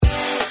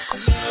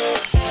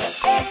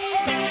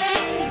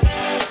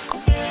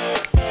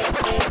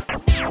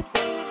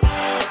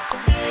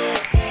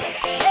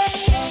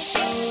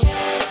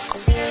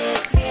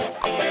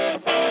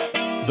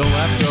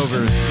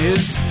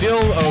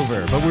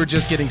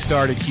just getting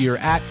started here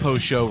at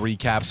Post Show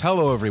Recaps.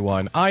 Hello,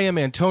 everyone. I am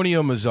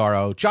Antonio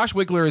Mazzaro. Josh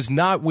Wigler is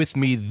not with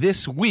me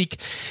this week.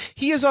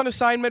 He is on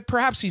assignment.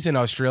 Perhaps he's in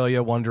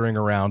Australia wandering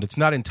around. It's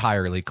not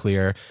entirely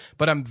clear,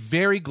 but I'm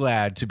very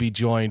glad to be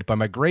joined by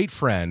my great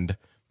friend,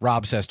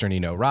 Rob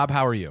Cesternino. Rob,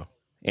 how are you?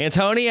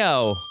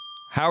 Antonio,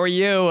 how are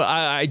you?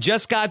 I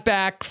just got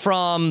back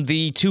from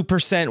the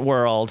 2%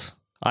 world.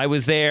 I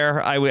was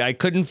there. I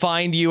couldn't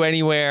find you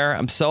anywhere.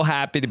 I'm so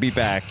happy to be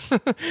back.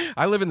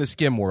 I live in the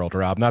skim world,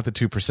 Rob, not the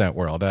 2%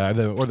 world.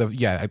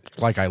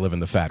 Like I live in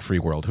the fat-free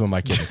world. Who am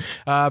I kidding?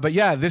 But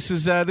yeah, this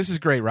is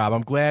great, Rob.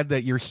 I'm glad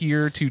that you're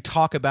here to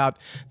talk about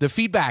the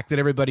feedback that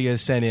everybody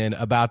has sent in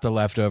about The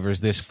Leftovers,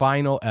 this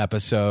final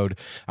episode.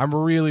 I'm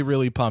really,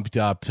 really pumped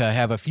up to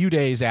have a few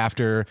days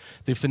after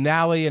the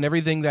finale and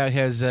everything that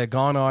has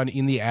gone on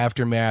in the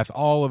aftermath.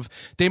 All of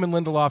Damon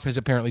Lindelof has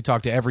apparently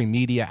talked to every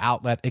media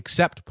outlet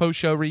except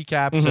post-show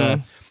recaps.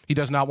 Mm-hmm. He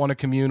does not want to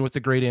commune with the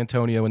great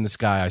Antonio in the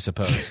sky, I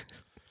suppose.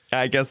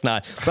 I guess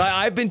not. But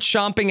I've been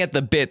chomping at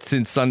the bit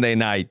since Sunday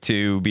night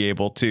to be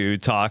able to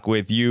talk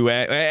with you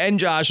and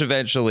Josh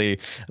eventually.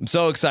 I'm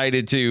so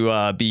excited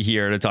to be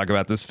here to talk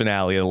about this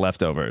finale of The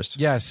Leftovers.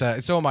 Yes,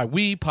 so am I.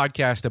 We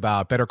podcast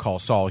about Better Call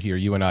Saul here.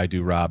 You and I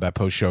do, Rob, at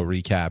Post Show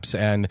Recaps.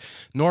 And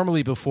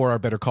normally before our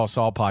Better Call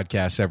Saul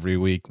podcasts every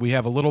week, we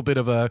have a little bit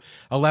of a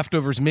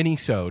Leftovers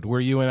mini-sode where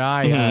you and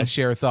I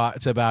share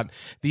thoughts about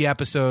the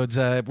episodes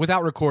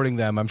without recording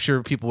them. I'm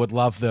sure people would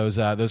love those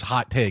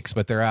hot takes,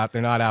 but they're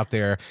not out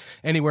there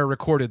anywhere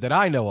recorded that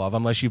I know of,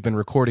 unless you've been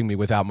recording me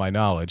without my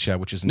knowledge,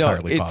 which is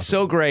entirely possible. It's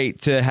so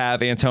great to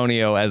have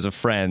Antonio as a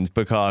friend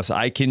because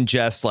I can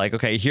just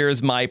okay,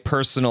 here's my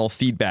personal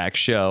feedback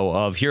show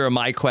of here are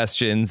my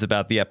questions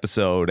about the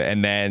episode,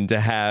 and then to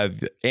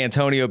have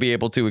Antonio be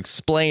able to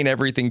explain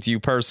everything to you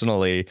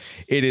personally,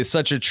 it is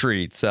such a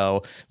treat.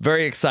 So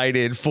very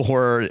excited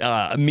for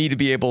me to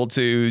be able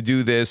to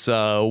do this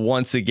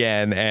once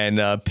again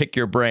and pick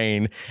your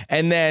brain,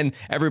 and then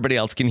everybody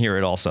else can hear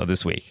it also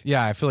this week.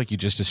 Yeah, I feel like you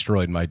just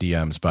destroyed my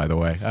DMs, by the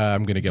way.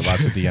 I'm going to get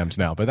lots of DMs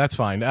now, but that's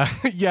fine.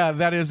 Yeah,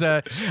 that is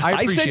I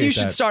said you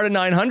should start a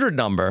 900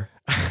 number.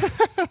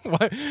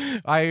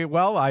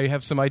 I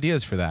have some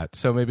ideas for that,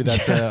 so maybe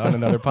that's on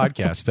another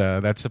podcast.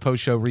 That's the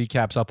post-show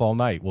recaps up all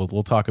night.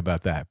 We'll talk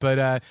about that.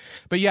 But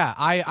yeah,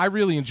 I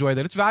really enjoy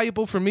that. It's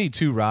valuable for me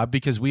too, Rob,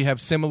 because we have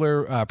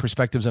similar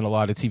perspectives in a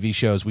lot of TV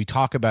shows. We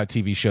talk about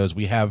TV shows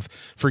we have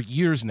for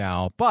years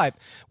now, but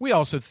we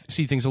also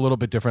see things a little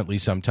bit differently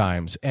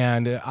sometimes.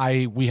 And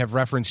we have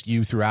referenced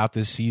you throughout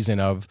this season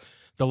of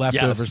The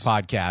Leftovers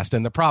podcast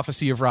and the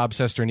prophecy of Rob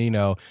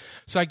Cesternino.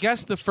 So I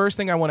guess the first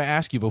thing I want to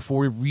ask you before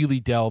we really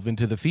delve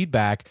into the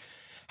feedback,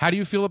 how do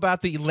you feel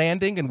about the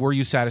landing, and were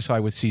you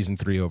satisfied with season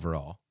 3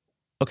 overall?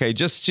 Okay,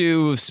 just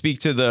to speak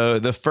to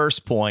the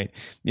first point,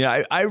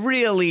 I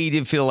really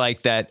did feel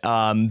like that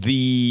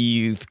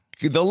the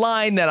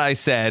line that I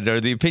said,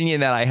 or the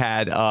opinion that I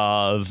had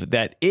of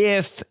that,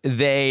 if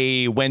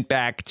they went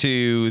back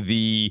to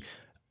the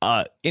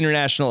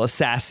International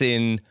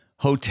Assassin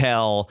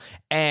Hotel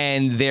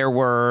and there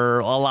were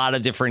a lot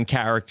of different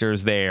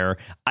characters there,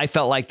 I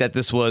felt like that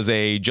this was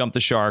a jump the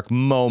shark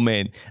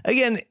moment.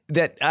 Again,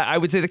 that I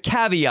would say the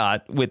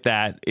caveat with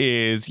that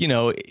is,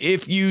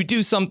 if you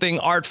do something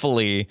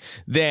artfully,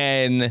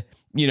 then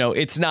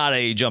it's not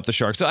a jump the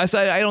shark. So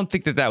I don't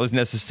think that was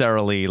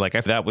necessarily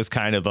that was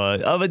kind of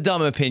a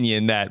dumb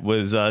opinion that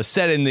was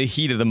said in the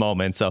heat of the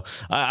moment. So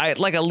I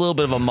like a little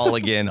bit of a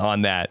mulligan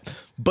on that.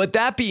 But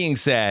that being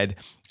said,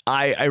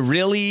 I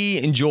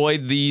really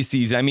enjoyed the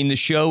season. I mean, the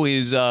show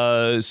is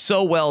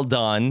so well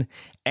done,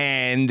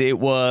 and it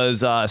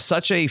was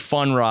such a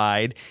fun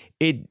ride.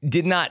 It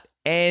did not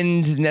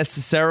end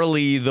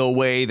necessarily the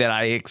way that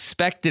I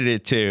expected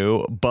it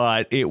to,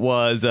 but it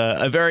was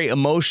a very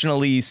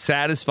emotionally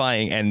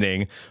satisfying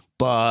ending.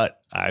 But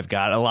I've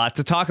got a lot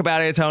to talk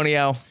about,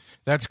 Antonio.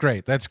 That's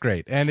great. That's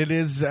great. And it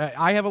is,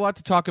 I have a lot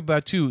to talk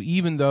about too,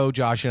 even though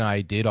Josh and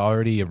I did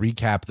already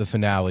recap the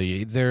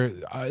finale.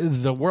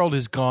 The world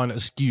has gone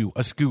askew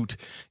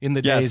in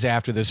the days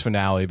after this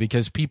finale,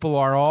 because people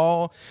are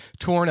all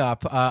torn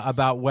up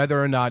about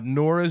whether or not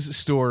Nora's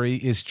story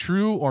is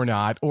true or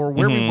not, or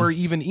where we were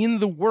even in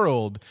the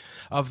world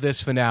of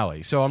this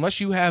finale. So unless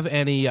you have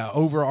any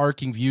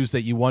overarching views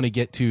that you want to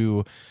get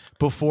to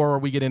before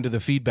we get into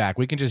the feedback,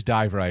 we can just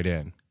dive right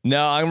in.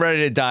 No, I'm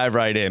ready to dive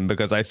right in,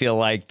 because I feel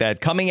like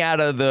that coming out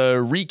of the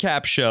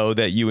recap show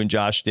that you and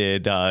Josh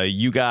did,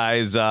 you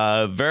guys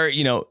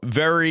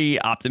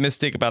very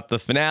optimistic about the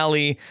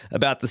finale,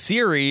 about the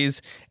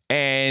series,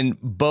 and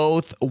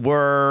both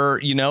were,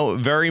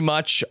 very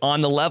much on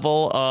the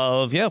level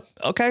of,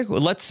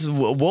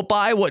 we'll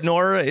buy what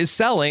Nora is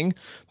selling,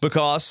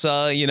 because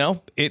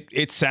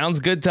it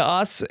sounds good to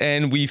us,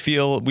 and we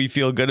feel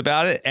good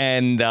about it.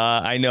 And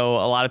I know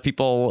a lot of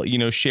people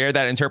share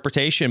that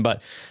interpretation,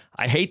 but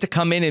I hate to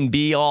come in and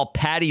be all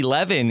Patty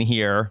Levin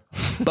here,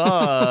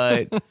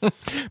 but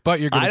but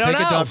you're going I to don't take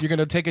a know. dump. You're going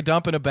to take a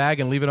dump in a bag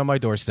and leave it on my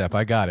doorstep.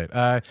 I got it.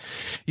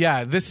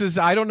 Yeah, this is,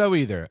 I don't know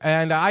either.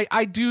 And I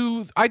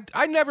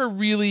never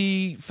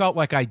really felt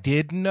like I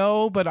did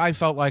know, but I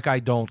felt like I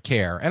don't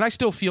care. And I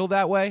still feel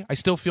that way.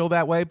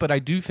 But I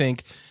do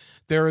think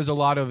there is a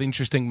lot of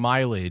interesting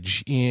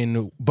mileage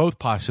in both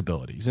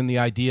possibilities, and the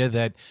idea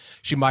that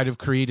she might have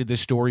created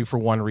this story for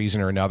one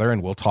reason or another,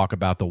 and we'll talk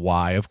about the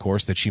why, of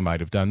course, that she might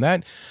have done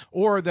that,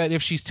 or that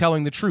if she's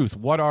telling the truth,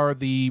 what are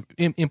the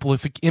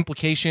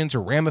implications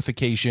or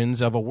ramifications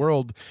of a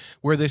world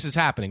where this is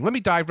happening? Let me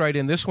dive right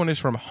in. This one is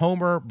from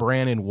Homer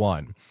Brannon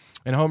 1,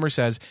 and Homer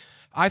says,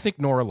 I think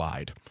Nora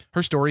lied.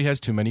 Her story has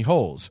too many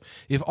holes.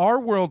 If our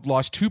world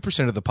lost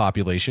 2% of the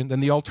population, then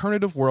the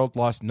alternative world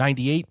lost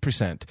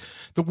 98%.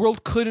 The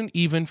world couldn't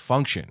even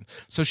function.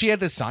 So she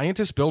had the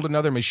scientist build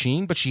another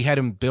machine, but she had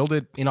him build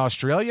it in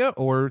Australia,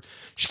 or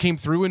she came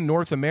through in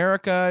North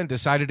America and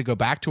decided to go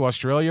back to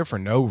Australia for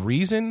no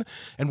reason.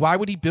 And why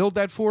would he build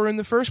that for her in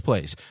the first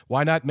place?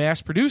 Why not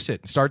mass produce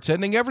it and start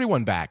sending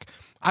everyone back?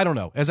 I don't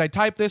know. As I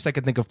type this, I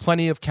can think of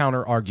plenty of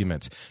counter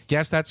arguments.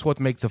 Guess that's what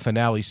makes the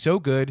finale so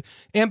good.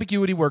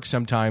 Ambiguity works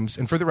sometimes.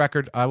 And for the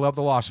record, I love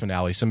the Lost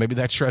finale, so maybe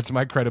that shreds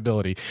my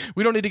credibility.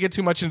 We don't need to get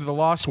too much into the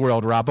Lost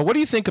world, Rob, but what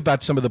do you think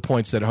about some of the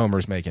points that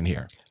Homer's making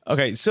here?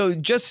 Okay, so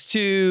just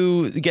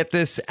to get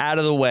this out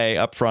of the way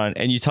up front,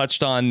 and you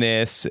touched on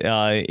this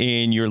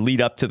in your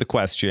lead up to the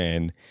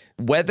question,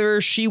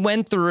 whether she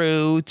went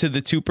through to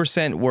the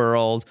 2%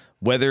 world,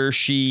 whether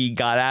she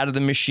got out of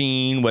the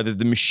machine, whether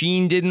the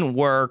machine didn't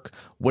work,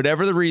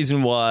 whatever the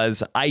reason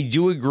was, I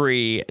do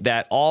agree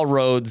that all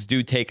roads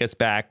do take us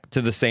back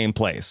to the same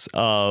place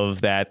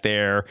of that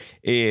there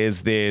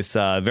is this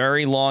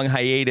very long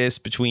hiatus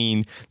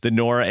between the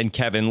Nora and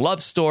Kevin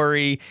love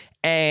story.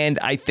 And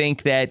I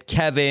think that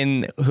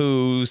Kevin,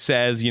 who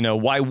says,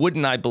 why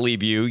wouldn't I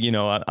believe you?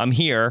 I'm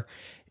here.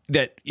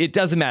 That it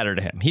doesn't matter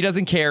to him. He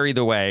doesn't care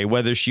either way,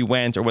 whether she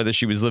went or whether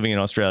she was living in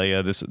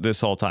Australia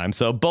this whole time.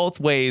 So both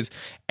ways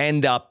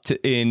end up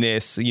in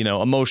this,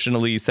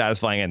 emotionally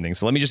satisfying ending.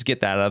 So let me just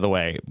get that out of the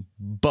way.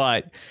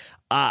 But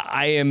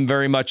I am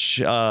very much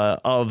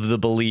of the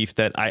belief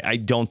that I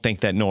don't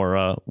think that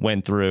Nora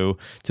went through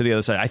to the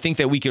other side. I think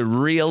that we could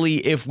really,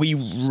 if we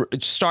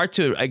start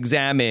to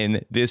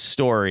examine this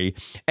story,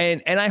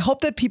 and I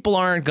hope that people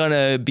aren't going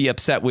to be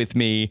upset with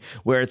me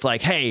where it's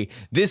like, hey,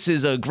 this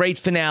is a great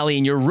finale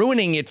and you're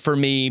ruining it for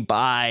me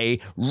by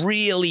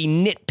really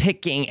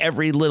nitpicking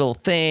every little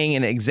thing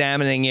and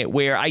examining it,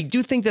 where I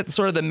do think that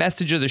sort of the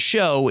message of the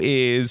show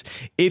is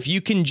if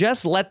you can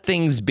just let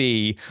things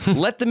be,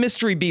 let the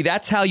mystery be,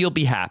 that's how you'll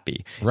be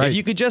happy. Right. If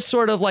you could just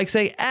sort of like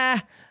say,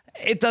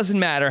 it doesn't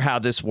matter how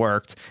this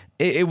worked.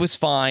 It was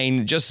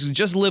fine.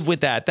 Just live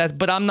with that.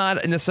 But I'm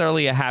not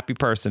necessarily a happy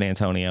person,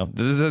 Antonio.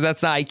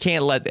 That's not, I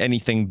can't let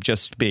anything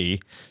just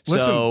be.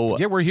 Listen,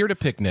 yeah, we're here to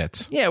pick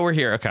nits. Yeah, we're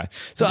here. Okay.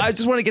 So I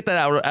just want to get that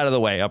out of the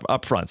way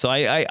up front. So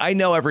I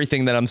know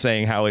everything that I'm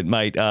saying, how it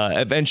might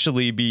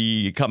eventually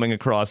be coming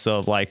across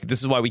of like, this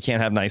is why we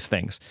can't have nice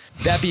things.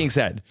 That being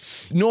said,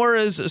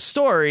 Nora's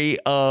story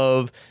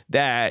of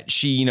that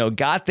she,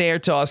 got there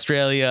to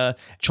Australia,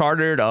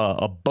 chartered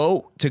a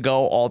boat to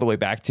go all the way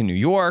back to New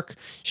York.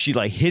 She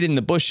like hid in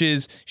the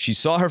bushes. She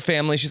saw her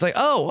family. She's like,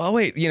 oh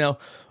wait,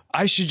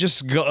 I should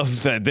just go.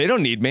 They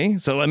don't need me.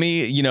 So let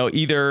me,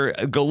 either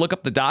go look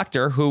up the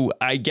doctor, who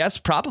I guess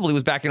probably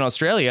was back in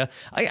Australia.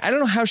 I don't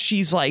know how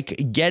she's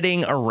like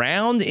getting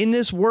around in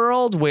this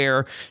world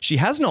where she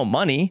has no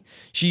money.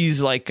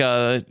 She's like,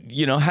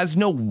 has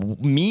no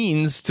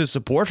means to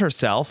support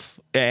herself.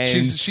 And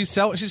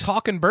she's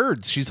hawking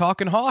birds. She's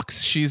hawking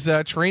hawks. She's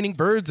training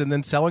birds and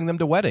then selling them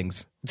to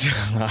weddings.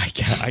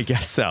 I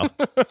guess so.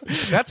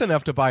 That's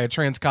enough to buy a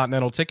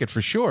transcontinental ticket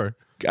for sure.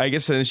 I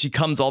guess then she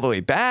comes all the way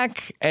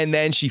back, and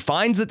then she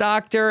finds the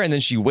doctor, and then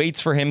she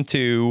waits for him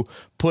to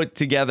put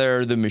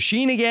together the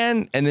machine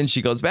again, and then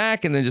she goes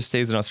back and then just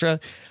stays in Australia.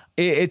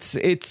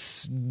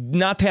 It's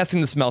not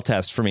passing the smell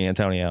test for me,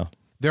 Antonio.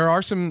 There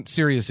are some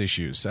serious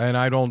issues, and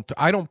I don't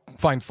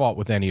find fault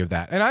with any of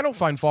that. And I don't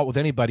find fault with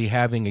anybody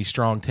having a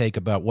strong take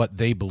about what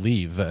they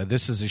believe.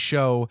 This is a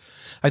show,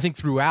 I think,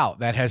 throughout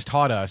that has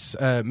taught us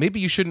maybe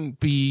you shouldn't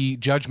be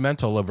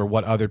judgmental over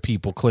what other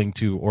people cling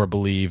to or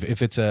believe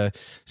if it's a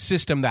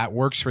system that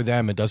works for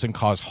them and doesn't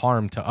cause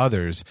harm to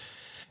others.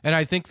 And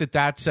I think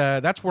that's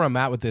where I'm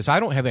at with this. I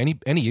don't have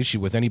any issue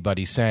with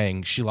anybody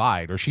saying she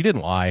lied or she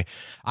didn't lie.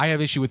 I have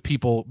issue with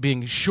people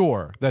being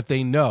sure that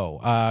they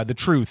know the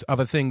truth of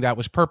a thing that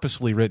was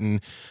purposefully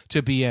written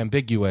to be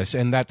ambiguous,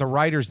 and that the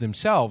writers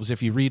themselves,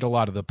 if you read a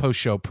lot of the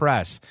post-show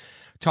press,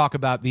 talk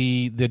about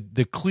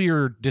the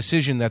clear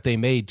decision that they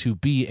made to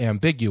be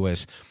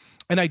ambiguous.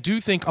 And I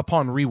do think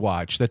upon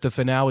rewatch that the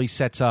finale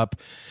sets up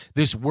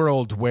this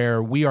world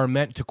where we are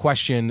meant to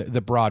question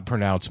the broad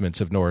pronouncements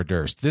of Nora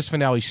Durst. This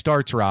finale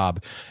starts,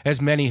 Rob, as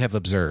many have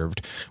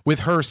observed,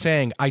 with her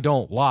saying, "I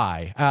don't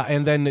lie,"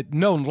 and then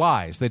known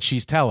lies that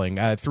she's telling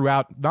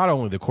throughout not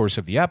only the course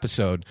of the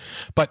episode,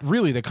 but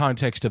really the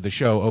context of the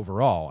show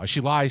overall.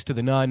 She lies to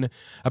the nun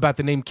about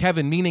the name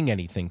Kevin meaning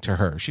anything to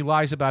her. She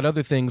lies about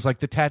other things like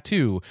the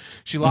tattoo.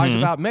 She lies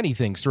about many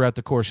things throughout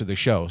the course of the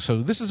show.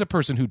 So this is a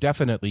person who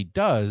definitely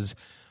does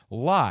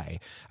lie.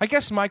 I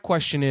guess my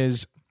question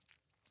is,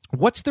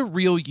 what's the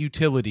real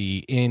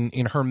utility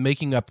in her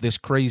making up this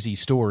crazy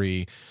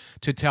story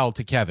to tell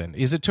to Kevin?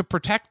 Is it to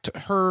protect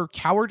her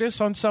cowardice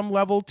on some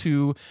level,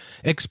 to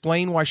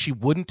explain why she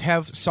wouldn't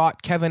have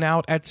sought Kevin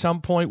out at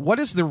some point? What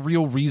is the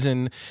real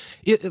reason?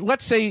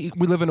 Let's say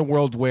we live in a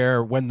world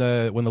where when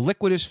the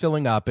liquid is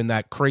filling up in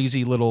that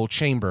crazy little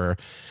chamber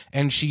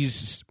and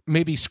she's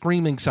maybe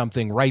screaming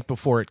something right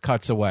before it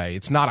cuts away.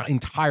 It's not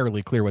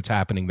entirely clear what's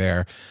happening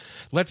there.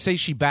 Let's say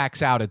she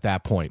backs out at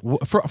that point.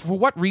 For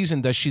what reason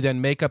does she then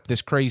make up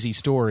this crazy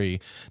story,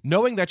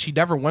 knowing that she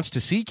never wants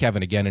to see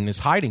Kevin again and is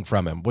hiding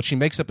from him? She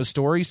makes up a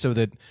story so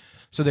that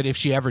if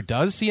she ever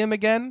does see him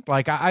again,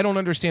 like I don't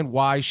understand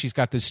why she's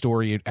got this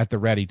story at the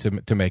ready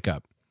to make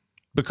up.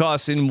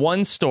 Because in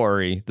one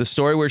story, the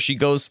story where she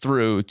goes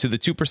through to the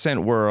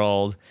 2%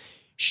 world,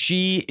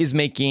 she is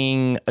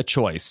making a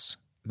choice.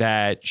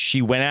 That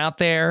she went out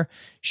there,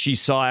 she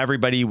saw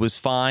everybody was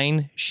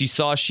fine, she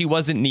saw she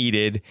wasn't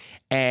needed,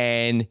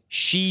 and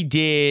she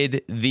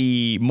did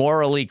the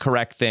morally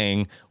correct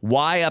thing.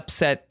 Why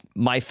upset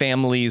my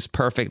family's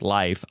perfect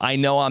life? I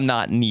know I'm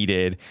not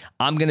needed.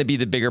 I'm going to be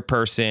the bigger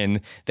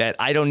person, that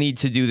I don't need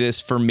to do this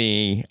for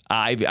me.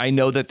 I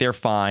know that they're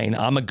fine.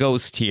 I'm a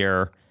ghost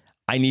here.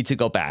 I need to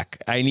go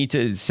back. I need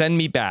to send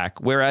me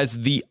back. Whereas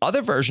the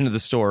other version of the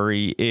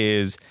story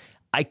is,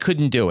 I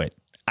couldn't do it.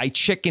 I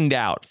chickened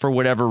out for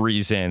whatever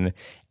reason,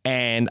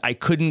 and I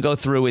couldn't go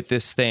through with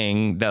this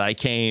thing that I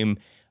came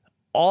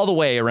all the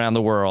way around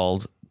the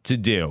world to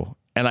do.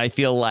 And I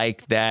feel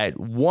like that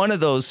one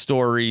of those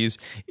stories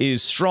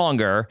is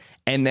stronger.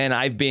 And then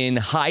I've been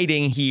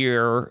hiding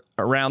here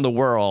around the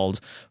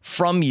world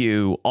from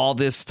you all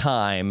this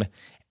time.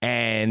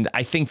 And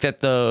I think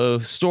that the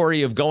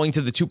story of going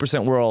to the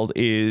 2% world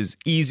is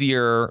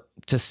easier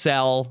to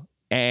sell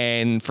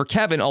and for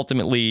Kevin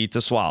ultimately to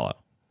swallow.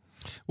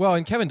 Well,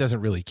 and Kevin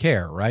doesn't really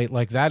care, right?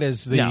 Like that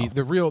is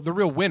the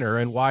real winner,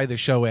 and why the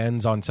show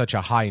ends on such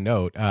a high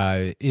note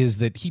is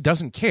that he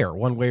doesn't care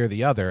one way or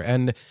the other.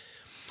 And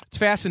it's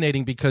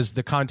fascinating because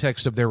the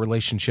context of their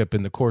relationship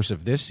in the course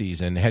of this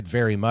season had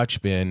very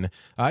much been,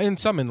 and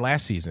some in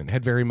last season,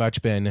 had very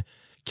much been,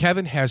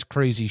 Kevin has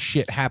crazy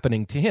shit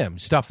happening to him,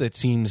 stuff that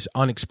seems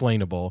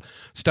unexplainable,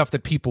 stuff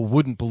that people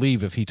wouldn't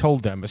believe if he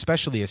told them,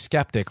 especially a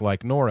skeptic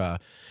like Nora.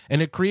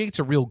 And it creates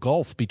a real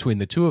gulf between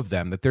the two of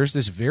them, that there's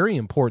this very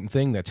important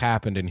thing that's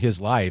happened in his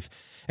life,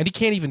 and he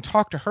can't even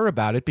talk to her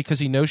about it because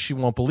he knows she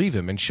won't believe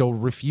him, and she'll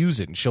refuse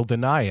it, and she'll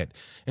deny it,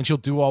 and she'll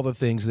do all the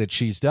things that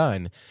she's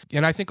done.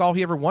 And I think all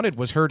he ever wanted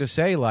was her to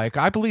say, like,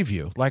 I believe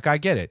you. Like, I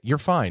get it. You're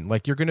fine.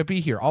 Like, you're going to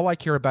be here. All I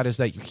care about is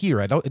that you're here.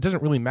 It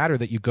doesn't really matter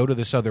that you go to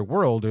this other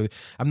world, or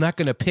I'm not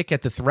going to pick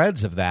at the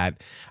threads of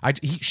that.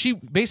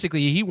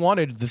 He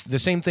wanted the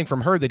same thing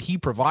from her that he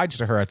provides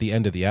to her at the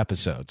end of the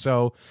episode.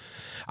 So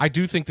I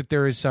do think that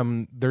there's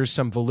some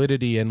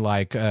validity in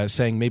like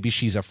saying maybe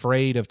she's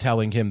afraid of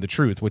telling him the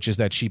truth, which is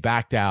that she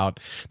backed out,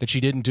 that she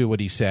didn't do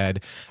what he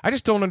said. I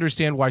just don't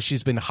understand why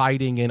she's been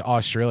hiding in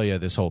Australia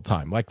this whole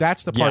time. Like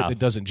that's the part that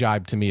doesn't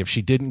jibe to me. If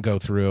she didn't go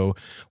through,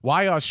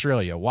 why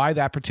Australia? Why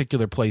that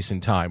particular place in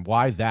time?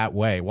 Why that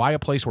way? Why a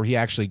place where he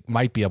actually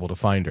might be able to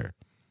find her?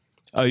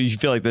 Oh, you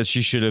feel like that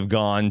she should have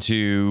gone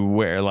to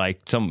where,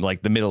 like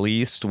the Middle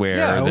East, where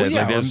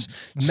just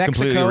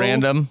completely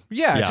random.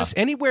 Yeah, just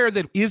anywhere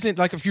that isn't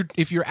like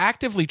if you're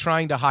actively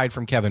trying to hide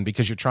from Kevin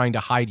because you're trying to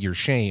hide your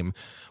shame.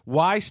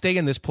 Why stay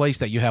in this place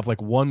that you have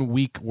like 1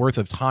 week worth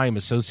of time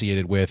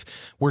associated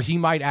with, where he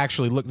might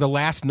actually look the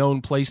last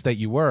known place that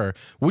you were?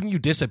 Wouldn't you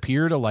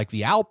disappear to like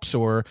the Alps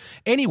or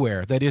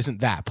anywhere that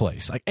isn't that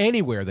place? Like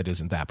anywhere that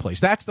isn't that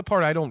place. That's the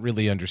part I don't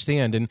really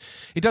understand. And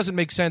it doesn't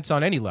make sense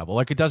on any level.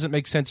 Like it doesn't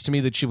make sense to me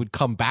that she would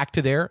come back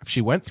to there if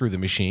she went through the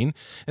machine.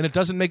 And it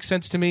doesn't make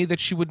sense to me that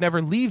she would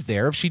never leave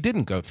there if she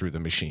didn't go through the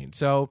machine.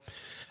 So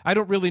I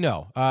don't really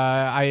know.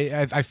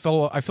 I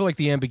feel like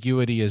the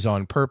ambiguity is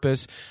on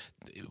purpose.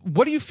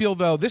 What do you feel,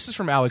 though? This is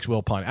from Alex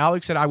Wilpon.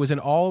 Alex said, I was in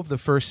all of the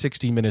first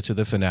 60 minutes of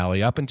the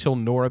finale up until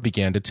Nora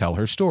began to tell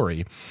her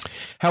story.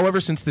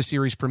 However, since the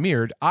series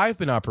premiered, I've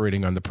been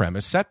operating on the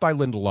premise set by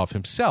Lindelof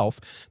himself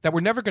that we're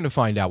never going to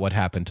find out what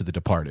happened to the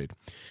departed.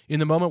 In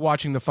the moment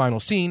watching the final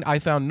scene, I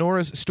found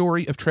Nora's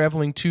story of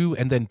traveling to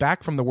and then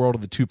back from the world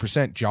of the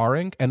 2%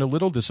 jarring and a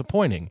little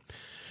disappointing.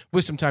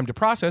 With some time to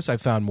process, I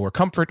found more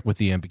comfort with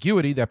the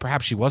ambiguity that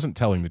perhaps she wasn't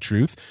telling the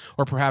truth,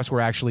 or perhaps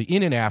we're actually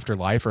in an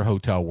afterlife or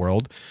hotel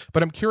world.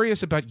 But I'm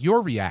curious about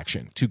your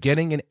reaction to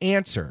getting an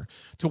answer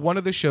to one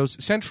of the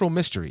show's central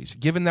mysteries,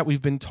 given that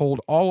we've been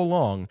told all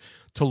along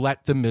to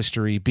let the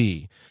mystery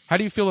be. How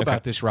do you feel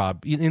about this,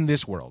 Rob, in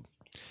this world?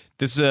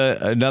 This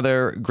is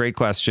another great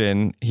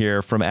question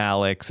here from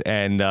Alex,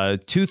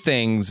 and two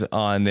things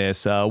on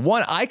this.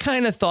 One, I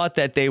kind of thought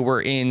that they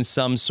were in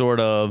some sort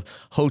of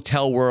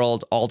hotel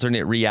world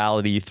alternate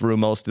reality through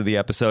most of the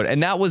episode,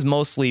 and that was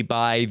mostly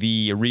by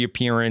the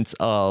reappearance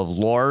of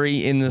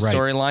Lori in the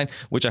storyline,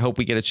 which I hope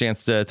we get a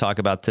chance to talk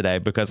about today,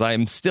 because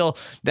I'm still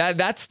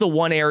that's the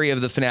one area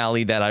of the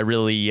finale that I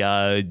really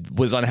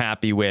was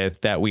unhappy with,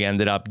 that we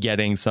ended up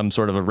getting some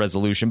sort of a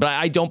resolution. But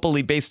I don't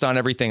believe, based on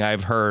everything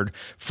I've heard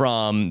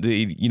from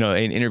in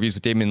interviews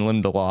with Damon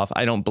Lindelof,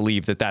 I don't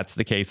believe that that's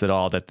the case at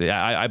all.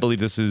 I believe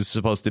this is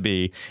supposed to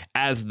be,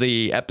 as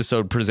the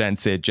episode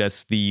presents it,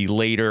 just the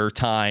later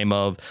time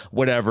of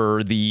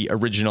whatever the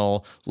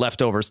original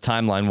Leftovers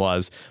timeline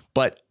was.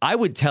 But I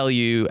would tell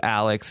you,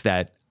 Alex,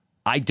 that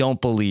I don't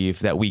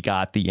believe that we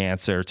got the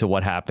answer to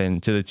what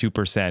happened to the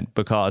 2%,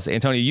 because,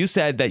 Antonio, you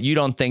said that you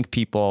don't think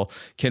people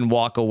can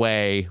walk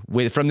away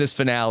from this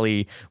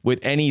finale with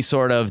any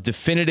sort of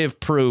definitive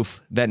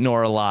proof that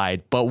Nora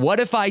lied. But what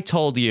if I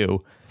told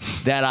you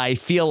that I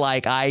feel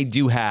like I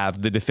do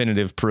have the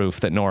definitive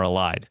proof that Nora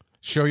lied?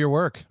 Show your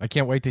work. I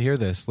can't wait to hear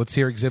this. Let's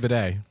hear Exhibit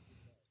A.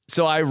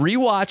 So I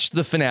rewatched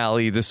the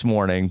finale this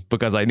morning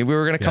because I knew we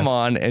were going to come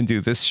on and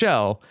do this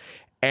show.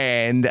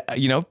 And,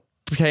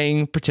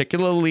 paying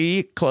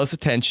particularly close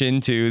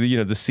attention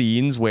to the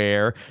scenes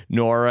where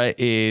Nora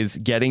is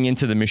getting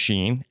into the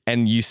machine,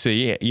 and you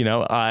see,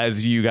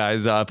 as you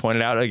guys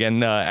pointed out,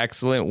 again,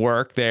 excellent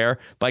work there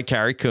by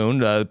Carrie Coon,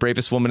 the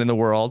bravest woman in the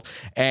world,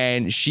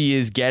 and she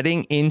is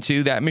getting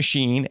into that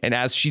machine, and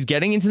as she's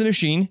getting into the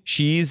machine,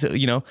 she's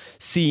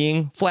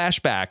seeing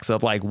flashbacks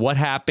of like what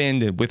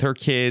happened with her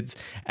kids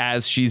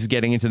as she's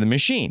getting into the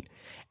machine.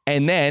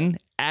 And then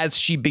as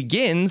she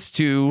begins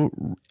to,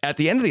 at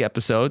the end of the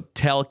episode,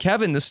 tell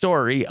Kevin the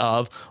story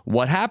of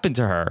what happened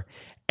to her,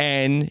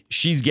 and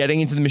she's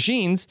getting into the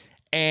machines,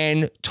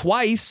 and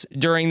twice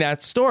during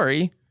that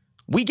story,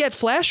 we get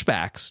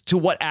flashbacks to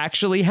what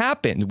actually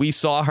happened. We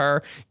saw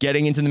her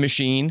getting into the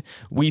machine.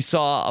 We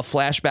saw a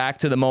flashback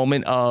to the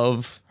moment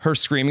of her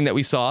screaming that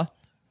we saw.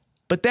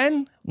 But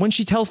then when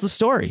she tells the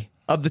story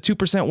of the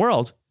 2%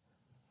 world,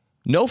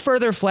 no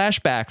further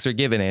flashbacks are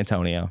given,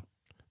 Antonio.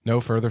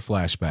 No further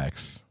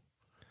flashbacks.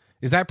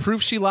 Is that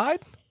proof she lied?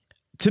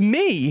 To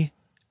me,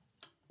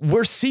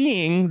 we're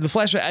seeing the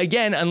flashback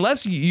again,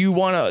 unless you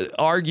want to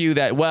argue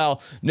that,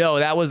 well, no,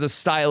 that was a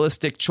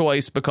stylistic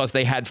choice because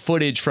they had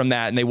footage from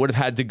that and they would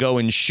have had to go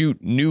and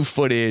shoot new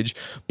footage.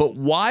 But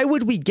why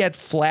would we get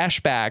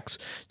flashbacks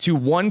to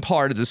one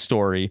part of the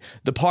story,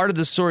 the part of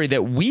the story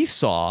that we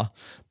saw,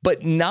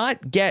 but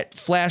not get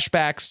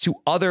flashbacks to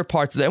other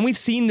parts of it? And we've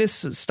seen this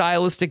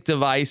stylistic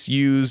device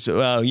used,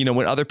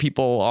 when other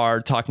people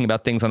are talking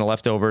about things on the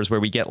Leftovers,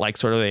 where we get like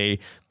sort of a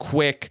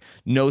quick,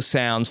 no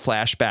sounds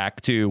flashback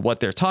to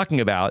what they're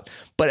talking about.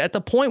 But at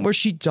the point where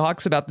she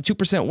talks about the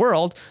 2%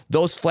 world,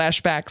 those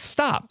flashbacks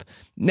stop.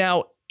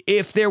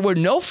 If there were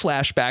no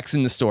flashbacks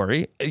in the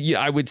story,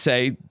 I would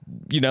say,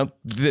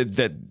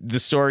 that the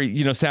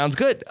story, sounds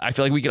good. I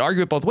feel like we could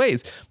argue it both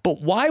ways. But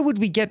why would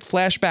we get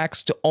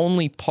flashbacks to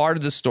only part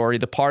of the story,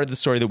 the part of the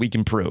story that we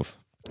can prove?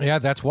 Yeah,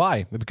 that's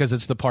why, because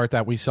it's the part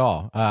that we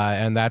saw,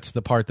 and that's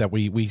the part that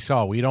we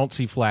saw. We don't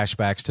see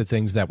flashbacks to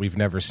things that we've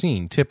never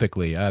seen,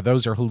 typically.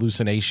 Those are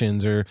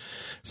hallucinations or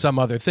some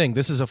other thing.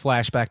 This is a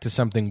flashback to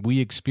something we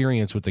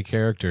experience with the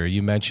character.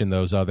 You mentioned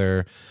those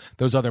other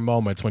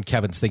moments when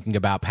Kevin's thinking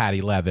about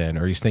Patty Levin,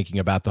 or he's thinking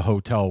about the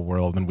hotel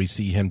world, and we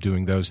see him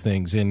doing those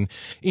things in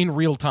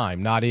real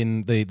time, not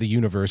in the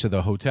universe of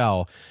the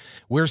hotel.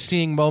 We're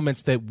seeing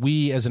moments that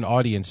we as an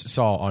audience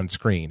saw on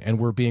screen, and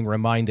we're being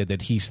reminded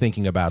that he's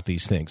thinking about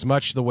these things,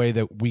 much the way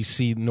that we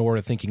see Nora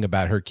thinking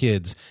about her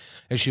kids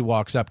as she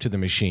walks up to the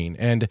machine.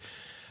 And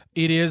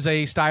it is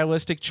a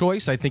stylistic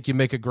choice. I think you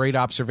make a great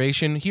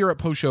observation. Here at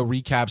Post Show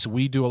Recaps,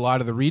 we do a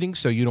lot of the reading,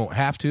 so you don't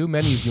have to.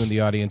 Many of you in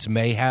the audience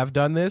may have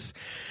done this.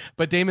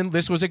 But, Damon,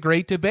 this was a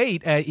great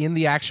debate in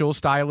the actual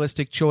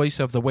stylistic choice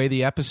of the way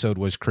the episode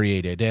was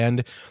created.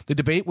 And the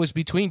debate was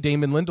between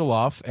Damon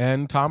Lindelof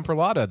and Tom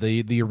Perlotta,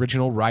 the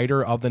original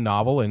writer of the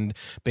novel and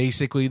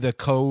basically the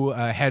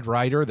co-head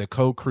writer, the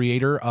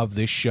co-creator of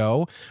this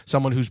show,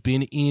 someone who's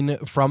been in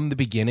from the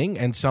beginning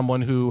and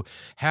someone who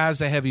has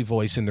a heavy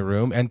voice in the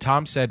room. And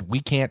Tom said, we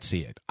can't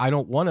see it. I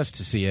don't want us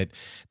to see it.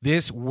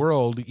 This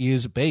world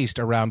is based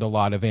around a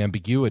lot of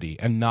ambiguity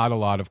and not a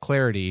lot of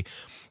clarity.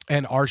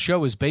 And our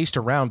show is based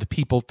around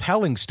people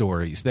telling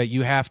stories that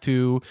you have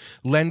to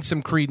lend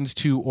some credence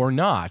to or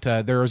not.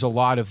 There is a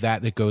lot of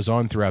that goes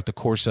on throughout the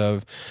course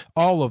of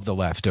all of The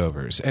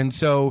Leftovers. And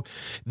so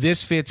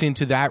this fits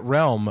into that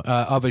realm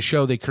of a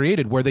show they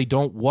created where they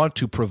don't want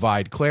to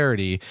provide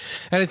clarity.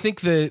 And I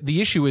think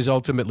the issue is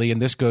ultimately, and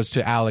this goes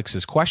to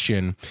Alex's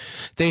question,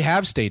 they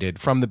have stated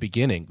from the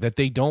beginning that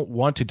they don't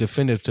want to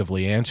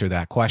definitively answer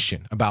that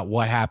question about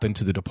what happened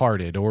to the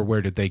departed or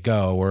where did they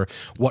go or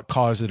what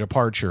caused the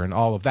departure and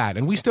all of that.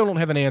 And we still don't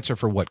have an answer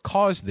for what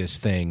caused this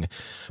thing,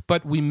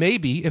 but we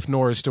maybe, if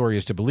Nora's story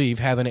is to believe,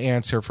 have an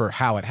answer for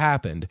how it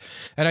happened.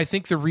 And I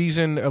think the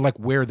reason, like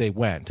where they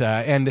went,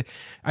 and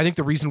I think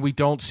the reason we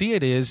don't see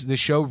it is the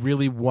show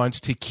really wants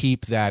to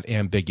keep that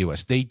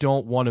ambiguous. They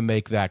don't want to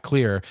make that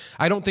clear.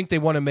 I don't think they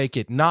want to make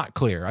it not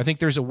clear. I think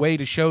there's a way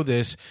to show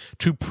this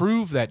to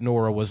prove that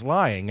Nora was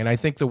lying. And I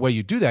think the way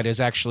you do that is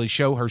actually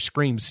show her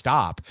scream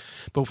stop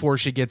before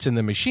she gets in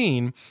the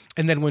machine.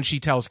 And then when she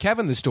tells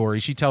Kevin the story,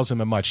 she tells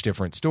him a much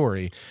different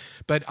story.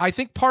 But I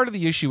think part of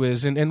the issue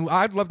is, and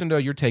I'd love to know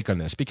your take on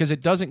this, because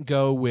it doesn't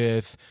go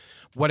with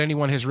what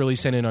anyone has really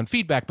sent in on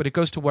feedback, but it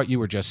goes to what you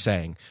were just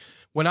saying.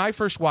 When I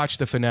first watched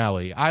the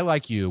finale, I,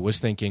 like you, was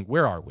thinking,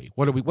 where are we?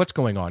 What's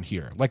going on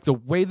here? Like the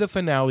way the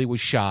finale was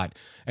shot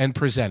and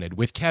presented,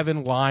 with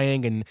Kevin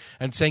lying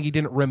and saying he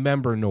didn't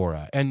remember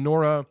Nora, and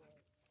Nora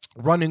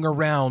running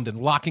around and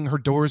locking her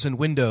doors and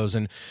windows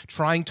and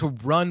trying to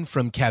run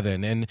from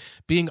Kevin and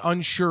being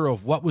unsure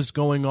of what was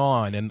going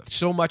on. And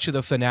so much of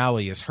the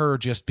finale is her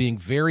just being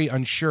very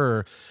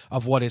unsure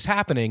of what is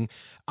happening.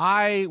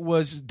 I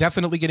was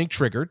definitely getting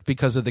triggered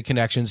because of the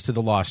connections to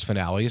the Lost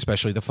finale,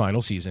 especially the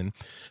final season.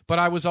 But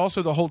I was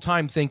also the whole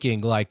time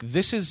thinking, like,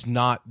 this is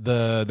not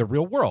the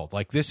real world.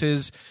 Like, this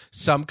is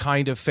some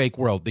kind of fake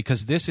world,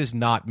 because this is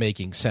not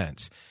making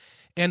sense.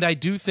 And I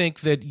do think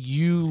that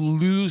you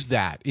lose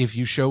that if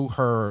you show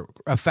her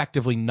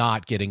effectively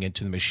not getting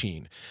into the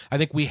machine. I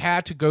think we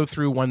had to go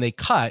through when they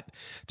cut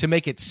to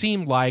make it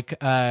seem like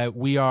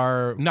we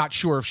are not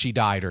sure if she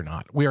died or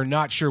not. We are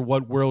not sure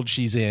what world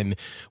she's in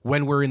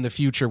when we're in the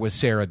future with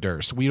Sarah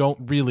Durst. We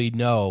don't really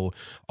know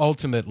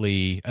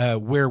ultimately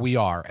where we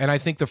are. And I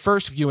think the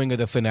first viewing of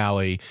the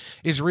finale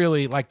is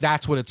really like,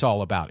 that's what it's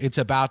all about. It's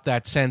about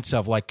that sense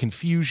of like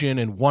confusion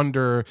and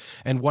wonder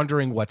and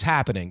wondering what's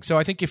happening. So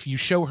I think if you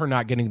show her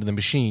not getting to the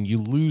machine, you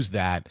lose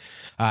that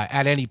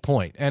at any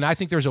point. And I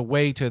think there's a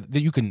way that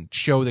you can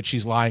show that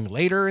she's lying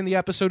later in the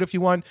episode if you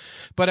want.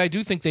 But I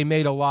do think they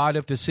made a lot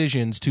of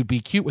decisions to be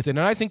cute with it. And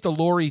I think the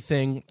Lori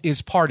thing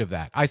is part of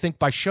that. I think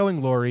by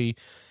showing Lori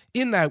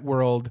in that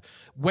world,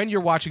 when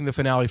you're watching the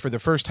finale for the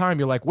first time,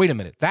 you're like, wait a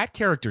minute, that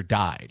character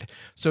died.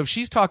 So if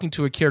she's talking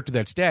to a character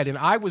that's dead, and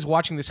I was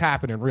watching this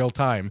happen in real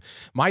time,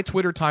 my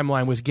Twitter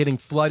timeline was getting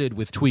flooded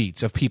with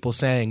tweets of people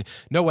saying,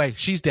 no way,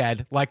 she's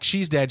dead. Like,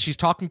 she's dead. She's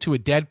talking to a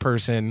dead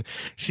person.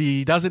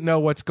 She doesn't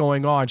know what's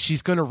going on.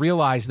 She's going to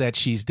realize that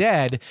she's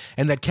dead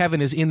and that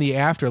Kevin is in the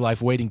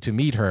afterlife waiting to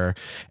meet her.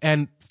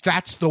 And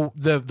that's the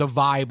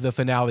vibe the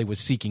finale was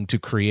seeking to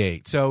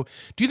create. So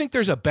do you think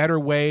there's a better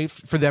way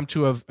for them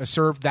to have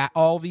served that,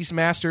 all these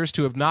masters,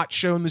 to have not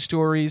shown the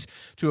stories,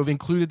 to have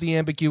included the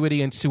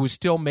ambiguity, and to have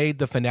still made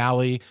the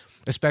finale,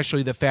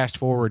 especially the fast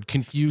forward,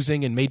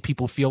 confusing and made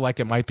people feel like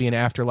it might be an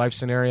afterlife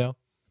scenario?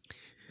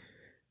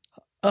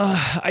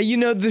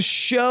 The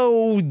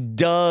show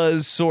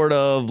does sort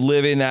of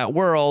live in that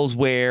world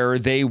where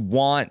they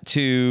want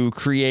to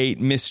create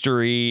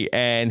mystery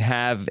and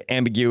have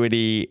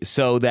ambiguity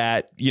so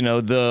that,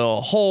 the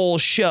whole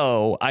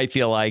show, I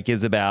feel like,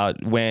 is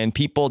about when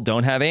people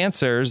don't have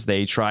answers,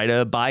 they try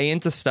to buy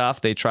into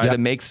stuff, they try to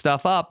make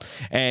stuff up,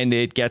 and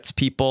it gets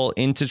people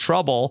into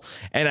trouble.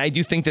 And I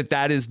do think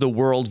that is the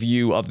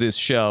worldview of this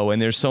show.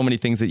 And there's so many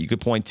things that you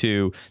could point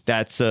to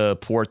that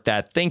support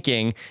that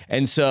thinking.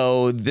 And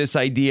so this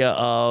idea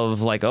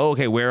of like, oh,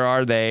 okay, where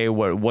are they?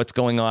 What's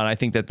going on? I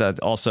think that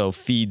also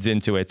feeds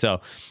into it.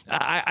 So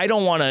I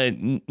don't want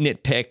to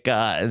nitpick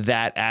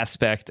that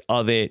aspect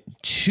of it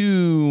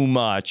too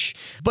much.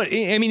 But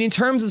I mean, in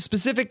terms of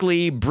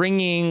specifically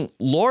bringing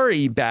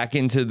Lori back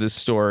into the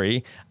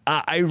story,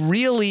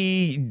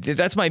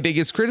 that's my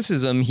biggest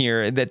criticism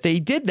here, that they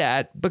did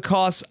that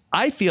because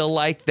I feel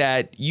like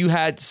that you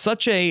had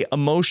such a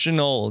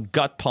emotional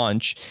gut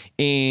punch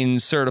in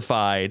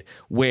Certified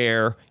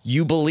where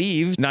you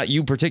believed, not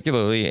you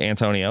particularly,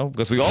 Antonio,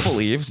 because we all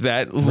believed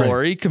that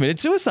Lori committed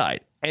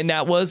suicide. And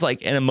that was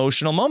like an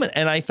emotional moment.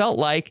 And I felt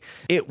like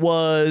it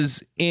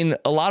was, in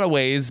a lot of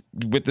ways,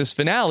 with this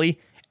finale,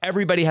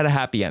 everybody had a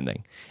happy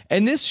ending.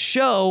 And this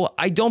show,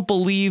 I don't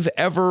believe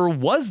ever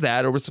was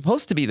that, or was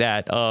supposed to be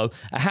that, of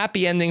a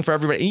happy ending for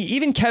everybody.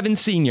 Even Kevin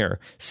Sr.,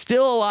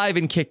 still alive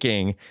and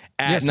kicking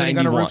at 91. Sitting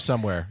on a roof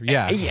somewhere.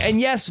 Yeah.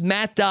 And yes,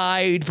 Matt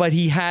died, but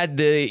he had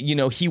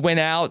he went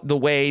out the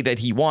way that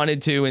he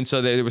wanted to. And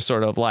so there was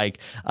sort of like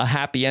a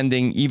happy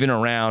ending even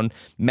around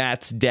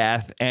Matt's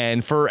death.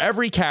 And for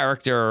every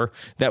character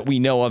that we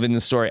know of in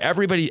the story,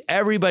 everybody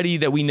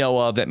that we know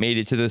of that made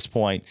it to this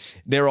point,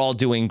 they're all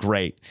doing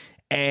great.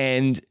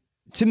 And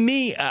to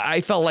me,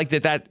 I felt like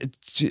that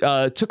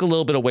took a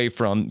little bit away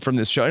from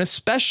this show, and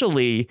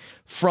especially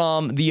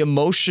from the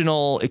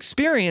emotional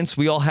experience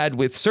we all had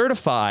with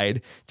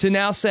Certified to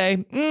now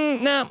say,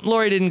 nah,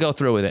 Lori didn't go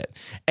through with it.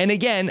 And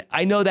again,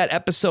 I know that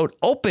episode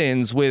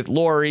opens with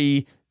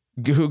Lori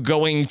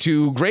going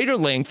to greater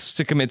lengths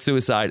to commit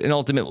suicide and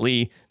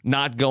ultimately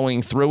not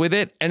going through with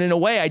it. And in a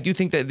way, I do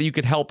think that you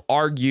could help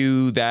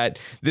argue that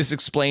this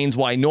explains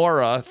why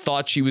Nora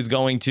thought she was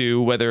going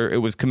to, whether it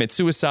was commit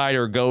suicide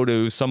or go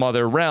to some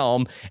other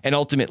realm, and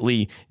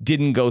ultimately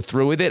didn't go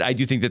through with it. I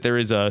do think that there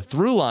is a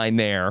through line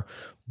there.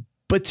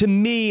 But to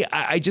me,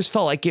 I just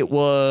felt like it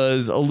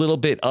was a little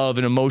bit of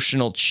an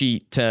emotional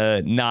cheat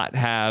to not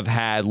have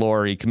had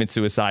Lori commit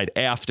suicide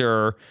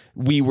after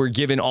we were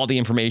given all the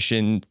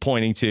information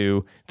pointing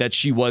to that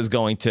she was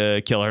going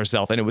to kill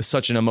herself. And it was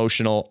such an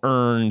emotional,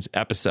 earned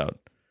episode.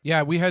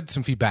 Yeah, we had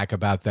some feedback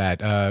about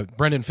that.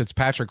 Brendan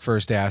Fitzpatrick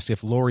first asked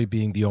if Lori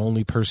being the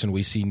only person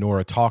we see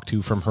Nora talk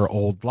to from her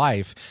old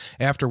life,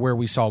 after where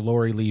we saw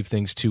Lori leave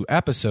things 2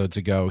 episodes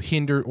ago,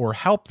 hinder or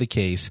help the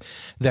case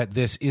that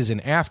this is an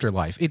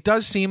afterlife. It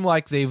does seem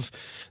like they've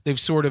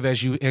sort of,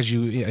 as you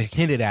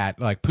hinted at,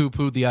 like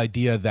poo-pooed the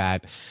idea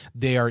that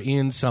they are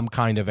in some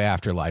kind of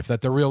afterlife, that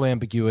the real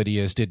ambiguity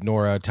is, did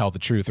Nora tell the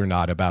truth or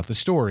not about the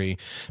story,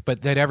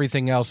 but that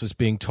everything else is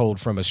being told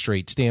from a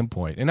straight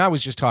standpoint. And I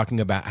was just talking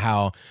about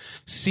how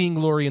seeing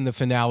Lori in the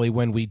finale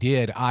when we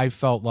did, I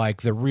felt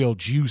like the real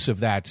juice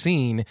of that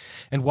scene,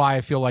 and why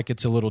I feel like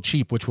it's a little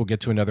cheap, which we'll get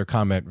to another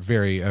comment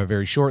very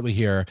shortly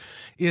here,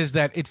 is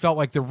that it felt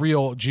like the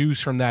real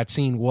juice from that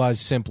scene was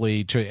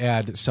simply to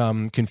add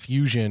some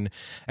confusion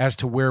as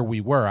to where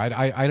we were.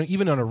 I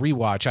even on a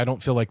rewatch, I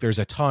don't feel like there's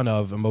a ton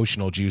of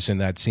emotional juice in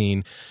that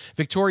scene.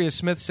 Victoria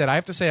Smith said, I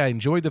have to say I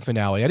enjoyed the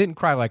finale. I didn't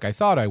cry like I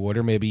thought I would,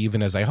 or maybe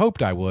even as I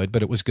hoped I would,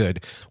 but it was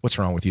good. What's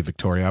wrong with you,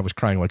 Victoria? I was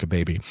crying like a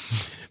baby.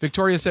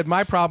 Victoria said,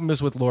 my problem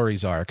is with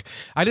Lori's arc.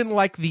 I didn't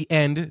like the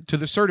end to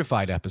the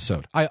Certified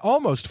episode. I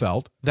almost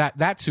felt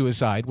that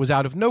suicide was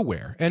out of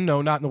nowhere. And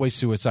no, not in the way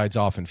suicides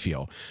often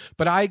feel.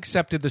 But I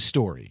accepted the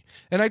story.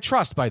 And I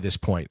trust by this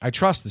point. I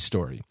trust the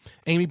story.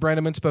 Amy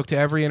Brenneman spoke to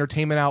every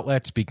entertainment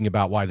outlet speaking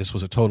about why this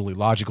was a totally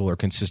logical or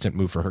consistent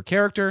move for her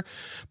character.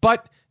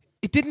 But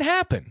it didn't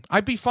happen.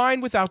 I'd be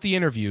fine without the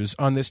interviews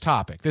on this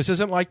topic. This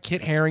isn't like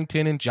Kit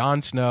Harington and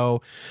Jon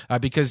Snow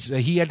because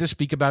he had to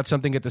speak about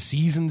something at the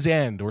season's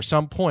end or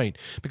some point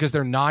because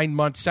they're 9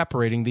 months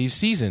separating these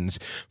seasons.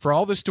 For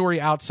all the story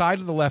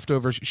outside of the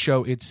Leftovers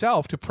show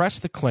itself, to press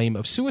the claim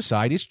of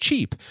suicide is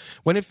cheap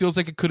when it feels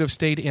like it could have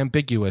stayed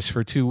ambiguous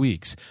for 2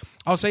 weeks.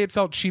 I'll say it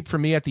felt cheap for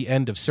me at the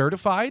end of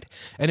Certified,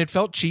 and it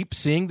felt cheap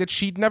seeing that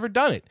she'd never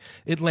done it.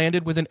 It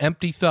landed with an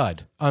empty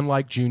thud,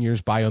 unlike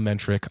Junior's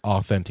biometric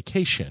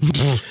authentication.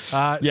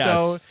 Yes.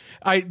 So,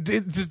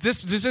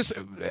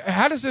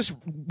 how does this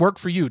work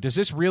for you? Does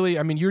this really?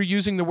 I mean, you're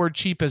using the word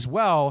cheap as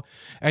well,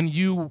 and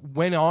you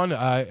went on.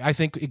 I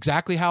think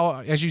exactly how,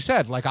 as you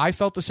said, like I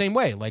felt the same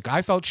way. Like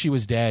I felt she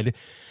was dead.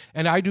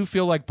 And I do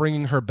feel like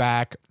bringing her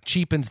back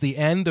cheapens the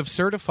end of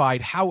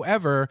Certified.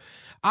 However,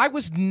 I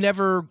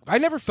never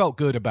felt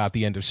good about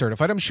the end of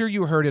Certified. I'm sure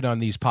you heard it on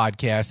these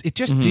podcasts. It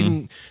just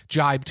didn't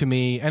jibe to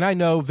me. And I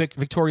know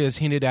Victoria's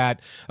hinted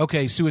at,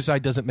 okay,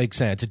 suicide doesn't make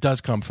sense. It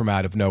does come from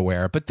out of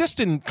nowhere. But this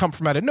didn't come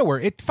from out of nowhere.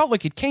 It felt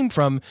like it came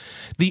from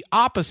the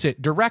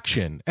opposite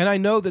direction. And I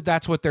know that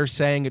that's what they're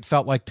saying. It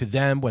felt like to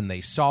them when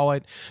they saw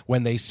it,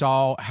 when they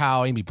saw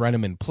how Amy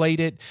Brenneman played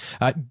it.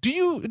 Do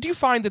you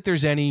find that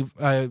there's any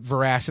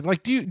veracity?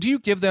 Like, do you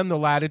give them the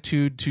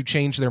latitude to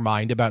change their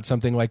mind about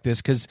something like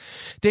this? Because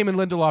Damon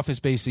Lindelof has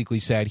basically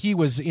said he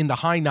was in the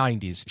high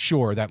 90s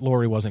sure that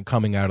Lori wasn't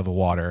coming out of the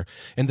water,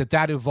 and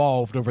that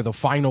evolved over the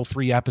final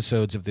 3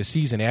 episodes of this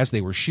season as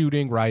they were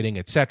shooting, writing,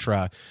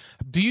 etc.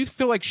 Do you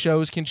feel like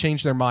shows can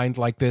change their mind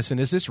like this? And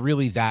is this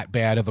really that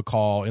bad of a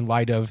call in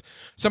light of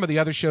some of the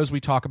other shows we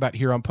talk about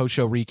here on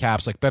post-show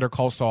recaps, like Better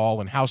Call Saul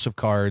and House of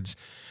Cards,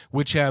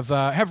 which have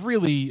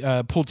really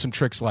pulled some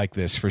tricks like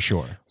this for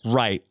sure?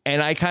 Right.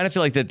 And I kind of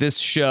feel like that this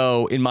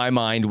show, in my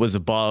mind, was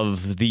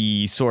above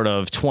the sort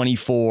of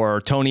 24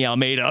 Tony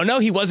Almeida. Oh, no,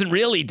 he wasn't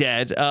really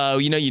dead.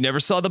 You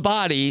never saw the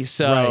body.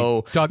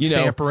 So right. Doug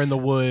Stamper in the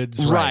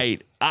woods.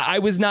 Right. I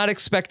was not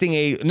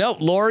expecting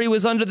Lori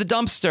was under the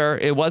dumpster.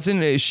 It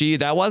wasn't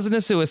that wasn't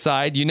a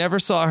suicide. You never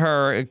saw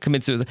her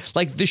commit suicide.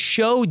 Like the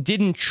show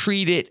didn't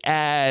treat it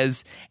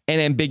as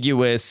an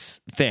ambiguous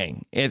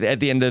thing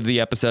at the end of the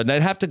episode. And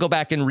I'd have to go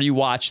back and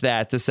rewatch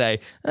that to say,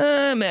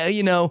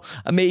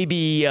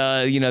 maybe,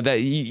 that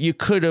you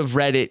could have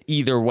read it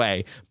either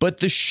way. But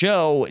the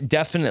show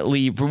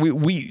definitely,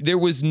 there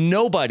was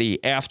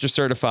nobody after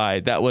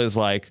Certified that was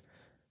like,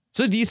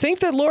 so do you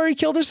think that Lori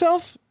killed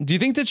herself? Do you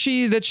think that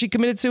she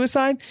committed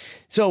suicide?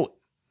 So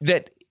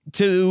that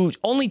to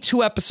only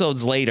 2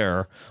 episodes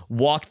later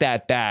walk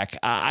that back,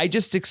 I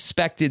just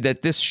expected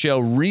that this show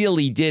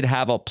really did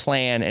have a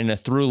plan and a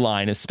through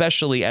line,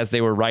 especially as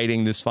they were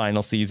writing this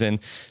final season.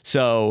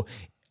 So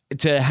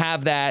to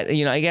have that,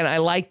 again, I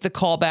like the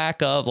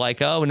callback of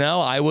like, oh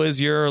no, I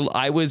was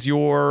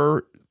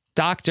your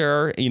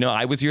doctor,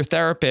 I was your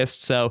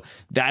therapist. So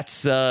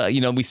that's,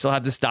 we still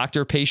have this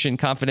doctor-patient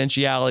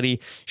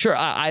confidentiality. Sure,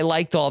 I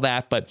liked all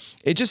that, but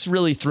it just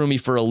really threw me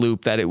for a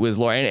loop that it was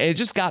Lori. And it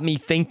just got me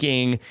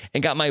thinking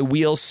and got my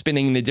wheels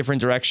spinning in a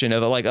different direction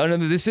of like, oh no,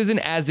 this isn't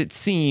as it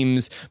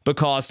seems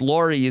because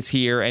Lori is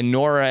here and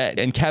Nora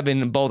and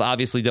Kevin both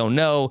obviously don't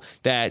know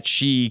that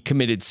she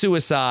committed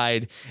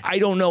suicide. I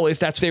don't know if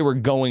that's what they were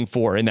going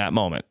for in that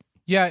moment.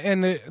 Yeah,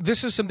 and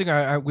this is something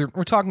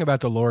we're talking about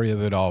the Lori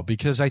of it all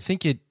because I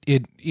think it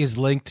is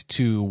linked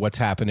to what's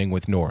happening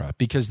with Nora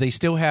because they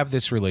still have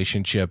this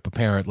relationship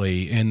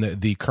apparently in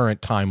the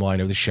current timeline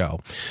of the show.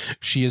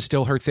 She is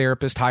still her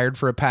therapist, hired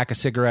for a pack of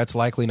cigarettes,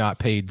 likely not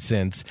paid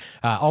since,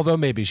 although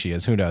maybe she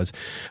is, who knows?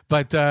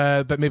 But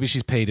maybe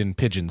she's paid in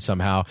pigeons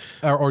somehow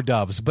or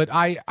doves. But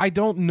I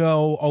don't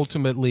know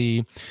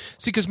ultimately.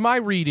 See, because my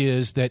read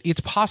is that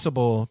it's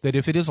possible that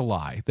if it is a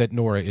lie that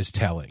Nora is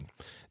telling,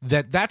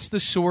 that's the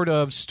sort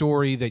of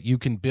story that you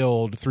can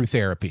build through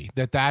therapy,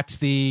 that's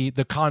the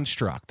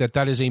construct,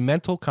 that is a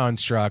mental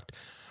construct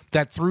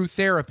that through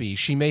therapy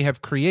she may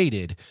have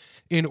created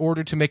in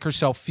order to make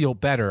herself feel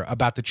better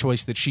about the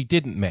choice that she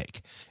didn't make.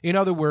 In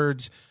other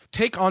words,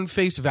 take on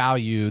face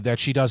value that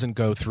she doesn't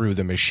go through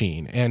the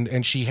machine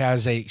and she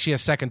has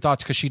second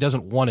thoughts because she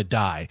doesn't want to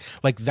die.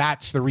 Like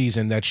that's the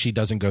reason that she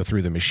doesn't go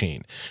through the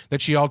machine,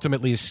 that she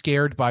ultimately is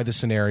scared by the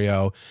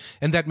scenario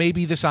and that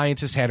maybe the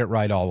scientist had it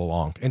right all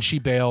along and she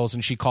bails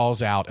and she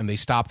calls out and they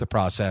stop the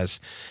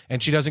process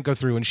and she doesn't go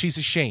through and she's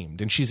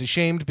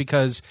ashamed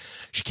because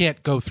she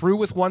can't go through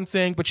with one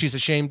thing, but she's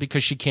ashamed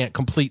because she can't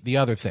complete the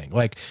other thing.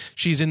 Like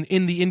she's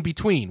in the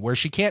in-between where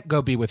she can't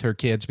go be with her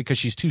kids because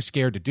she's too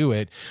scared to do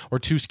it or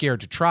too scared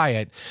to try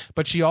it,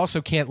 but she also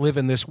can't live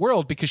in this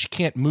world because she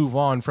can't move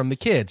on from the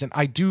kids. And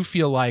I do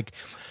feel like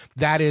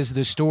that is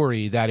the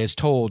story that is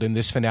told in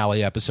this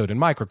finale episode in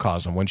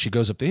Microcosm. When she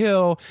goes up the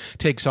hill,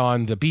 takes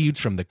on the beads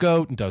from the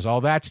goat and does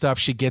all that stuff,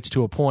 she gets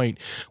to a point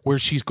where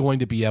she's going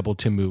to be able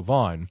to move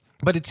on.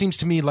 But it seems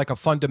to me like a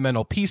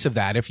fundamental piece of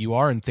that, if you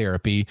are in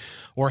therapy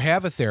or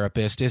have a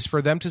therapist, is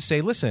for them to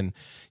say, listen,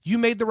 you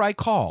made the right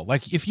call.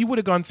 Like if you would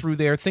have gone through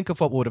there, think of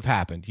what would have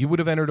happened. You would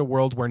have entered a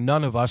world where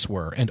none of us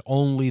were and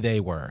only they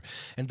were.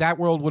 And that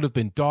world would have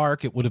been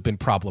dark. It would have been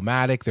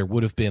problematic. There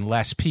would have been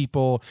less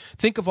people.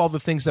 Think of all the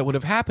things that would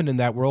have happened in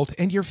that world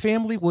and your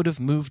family would have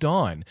moved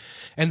on.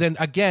 And then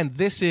again,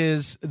 this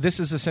is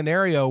a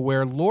scenario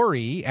where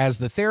Lori, as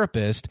the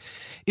therapist,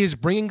 is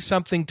bringing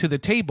something to the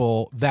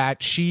table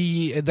that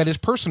is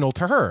personal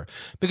to her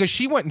because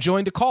she went and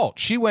joined a cult.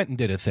 She went and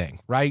did a thing,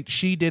 right?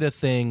 She did a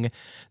thing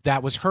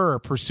that was her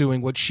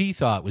pursuing what she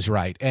thought was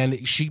right.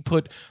 And she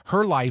put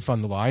her life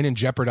on the line and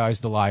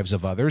jeopardized the lives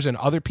of others. And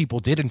other people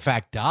did, in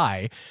fact,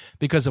 die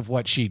because of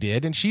what she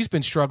did. And she's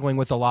been struggling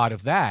with a lot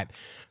of that.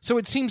 So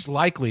it seems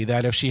likely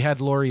that if she had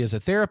Lori as a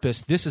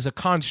therapist, this is a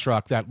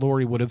construct that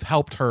Lori would have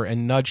helped her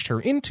and nudged her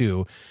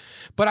into.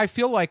 But I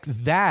feel like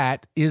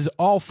that is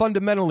all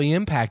fundamentally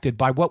impacted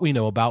by what we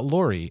know about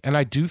Lori. And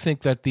I do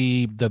think that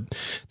the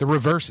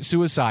reverse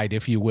suicide,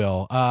 if you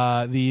will,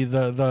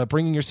 the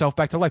bringing yourself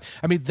back to life.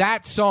 I mean,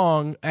 that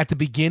song at the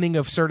beginning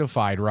of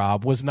Certified,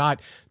 Rob, was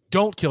not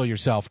don't kill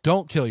yourself,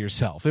 don't kill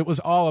yourself. It was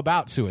all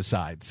about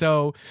suicide.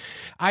 So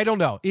I don't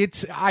know.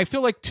 I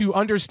feel like to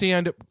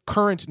understand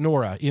current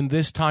Nora in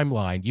this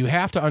timeline, you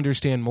have to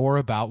understand more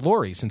about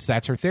Lori since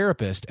that's her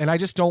therapist. And I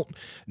just don't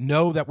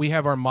know that we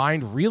have our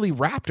mind really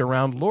wrapped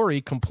around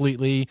Lori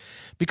completely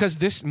because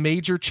this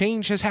major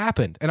change has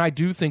happened. And I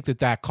do think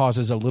that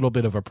causes a little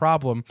bit of a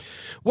problem.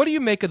 What do you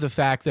make of the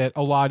fact that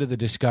a lot of the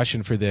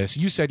discussion for this,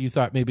 you said you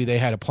thought maybe they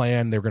had a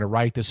plan, they were going to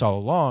write this all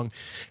along.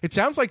 It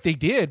sounds like they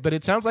did, but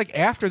it sounds like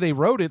after they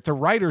wrote it, the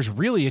writers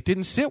it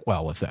didn't sit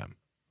well with them.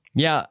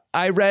 Yeah,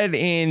 I read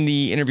in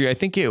the interview, I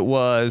think it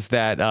was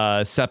that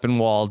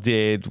Sepinwall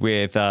did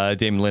with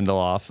Damon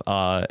Lindelof,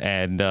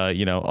 and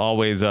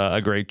always a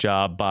great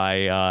job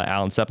by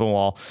Alan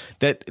Sepinwall,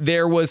 that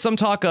there was some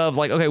talk of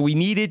like, okay, we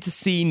needed to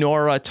see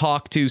Nora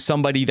talk to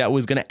somebody that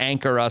was going to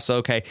anchor us.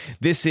 Okay,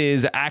 this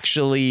is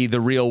actually the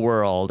real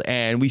world.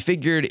 And we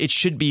figured it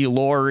should be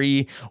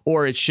Lori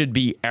or it should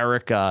be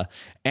Erica.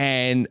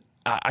 And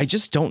I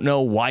just don't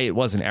know why it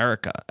wasn't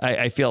Erica.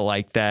 I feel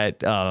like that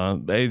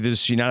does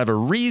she not have a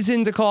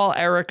reason to call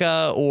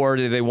Erica, or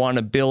do they want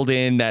to build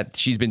in that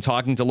she's been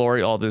talking to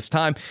Lori all this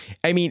time?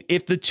 I mean,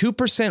 if the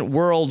 2%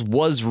 world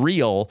was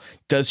real,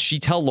 does she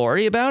tell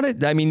Lori about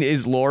it? I mean,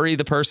 is Lori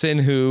the person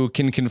who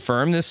can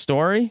confirm this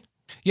story?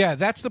 Yeah,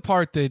 that's the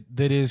part that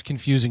is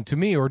confusing to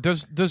me. Or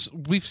does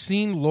we've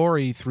seen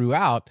Lori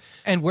throughout,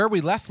 and where we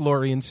left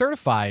Lori in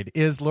Certified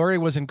is Lori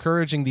was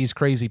encouraging these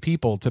crazy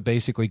people to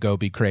basically go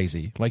be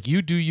crazy. Like,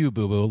 you do you,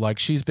 boo-boo. Like,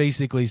 she's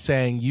basically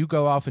saying, you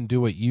go off and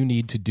do what you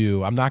need to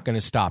do. I'm not going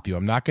to stop you.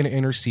 I'm not going to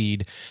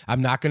intercede.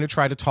 I'm not going to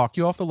try to talk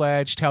you off the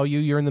ledge, tell you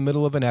you're in the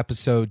middle of an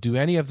episode, do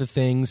any of the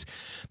things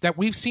that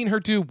we've seen her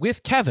do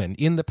with Kevin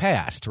in the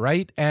past,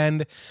 right?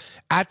 And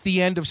at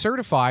the end of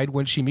Certified,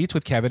 when she meets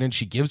with Kevin and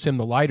she gives him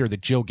the lighter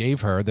that Jill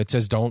gave her that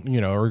says, don't,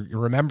 or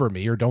remember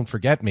me or don't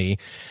forget me,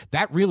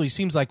 that really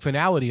seems like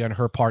finality on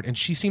her part. And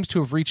she seems to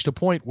have reached a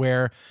point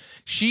where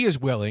she is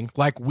willing,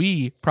 like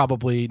we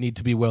probably need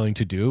to be willing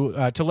to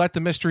do, to let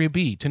the mystery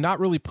be, to not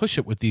really push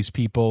it with these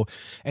people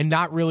and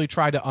not really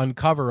try to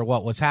uncover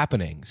what was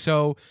happening.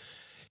 So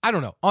I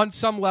don't know. On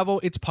some level,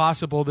 it's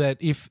possible that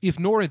if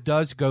Nora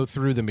does go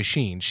through the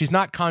machine, she's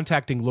not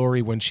contacting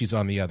Lori when she's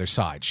on the other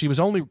side. She's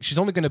only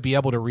going to be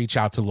able to reach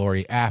out to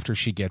Lori after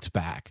she gets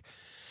back.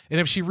 And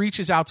if she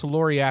reaches out to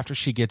Lori after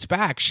she gets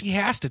back, she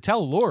has to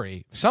tell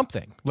Lori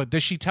something. Like,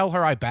 does she tell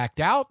her I backed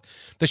out?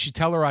 Does she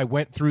tell her I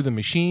went through the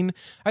machine?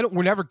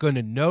 We're never going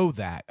to know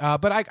that.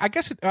 But I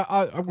guess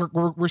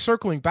we're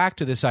circling back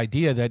to this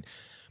idea that,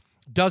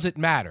 does it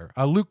matter?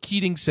 Luke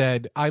Keating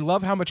said, I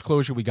love how much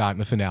closure we got in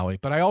the finale,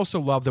 but I also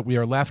love that we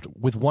are left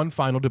with one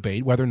final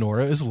debate whether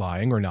Nora is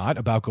lying or not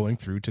about going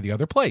through to the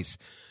other place.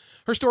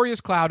 Her story is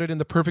clouded in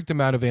the perfect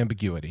amount of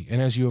ambiguity,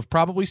 and as you have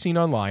probably seen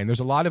online, there's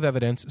a lot of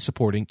evidence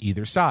supporting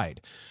either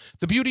side.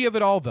 The beauty of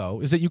it all,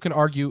 though, is that you can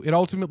argue it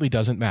ultimately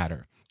doesn't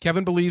matter.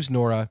 Kevin believes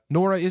Nora.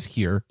 Nora is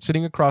here,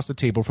 sitting across the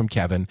table from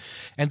Kevin,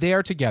 and they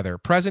are together,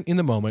 present in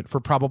the moment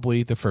for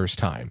probably the first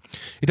time.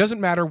 It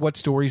doesn't matter what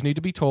stories need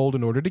to be told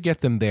in order to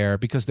get them there,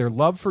 because their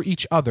love for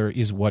each other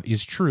is what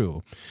is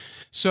true.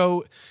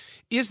 So,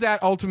 is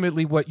that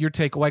ultimately what your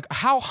take? Like,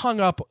 how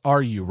hung up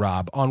are you,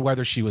 Rob, on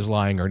whether she was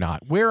lying or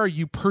not? Where are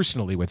you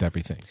personally with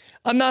everything?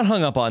 I'm not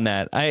hung up on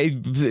that.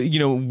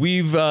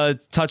 We've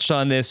touched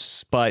on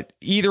this, but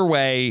either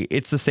way,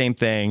 it's the same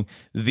thing.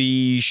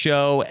 The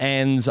show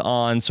ends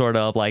on sort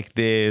of like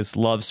this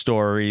love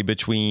story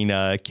between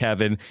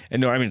Kevin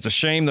and Nora. I mean, it's a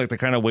shame that they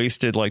kind of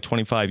wasted like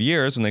 25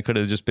 years when they could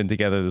have just been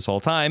together this whole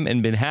time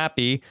and been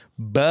happy.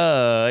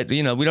 But,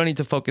 we don't need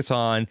to focus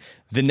on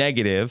the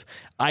negative.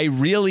 I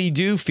really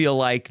do feel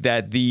like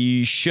that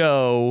the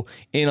show,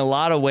 in a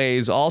lot of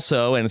ways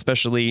also, and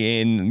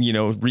especially in,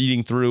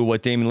 reading through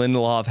what Damon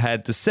Lindelof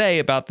had to say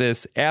about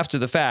this after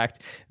the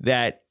fact,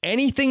 that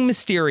anything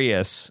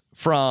mysterious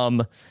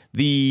from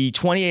the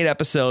 28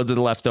 episodes of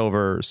The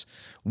Leftovers,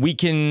 we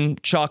can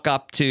chalk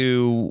up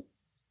to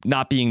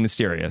not being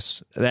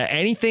mysterious. That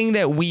anything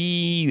that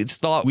we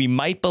thought we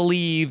might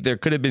believe, there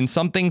could have been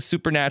something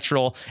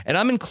supernatural, and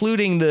I'm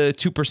including the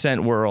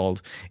 2%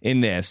 world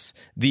in this.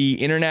 The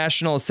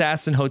International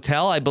Assassin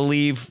Hotel, I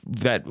believe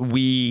that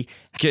we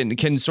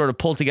can sort of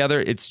pull together.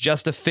 It's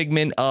just a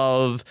figment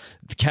of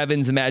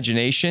Kevin's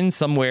imagination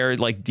somewhere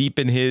like deep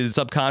in his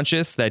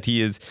subconscious, that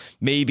he is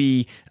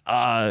maybe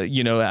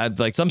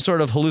like some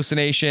sort of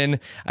hallucination.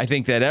 I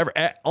think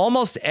that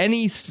almost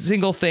any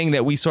single thing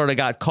that we sort of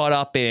got caught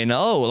up in,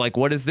 like,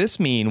 what does this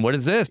mean? What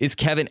is this? Is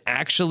Kevin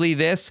actually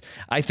this?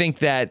 I think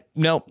that,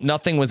 no,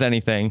 nothing was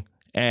anything.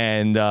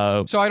 And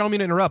so I don't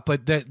mean to interrupt,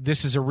 but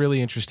this is a really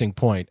interesting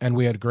point. And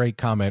we had a great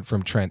comment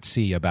from Trent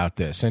C about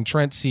this. And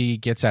Trent C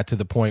gets at to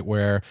the point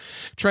where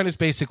Trent is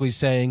basically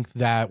saying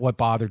that what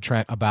bothered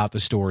Trent about the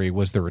story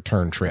was the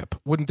return trip.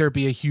 Wouldn't there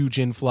be a huge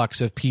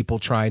influx of people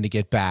trying to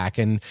get back?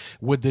 And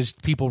would these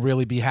people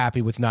really be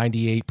happy with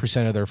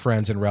 98% of their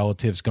friends and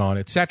relatives gone,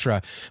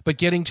 etc.? But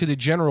getting to the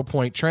general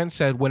point, Trent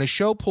said, when a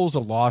show pulls a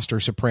Lost or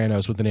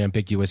Sopranos with an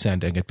ambiguous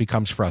ending, it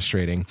becomes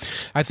frustrating.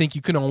 I think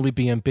you can only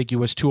be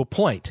ambiguous to a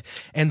point,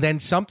 and then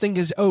something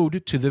is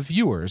owed to the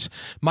viewers.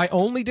 My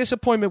only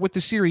disappointment with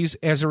the series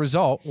as a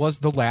result was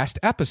the last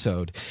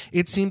episode.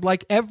 It seemed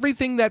like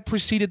everything that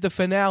preceded the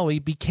finale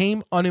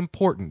became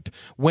unimportant,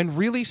 when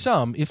really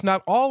some, if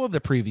not all of the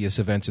previous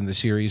events in the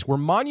series were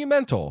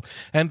monumental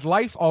and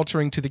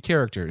life-altering to the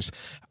characters.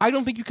 I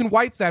don't think you can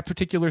wipe that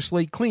particular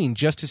slate clean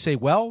just to say,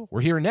 well,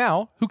 we're here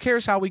now. Who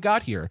cares how we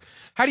got here?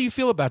 How do you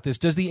feel about this?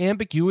 Does the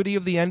ambiguity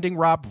of the ending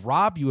rob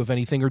you of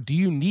anything, or do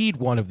you need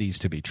one of these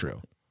to be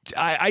true?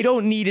 I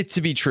don't need it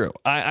to be true.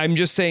 I'm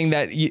just saying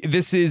that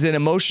this is an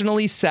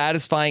emotionally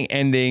satisfying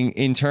ending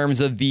in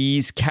terms of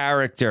these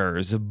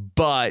characters.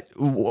 But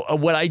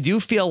what I do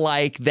feel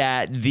like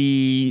that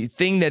the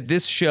thing that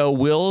this show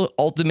will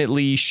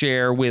ultimately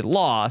share with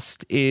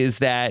Lost is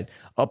that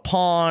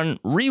upon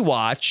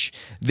rewatch,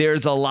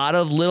 there's a lot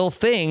of little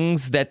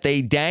things that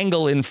they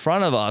dangle in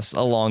front of us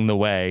along the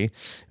way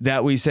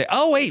that we say,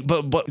 oh, wait,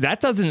 but that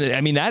doesn't, I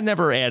mean, that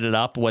never added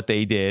up what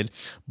they did.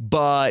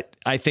 But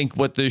I think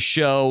what the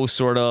show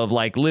sort of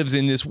like lives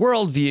in this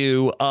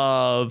worldview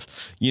of,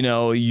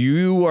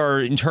 you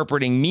are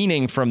interpreting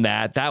meaning from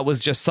that. That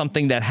was just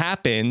something that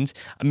happened.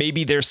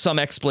 Maybe there's some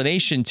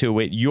explanation to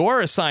it.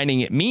 You're assigning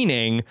it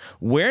meaning.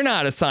 We're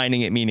not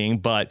assigning it meaning.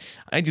 But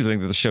I do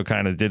think that the show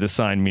kind of did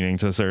assign meaning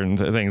to certain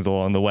things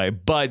along the way.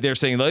 But they're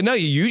saying, no,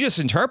 you just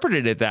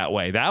interpreted it that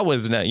way. That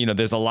was,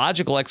 there's a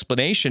logical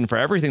explanation for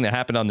everything that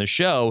happened on the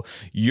show.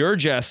 You're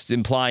just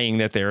implying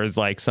that there is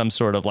like some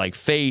sort of like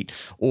fate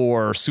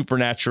or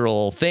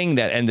supernatural thing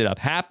that ended up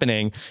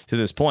happening to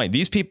this point.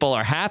 These people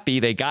are happy.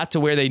 They got to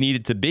where they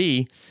needed to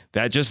be.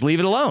 That just leave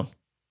it alone.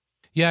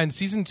 Yeah, and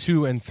season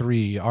 2 and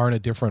 3 are in a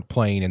different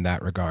plane in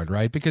that regard,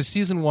 right? Because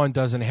season 1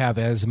 doesn't have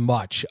as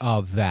much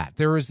of that.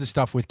 There is the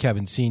stuff with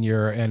Kevin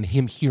Sr. and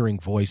him hearing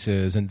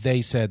voices, and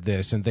they said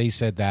this and they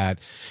said that.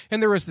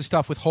 And there is the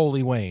stuff with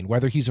Holy Wayne,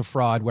 whether he's a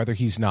fraud, whether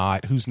he's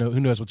not, who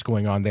knows what's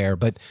going on there.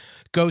 But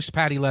Ghost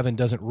Patty Levin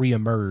doesn't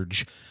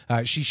reemerge.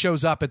 She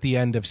shows up at the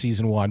end of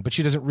season 1, but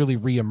she doesn't really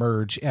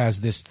reemerge as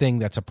this thing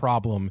that's a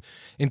problem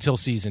until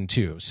season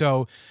 2.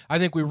 So I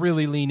think we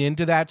really lean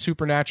into that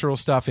supernatural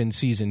stuff in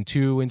season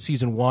 2. In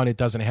season 1, it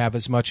doesn't have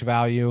as much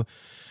value.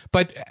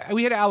 But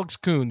we had Alex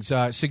Coons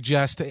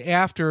suggest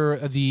after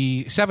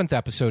the 7th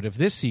episode of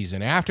this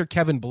season, after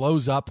Kevin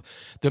blows up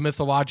the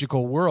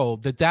mythological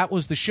world, that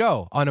was the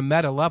show on a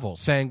meta level,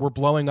 saying we're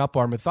blowing up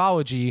our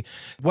mythology.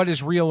 What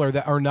is real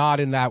or not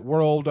in that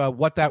world,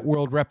 what that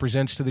world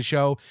represents to the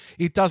show,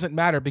 it doesn't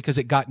matter because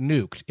it got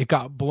nuked. It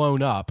got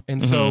blown up.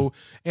 And so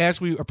as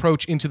we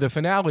approach into the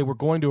finale, we're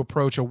going to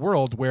approach a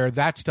world where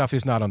that stuff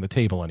is not on the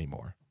table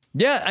anymore.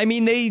 Yeah, I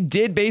mean, they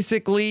did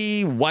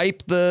basically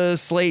wipe the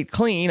slate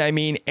clean. I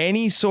mean,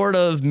 any sort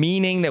of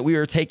meaning that we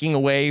were taking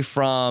away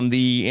from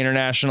the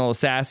International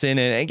Assassin,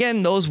 and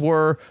again, those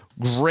were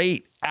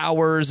great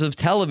hours of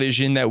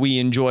television that we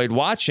enjoyed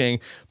watching,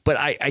 but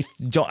I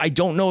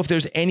don't know if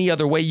there's any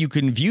other way you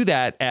can view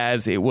that,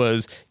 as it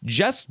was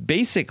just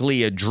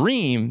basically a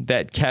dream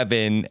that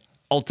Kevin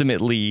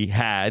ultimately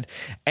had.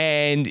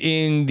 And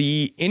in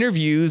the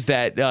interviews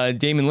that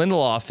Damon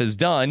Lindelof has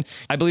done,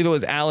 I believe it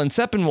was Alan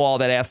Sepinwall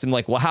that asked him,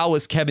 like, well, how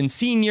was Kevin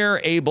Sr.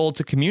 able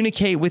to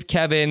communicate with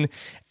Kevin?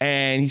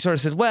 And he sort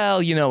of said,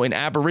 well, you know, in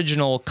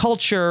Aboriginal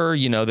culture,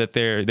 you know, that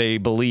they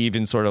believe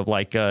in sort of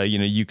like, you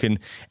know, you can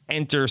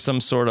enter some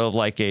sort of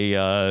like a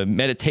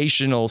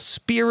meditational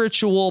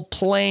spiritual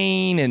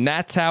plane. And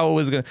that's how it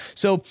was going to.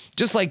 So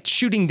just like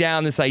shooting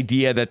down this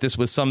idea that this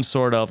was some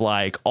sort of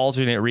like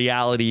alternate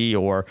reality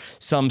or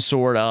some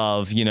sort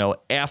of, you know,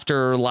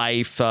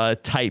 afterlife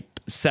type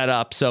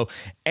setup. So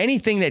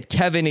anything that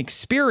Kevin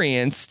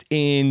experienced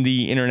in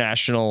the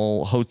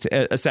International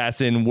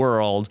Assassin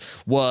world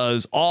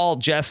was all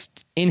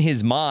just in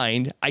his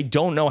mind. I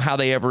don't know how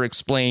they ever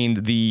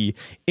explained the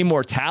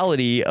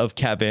immortality of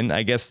Kevin.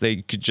 I guess they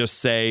could just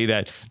say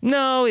that,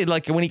 no,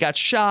 like when he got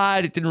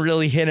shot, it didn't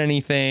really hit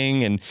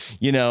anything. And,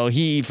 you know,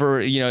 for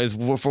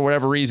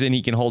whatever reason,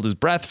 he can hold his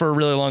breath for a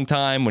really long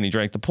time when he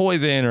drank the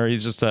poison, or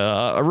he's just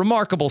a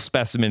remarkable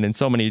specimen in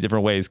so many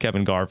different ways,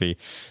 Kevin Garvey.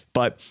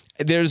 But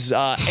there's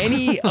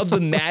any of the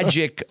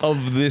magic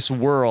of this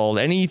world,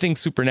 anything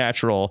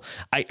supernatural,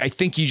 I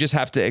think you just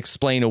have to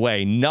explain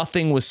away.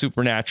 Nothing was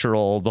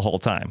supernatural the whole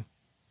time.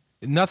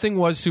 Nothing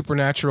was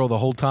supernatural the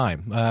whole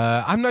time.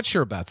 I'm not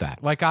sure about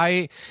that. Like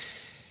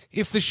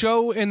if the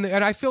show, and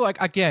I feel like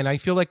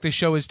the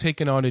show has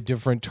taken on a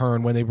different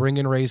turn when they bring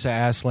in Reza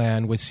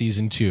Aslan with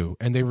season 2,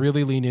 and they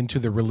really lean into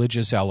the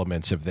religious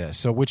elements of this.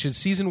 So, which is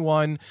season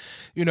 1,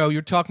 you know,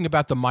 you're talking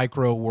about the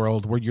micro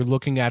world where you're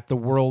looking at the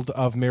world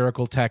of of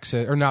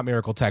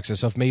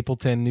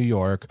Mapleton, New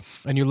York,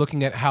 and you're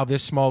looking at how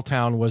this small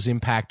town was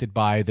impacted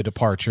by the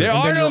departure. There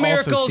are no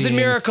miracles in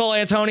Miracle,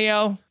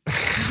 Antonio.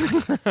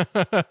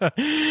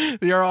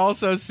 You're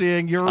also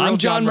seeing I'm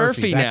John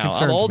Murphy now.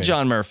 I'm old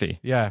John Murphy.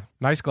 Yeah,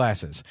 nice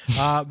glasses.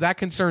 That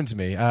concerns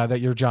me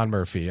that you're John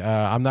Murphy.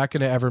 I'm not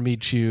going to ever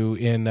meet you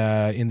in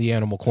the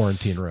animal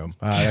quarantine room.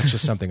 That's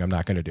just something I'm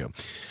not going to do.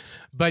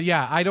 But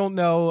yeah, I don't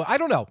know.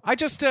 I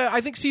just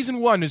I think season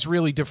 1 is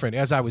really different,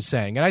 as I was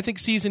saying, and I think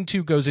season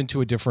 2 goes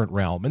into a different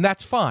realm, and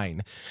that's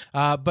fine.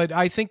 But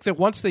I think that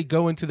once they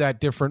go into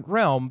that different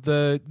realm,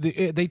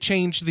 they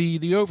change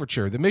the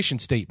overture, the mission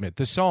statement,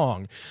 the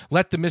song,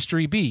 "Let the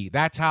Mystery Be."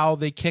 That's how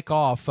they kick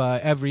off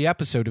every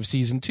episode of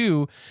season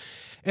 2.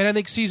 And I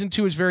think season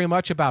 2 is very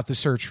much about the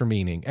search for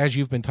meaning, as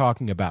you've been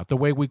talking about, the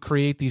way we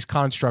create these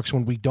constructs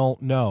when we don't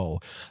know,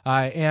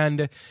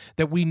 and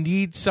that we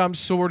need some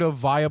sort of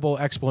viable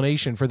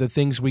explanation for the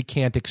things we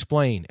can't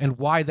explain, and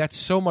why that's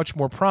so much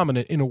more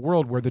prominent in a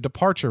world where the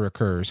departure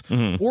occurs,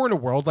 or in a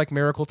world like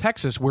Miracle,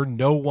 Texas, where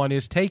no one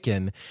is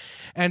taken.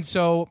 And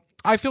so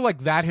I feel like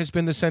that has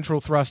been the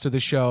central thrust of the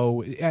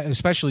show,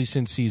 especially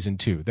since season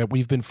 2, that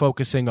we've been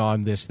focusing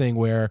on this thing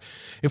where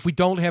if we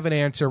don't have an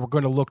answer, we're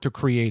going to look to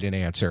create an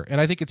answer.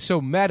 And I think it's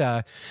so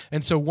meta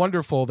and so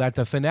wonderful that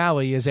the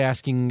finale is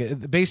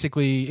asking,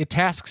 basically, it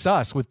tasks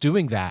us with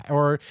doing that,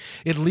 or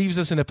it leaves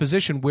us in a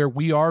position where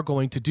we are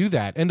going to do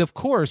that. And of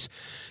course,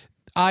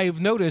 I've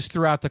noticed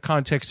throughout the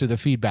context of the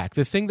feedback,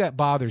 the thing that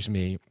bothers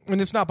me, and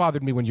it's not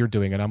bothered me when you're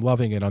doing it, I'm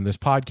loving it on this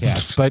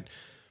podcast, but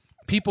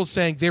people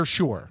saying they're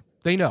sure.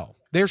 They know.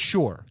 They're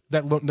sure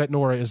that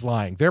Nora is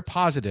lying. They're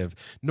positive.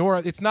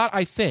 Nora, it's not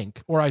I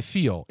think or I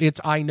feel.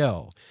 It's I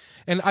know.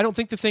 And I don't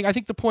think I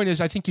think the point is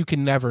I think you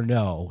can never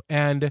know.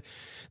 And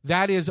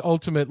that is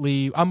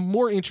ultimately, I'm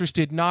more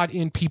interested not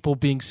in people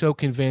being so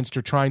convinced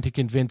or trying to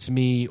convince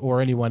me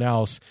or anyone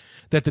else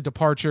that the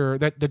departure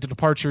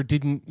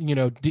didn't,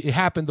 it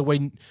happened the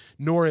way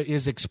Nora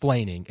is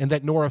explaining, and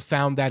that Nora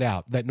found that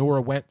out, that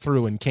Nora went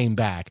through and came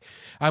back.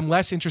 I'm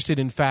less interested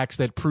in facts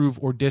that prove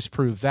or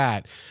disprove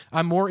that.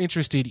 I'm more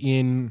interested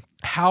in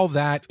how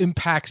that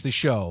impacts the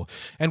show,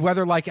 and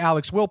whether, like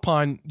Alex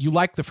Wilpon, you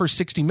like the first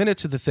 60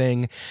 minutes of the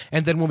thing,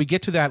 and then when we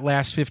get to that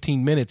last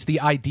 15 minutes, the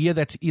idea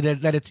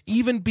that it's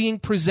even being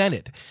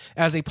presented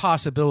as a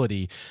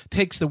possibility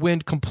takes the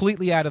wind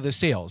completely out of the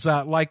sails.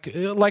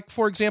 Like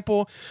for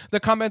example, the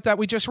comment that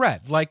we just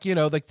read, like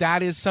that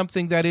is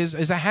something that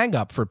is a hang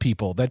up for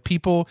people, that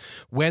people,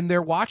 when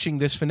they're watching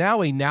this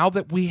finale, now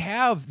that we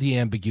have the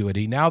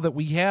ambiguity, now that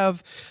we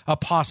have a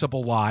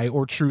possible lie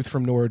or truth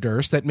from Nora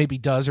Durst that maybe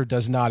does or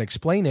does not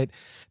explain it,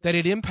 that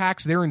it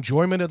impacts their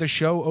enjoyment of the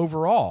show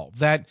overall.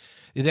 That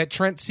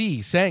Trent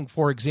C saying,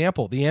 for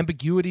example, the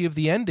ambiguity of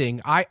the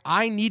ending,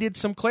 I needed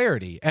some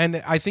clarity.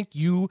 And I think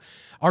you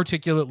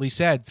articulately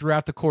said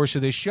throughout the course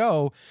of this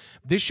show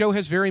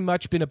has very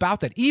much been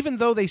about that. Even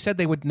though they said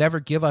they would never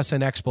give us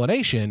an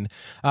explanation,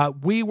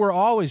 we were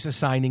always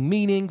assigning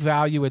meaning,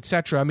 value,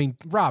 etc. I mean,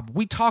 Rob,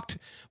 we talked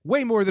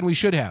way more than we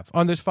should have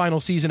on this final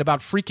season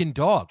about freaking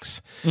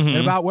dogs and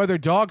about whether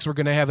dogs were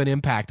going to have an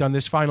impact on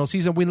this final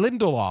season. We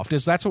Lindelof,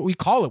 that's what we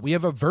call it. We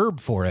have a verb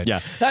for it. Yeah,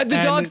 the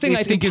dog thing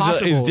I think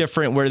is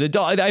different. Where the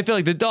dog, I feel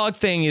like the dog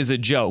thing is a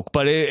joke,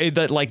 but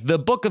like the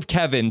Book of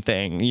Kevin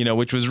thing,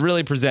 which was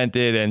really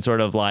presented and sort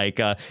of like,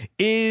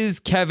 is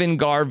Kevin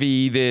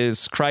Garvey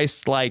this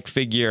Christ-like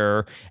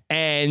figure?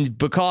 And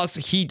because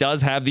he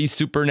does have these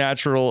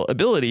supernatural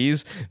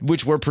abilities,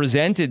 which were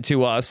presented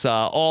to us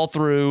all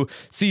through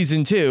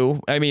season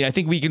 2, I mean, I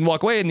think we can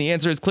walk away and the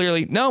answer is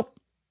clearly no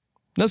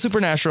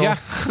supernatural. Yeah,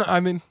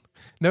 I mean,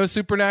 no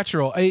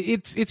supernatural.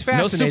 It's fascinating.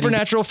 No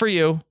supernatural for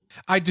you.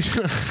 I do.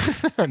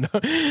 No,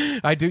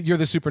 I do. You're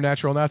the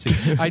supernatural Nazi.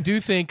 I do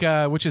think,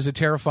 which is a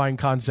terrifying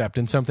concept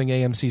and something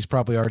AMC's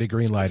probably already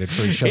greenlighted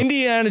for a show.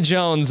 Indiana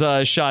Jones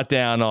shot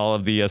down all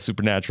of the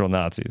supernatural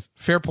Nazis.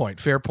 Fair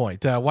point.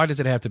 Why does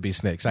it have to be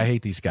snakes? I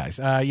hate these guys.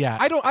 Yeah,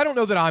 I don't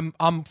know that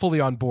I'm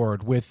fully on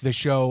board with the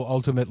show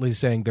ultimately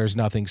saying there's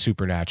nothing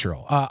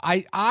supernatural.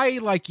 I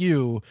like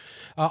you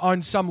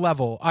on some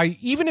level.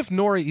 Even if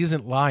Nora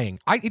isn't lying,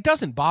 it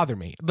doesn't bother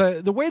me.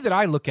 The way that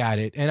I look at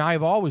it, and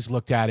I've always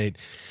looked at it,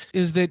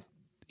 is that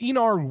in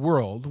our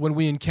world, when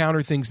we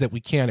encounter things that we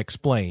can't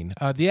explain,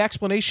 the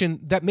explanation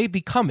that may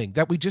be coming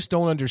that we just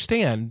don't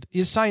understand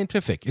is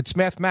scientific. It's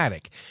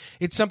mathematic.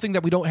 It's something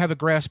that we don't have a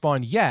grasp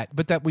on yet,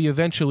 but that we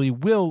eventually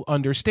will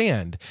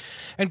understand.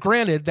 And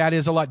granted, that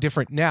is a lot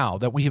different now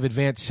that we have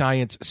advanced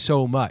science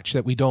so much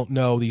that we don't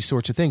know these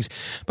sorts of things.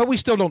 But we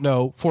still don't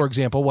know, for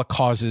example, what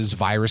causes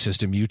viruses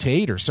to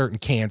mutate or certain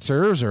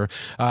cancers or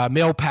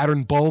male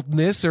pattern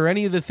baldness or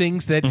any of the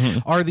things that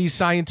are these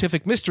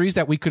scientific mysteries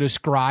that we could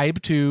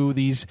ascribe to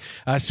these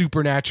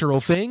supernatural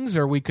things,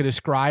 or we could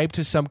ascribe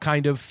to some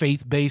kind of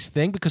faith-based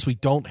thing because we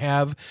don't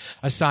have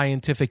a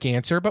scientific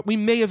answer, but we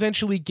may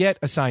eventually get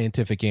a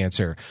scientific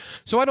answer.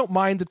 So I don't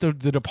mind that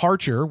the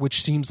departure,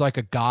 which seems like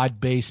a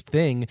God-based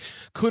thing,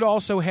 could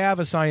also have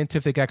a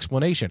scientific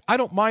explanation. I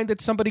don't mind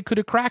that somebody could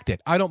have cracked it.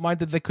 I don't mind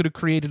that they could have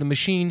created a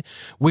machine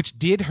which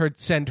did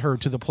send her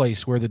to the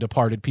place where the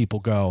departed people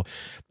go.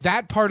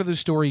 That part of the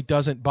story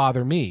doesn't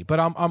bother me, but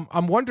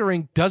I'm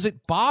wondering, does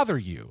it bother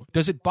you?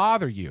 Does it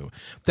bother you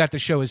that the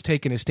show has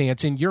taken a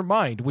stance in your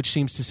mind which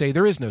seems to say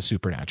there is no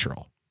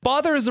supernatural?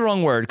 Bother is the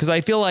wrong word, because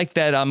I feel like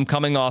that I'm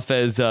coming off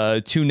as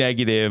too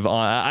negative.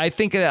 I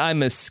think that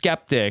I'm a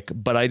skeptic,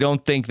 but I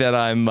don't think that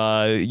I'm,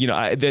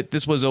 that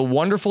this was a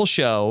wonderful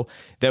show,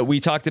 that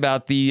we talked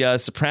about the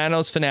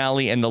Sopranos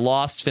finale and the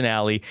Lost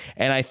finale.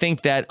 And I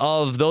think that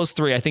of those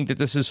three, I think that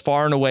this is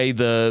far and away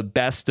the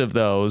best of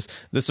those.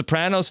 The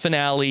Sopranos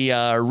finale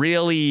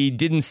really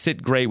didn't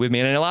sit great with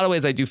me. And in a lot of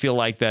ways, I do feel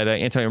like that,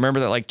 Antonio,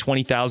 remember that like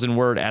 20,000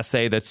 word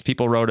essay that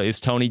people wrote,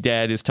 is Tony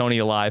dead? Is Tony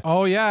alive?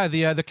 Oh, yeah.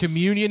 The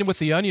communion with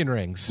the onion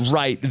rings.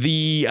 Right.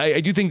 I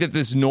do think that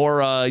this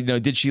Nora,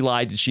 did she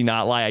lie? Did she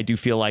not lie? I do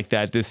feel like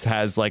that this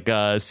has like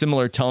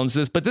similar tones to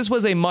this, but this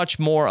was a much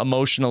more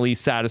emotionally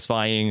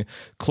satisfying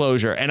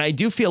closure. And I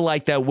do feel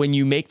like that when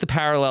you make the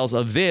parallels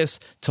of this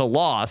to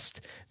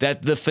Lost,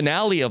 that the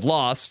finale of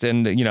Lost,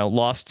 and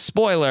Lost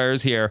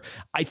spoilers here,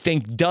 I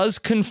think does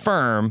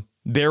confirm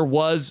there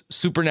was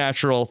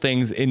supernatural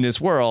things in this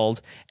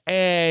world.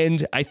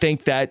 And I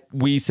think that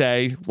we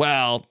say,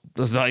 well,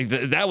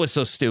 that was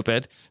so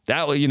stupid.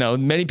 That,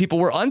 many people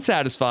were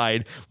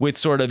unsatisfied with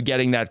sort of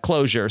getting that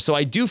closure. So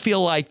I do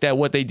feel like that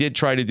what they did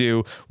try to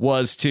do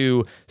was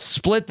to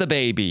split the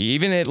baby,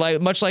 even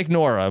much like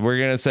Nora. We're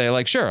going to say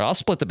like, sure, I'll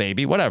split the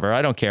baby, whatever.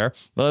 I don't care.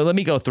 Let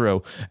me go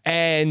through.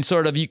 And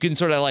sort of, you can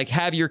sort of like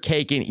have your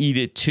cake and eat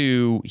it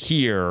too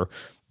here.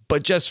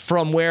 But just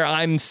from where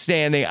I'm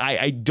standing,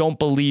 I don't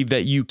believe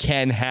that you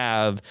can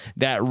have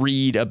that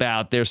read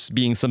about there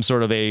being some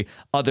sort of a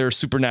other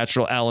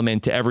supernatural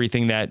element to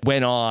everything that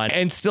went on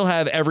and still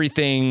have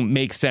everything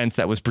make sense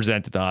that was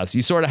presented to us.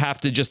 You sort of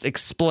have to just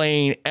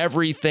explain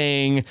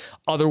everything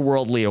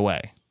otherworldly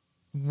away.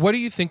 What do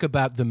you think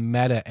about the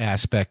meta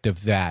aspect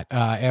of that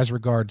as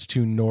regards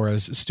to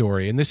Nora's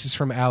story? And this is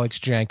from Alex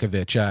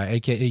Jankovic,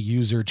 a.k.a.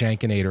 user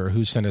Jankinator,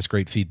 who sent us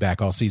great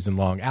feedback all season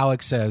long.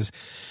 Alex says,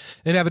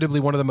 Inevitably,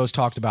 one of the most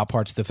talked about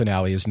parts of the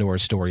finale is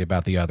Nora's story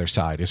about the other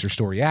side. Is her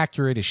story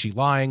accurate? Is she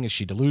lying? Is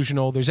she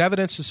delusional? There's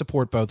evidence to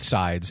support both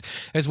sides,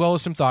 as well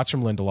as some thoughts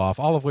from Lindelof,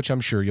 all of which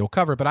I'm sure you'll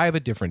cover, but I have a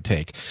different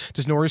take.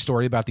 Does Nora's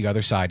story about the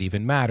other side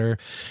even matter?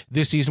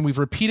 This season, we've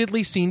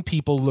repeatedly seen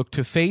people look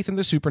to faith in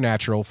the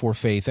supernatural for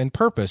faith and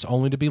purpose,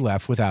 only to be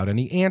left without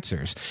any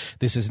answers.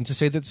 This isn't to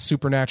say that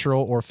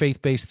supernatural or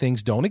faith-based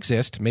things don't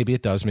exist. Maybe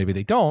it does, maybe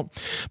they don't,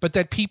 but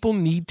that people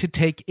need to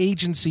take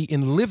agency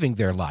in living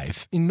their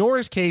life. In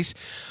Nora's case,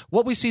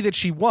 what we see that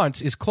she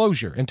wants is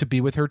closure and to be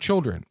with her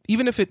children,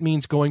 even if it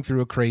means going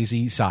through a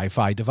crazy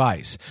sci-fi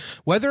device.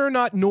 Whether or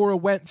not Nora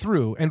went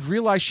through and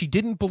realized she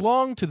didn't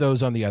belong to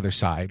those on the other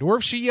side, or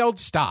if she yelled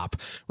stop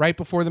right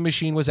before the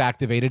machine was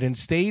activated and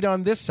stayed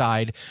on this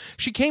side,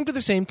 she came to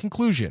the same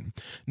conclusion.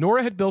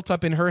 Nora had built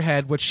up in her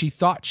head what she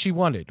thought she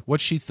wanted,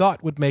 what she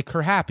thought would make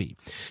her happy.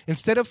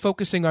 Instead of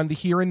focusing on the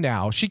here and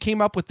now, she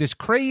came up with this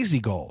crazy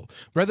goal,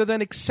 rather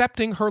than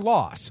accepting her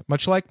loss,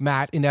 much like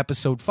Matt in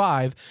episode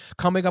 5,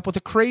 coming up with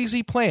a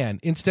crazy plan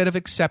instead of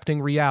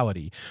accepting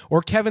reality,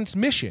 or Kevin's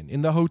mission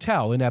in the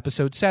hotel in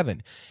episode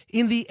 7.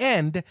 In the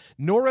end,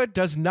 Nora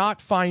does not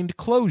find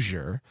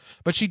closure,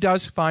 but she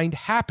does find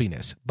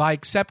happiness by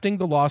accepting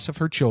the loss of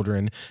her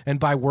children and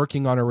by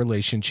working on a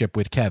relationship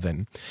with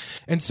Kevin.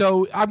 And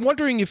so I'm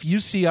wondering if you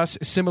see us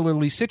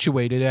similarly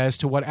situated as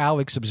to what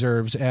Alex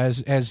observes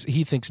as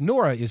he thinks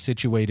Nora is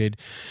situated,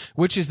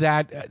 which is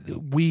that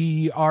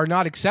we are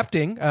not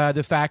accepting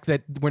the fact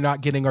that we're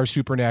not getting our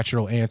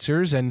supernatural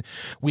answers, and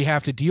we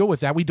have to deal with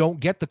that. We don't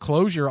get the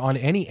closure on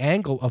any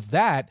angle of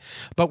that,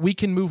 but we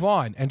can move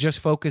on and just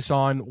focus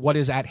on what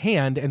is at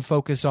hand and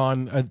focus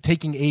on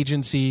taking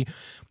agency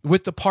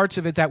with the parts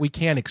of it that we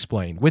can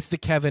explain, with the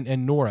Kevin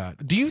and Nora.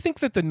 Do you think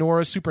that the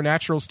Nora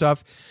supernatural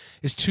stuff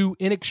is too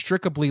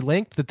inextricably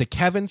linked, that the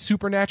Kevin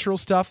supernatural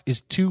stuff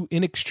is too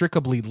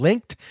inextricably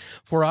linked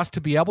for us to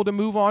be able to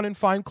move on and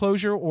find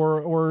closure,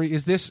 or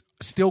is this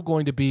still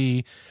going to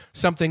be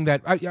something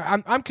that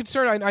I'm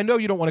concerned? I know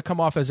you don't want to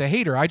come off as a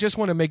hater.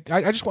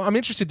 I'm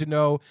interested to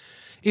know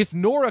if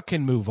Nora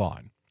can move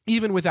on,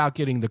 even without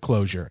getting the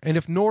closure, and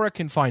if Nora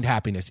can find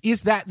happiness.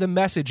 Is that the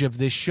message of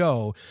this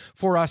show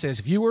for us as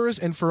viewers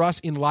and for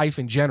us in life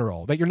in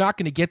general, that you're not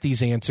going to get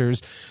these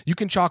answers? You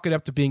can chalk it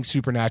up to being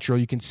supernatural.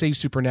 You can say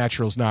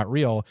supernatural is not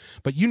real,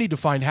 but you need to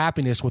find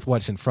happiness with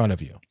what's in front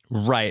of you.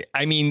 Right.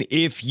 I mean,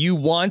 if you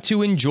want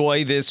to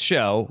enjoy this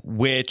show,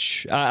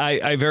 which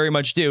I very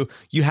much do,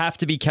 you have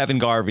to be Kevin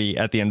Garvey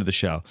at the end of the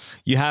show.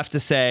 You have to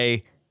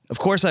say, of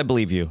course I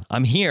believe you.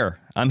 I'm here.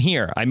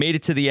 I made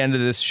it to the end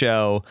of this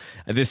show.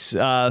 This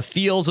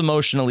feels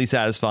emotionally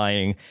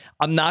satisfying.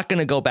 I'm not going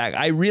to go back.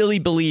 I really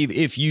believe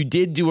if you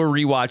did do a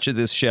rewatch of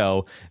this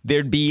show,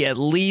 there'd be at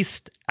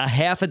least a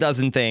half a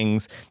dozen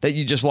things that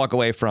you just walk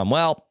away from.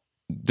 Well,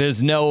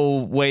 there's no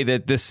way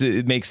that this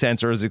makes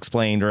sense or is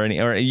explained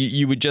or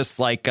you would just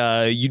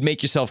you'd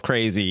make yourself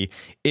crazy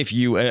if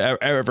you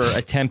ever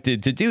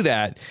attempted to do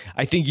that.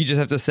 I think you just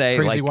have to say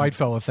crazy white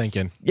fella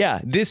thinking.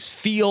 Yeah, this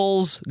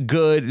feels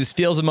good. This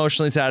feels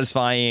emotionally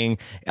satisfying.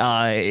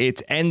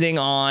 It's ending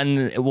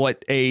on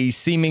what a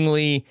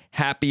seemingly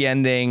happy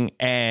ending.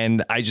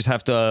 And I just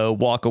have to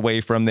walk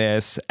away from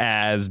this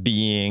as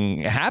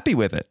being happy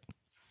with it.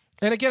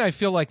 And again, I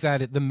feel like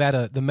that the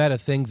meta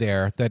thing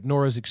there that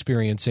Nora's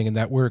experiencing and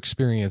that we're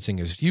experiencing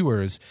as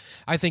viewers,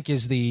 I think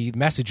is the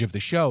message of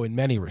the show in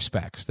many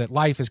respects, that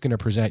life is going to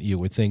present you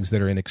with things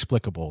that are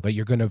inexplicable, that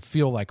you're going to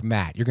feel like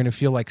Matt, you're going to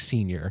feel like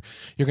Senior,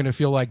 you're going to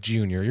feel like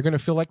Junior, you're going to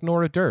feel like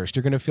Nora Durst,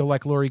 you're going to feel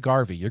like Lori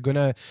Garvey, you're going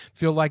to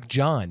feel like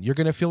John, you're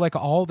going to feel like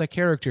all the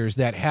characters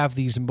that have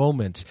these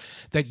moments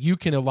that you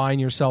can align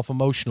yourself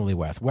emotionally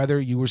with, whether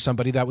you were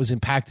somebody that was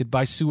impacted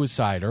by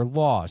suicide or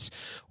loss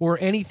or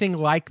anything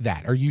like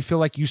that, or you feel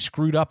like you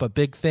screwed up a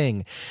big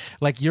thing.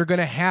 Like, you're going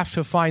to have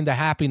to find the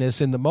happiness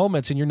in the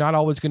moments, and you're not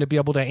always going to be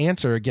able to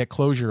answer or get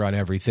closure on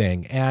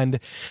everything. And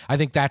I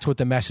think that's what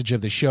the message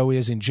of the show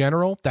is in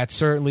general. That's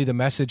certainly the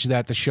message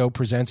that the show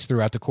presents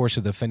throughout the course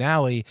of the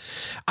finale.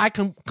 I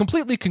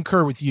completely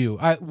concur with you.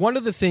 One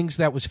of the things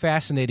that was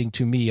fascinating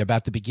to me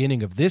about the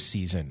beginning of this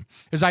season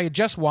is I had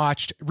just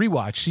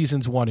rewatched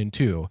seasons 1 and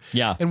 2.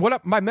 Yeah. And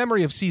what my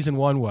memory of season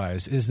 1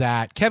 is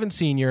that Kevin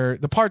Sr.,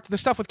 the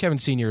stuff with Kevin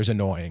Sr. is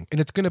annoying,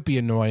 and it's going to be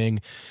annoying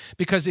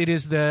because it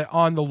is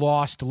on the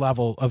lost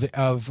level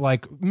of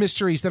like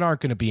mysteries that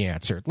aren't going to be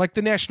answered, like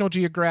the National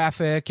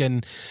Geographic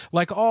and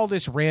like all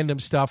this random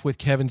stuff with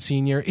Kevin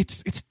Sr.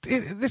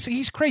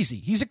 He's crazy.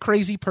 He's a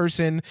crazy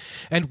person,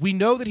 and we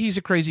know that he's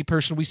a crazy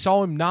person. We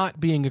saw him not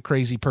being a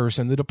crazy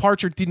person. The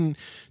departure didn't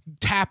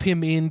tap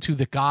him into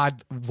the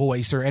God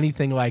voice or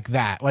anything like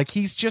that. Like,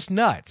 he's just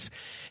nuts.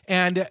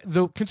 And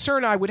the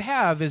concern I would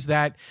have is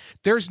that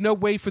there's no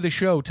way for the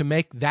show to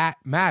make that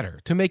matter,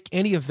 to make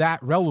any of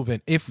that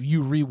relevant, if if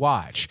you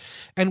rewatch.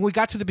 And we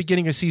got to the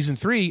beginning of season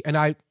 3, and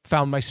I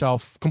found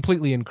myself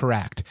completely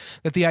incorrect.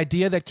 That the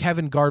idea that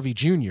Kevin Garvey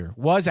Jr.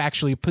 was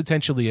actually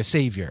potentially a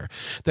savior,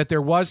 that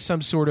there was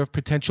some sort of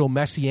potential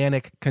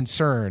messianic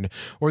concern,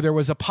 or there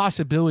was a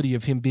possibility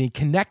of him being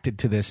connected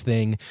to this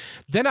thing,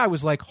 then I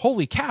was like,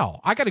 holy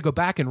cow, I got to go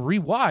back and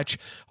rewatch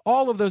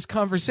all of those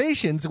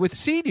conversations with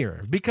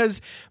Senior,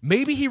 because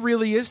maybe he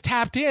really is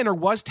tapped in or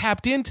was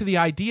tapped into the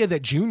idea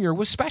that Junior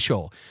was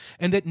special,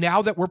 and that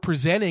now that we're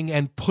presenting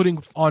and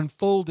putting on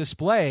full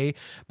display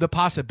the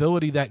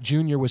possibility that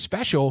Junior was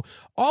special,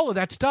 all of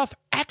that stuff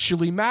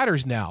actually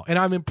matters now. And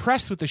I'm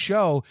impressed with the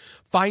show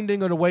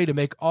finding a way to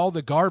make all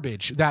the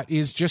garbage that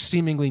is just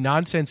seemingly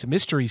nonsense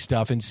mystery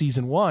stuff in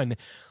season 1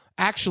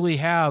 actually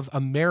have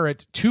a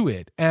merit to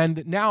it.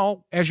 And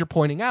now, as you're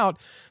pointing out,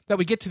 that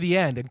we get to the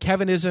end, and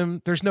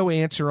Kevinism, there's no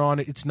answer on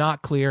it. It's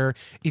not clear.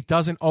 It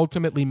doesn't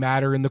ultimately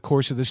matter in the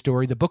course of the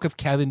story. The book of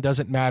Kevin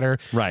doesn't matter.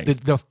 Right.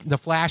 The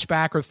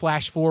flashback or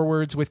flash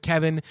forwards with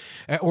Kevin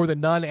or the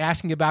nun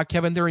asking about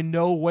Kevin, they're in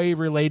no way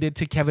related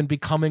to Kevin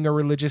becoming a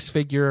religious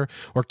figure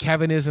or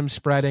Kevinism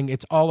spreading.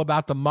 It's all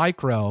about the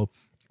micro.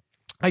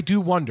 I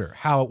do wonder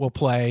how it will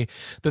play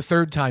the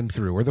third time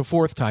through or the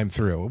fourth time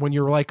through, when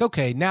you're like,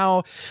 okay,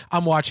 now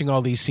I'm watching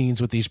all these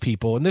scenes with these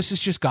people, and this is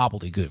just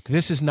gobbledygook.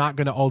 This is not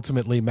going to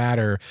ultimately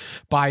matter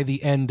by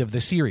the end of the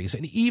series.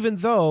 And even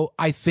though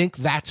I think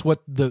that's what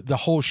the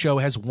whole show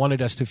has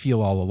wanted us to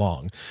feel all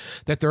along,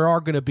 that there are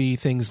going to be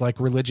things like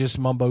religious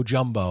mumbo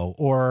jumbo,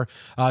 or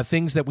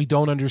things that we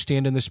don't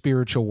understand in the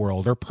spiritual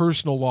world, or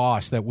personal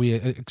loss that we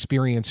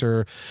experience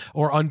or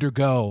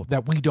undergo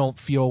that we don't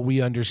feel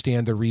we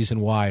understand the reason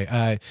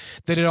why.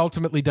 That it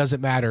ultimately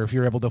doesn't matter if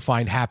you're able to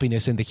find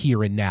happiness in the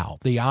here and now.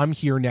 I'm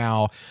here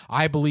now.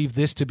 I believe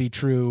this to be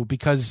true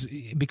because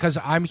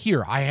I'm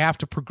here. I have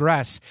to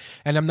progress,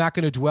 and I'm not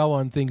going to dwell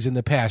on things in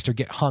the past or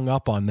get hung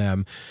up on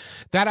them.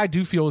 That I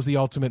do feel is the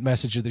ultimate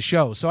message of the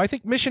show. So I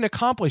think mission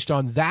accomplished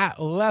on that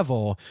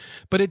level,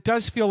 but it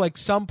does feel like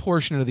some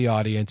portion of the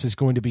audience is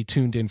going to be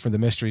tuned in for the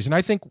mysteries. And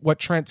I think what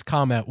Trent's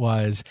comment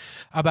was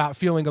about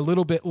feeling a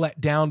little bit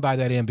let down by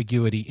that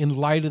ambiguity in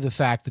light of the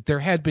fact that there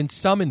had been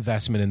some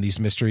investment in these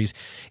mysteries,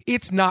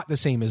 it's not the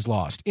same as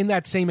Lost. In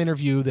that same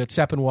interview that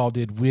Sepinwall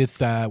did with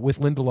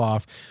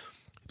Lindelof,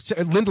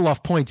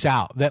 Lindelof points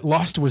out that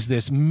Lost was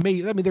this.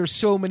 There's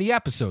so many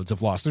episodes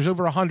of Lost. There's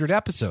over 100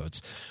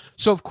 episodes.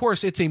 So, of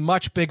course, it's a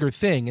much bigger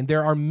thing, and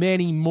there are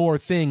many more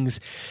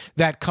things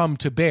that come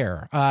to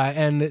bear.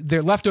 And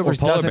their Leftovers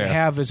doesn't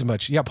have as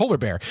much. Yeah, Polar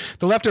Bear.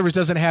 The Leftovers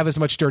doesn't have as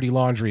much dirty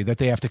laundry that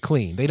they have to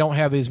clean. They don't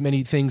have as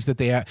many things that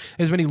they have,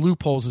 as many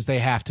loopholes as they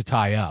have to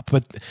tie up.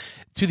 But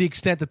to the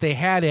extent that they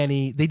had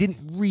any, they didn't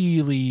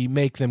really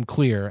make them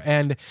clear.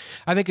 And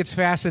I think it's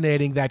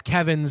fascinating that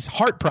Kevin's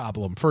heart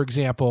problem, for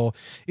example,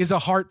 is a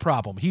heart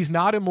problem. He's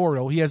not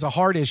immortal. He has a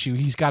heart issue.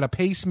 He's got a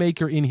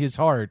pacemaker in his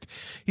heart.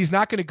 He's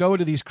not going to go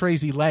to these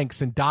crazy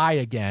lengths and die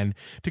again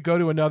to go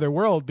to another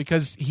world,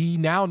 because he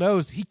now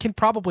knows he can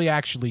probably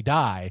actually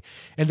die,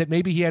 and that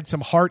maybe he had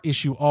some heart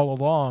issue all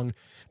along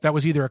that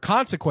was either a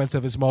consequence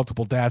of his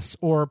multiple deaths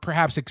or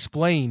perhaps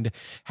explained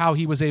how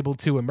he was able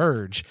to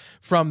emerge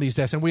from these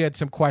deaths. And we had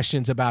some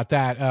questions about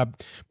that.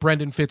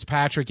 Brendan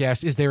Fitzpatrick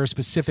asked, is there a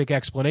specific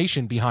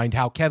explanation behind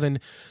how Kevin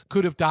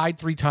could have died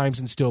 3 times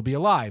and still be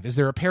alive? Is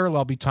there a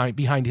parallel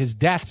behind his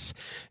deaths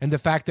and the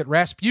fact that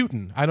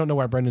Rasputin, I don't know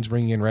why Brendan's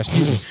bringing in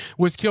Rasputin,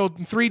 was killed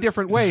in 3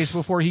 different ways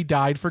before he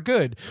died for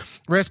good?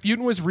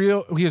 Rasputin was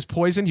real. He was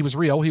poisoned. He was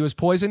real. He was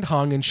poisoned,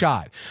 hung, and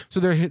shot. So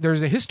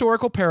there's a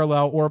historical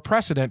parallel or a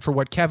precedent for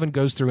what Kevin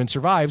goes through and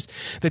survives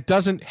that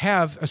doesn't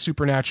have a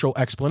supernatural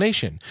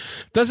explanation.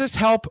 Does this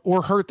help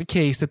or hurt the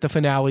case that the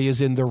finale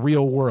is in the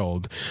real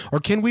world?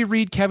 Or can we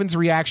read Kevin's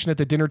reaction at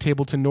the dinner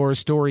table to Nora's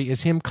story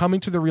as him coming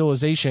to the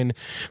realization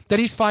that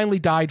he's finally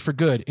died for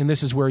good and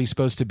this is where he's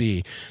supposed to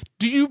be?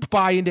 Do you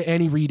buy into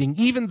any reading,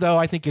 even though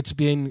I think it's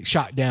been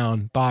shot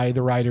down by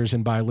the writers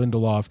and by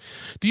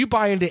Lindelof? Do you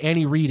buy into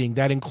any reading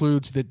that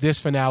includes that this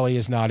finale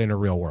is not in a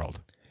real world?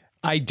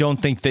 I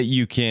don't think that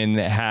you can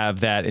have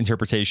that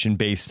interpretation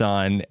based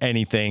on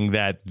anything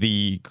that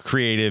the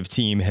creative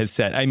team has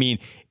said. I mean,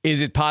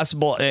 is it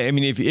possible? I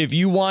mean, if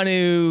you want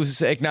to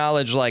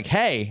acknowledge like,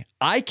 hey,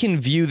 I can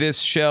view this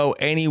show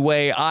any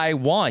way I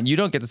want, you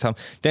don't get to tell,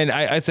 then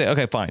I'd say,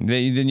 okay, fine.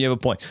 Then you have a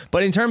point.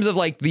 But in terms of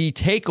like the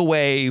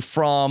takeaway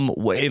from,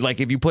 like,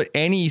 if you put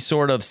any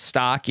sort of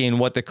stock in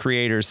what the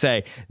creators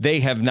say,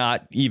 they have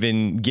not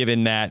even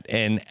given that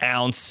an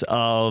ounce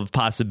of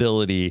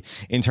possibility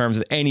in terms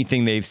of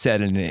anything they've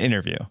said in an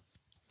interview.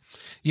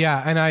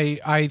 Yeah, and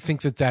I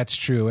think that that's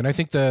true. And I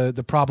think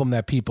the problem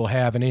that people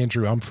have, and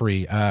Andrew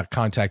Humphrey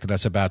contacted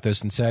us about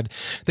this and said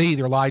they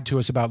either lied to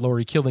us about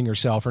Lori killing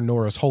herself or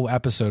Nora's whole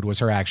episode was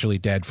her actually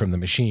dead from the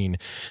machine.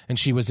 And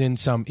she was in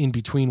some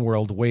in-between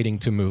world waiting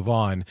to move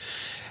on.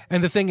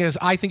 And the thing is,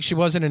 I think she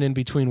was in an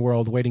in-between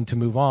world waiting to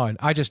move on.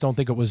 I just don't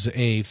think it was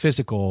a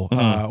physical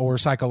or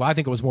psychological. I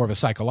think it was more of a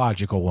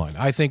psychological one.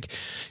 I think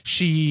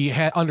she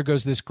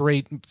undergoes this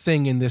great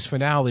thing in this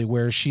finale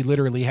where she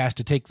literally has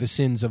to take the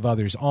sins of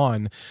others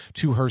on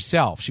to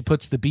herself. She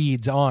puts the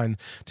beads on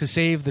to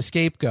save the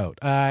scapegoat.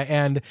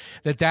 And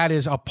that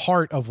is a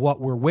part of what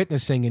we're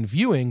witnessing and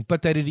viewing,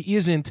 but that it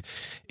isn't,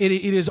 it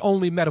is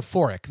only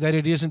metaphoric, that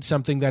it isn't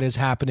something that is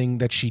happening,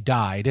 that she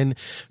died. And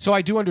so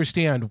I do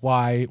understand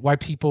why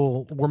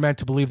people were meant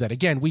to believe that.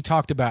 Again, we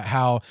talked about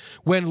how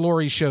when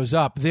Lori shows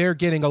up, they're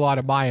getting a lot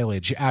of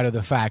mileage out of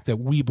the fact that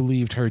we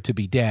believed her to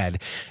be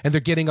dead. And they're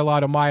getting a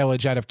lot of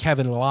mileage out of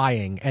Kevin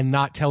lying and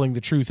not telling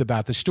the truth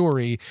about the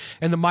story.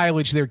 And the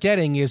mileage they're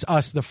getting is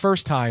us the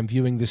first time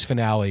viewing this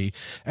finale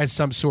as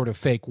some sort of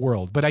fake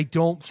world. But I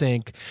don't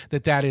think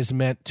that is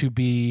meant to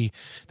be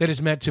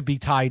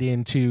tied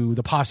into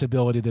the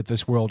possibility that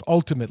this world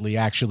ultimately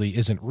actually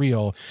isn't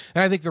real.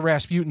 And I think the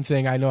Rasputin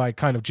thing, I know I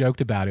kind of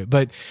joked about it,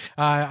 but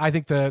I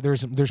think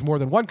there's more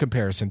than one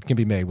comparison can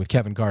be made with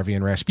Kevin Garvey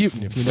and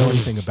Rasputin if you know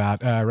anything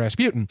about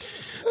Rasputin.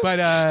 But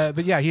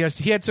yeah,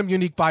 he had some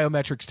unique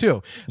biometrics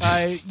too.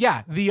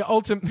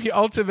 The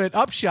ultimate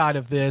upshot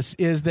of this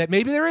is that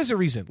maybe there is a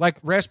reason. Like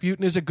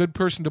Rasputin is a good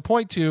person to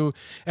point to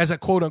as a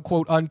quote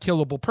unquote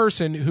unkillable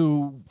person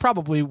who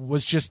probably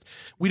was just,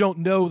 we don't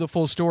know the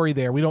full story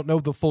there. We don't know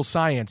the full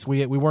science.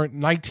 We weren't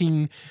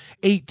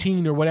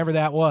 1918 or whatever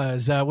that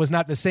was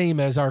not the same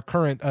as our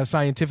current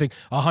scientific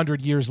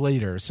 100 years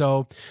later.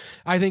 So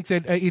I think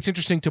that it's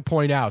interesting to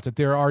point out that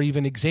there are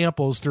even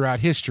examples throughout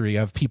history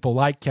of people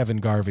like Kevin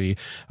Garvey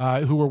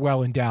who were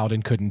well endowed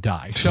and couldn't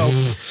die.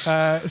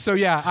 So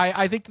yeah,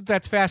 I think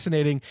that's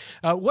fascinating.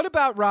 What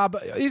about Rob?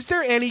 Is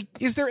there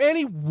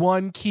any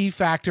one key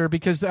factor?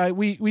 Because I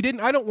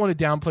don't want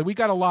to downplay. We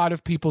got a lot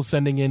of people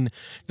sending in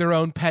their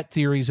own pet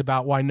theories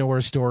about why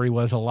Nora's story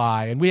was a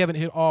lie, and we haven't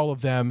hit all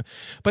of them.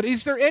 But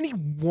is there any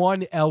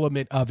one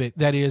element of it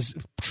that is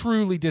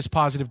truly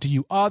dispositive to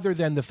you, other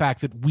than the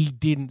fact that we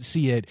didn't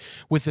see it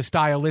with the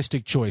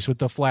stylistic choice, with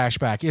the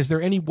flashback? Is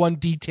there any one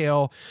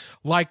detail,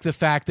 like the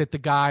fact that the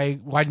guy,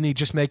 why didn't he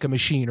just make a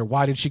machine, or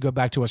why did she go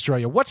back to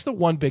Australia? What's the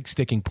one big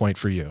sticking point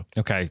for you?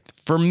 Okay,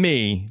 for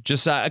me,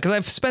 just because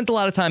I've spent a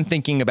lot of time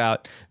thinking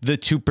about the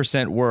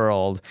 2%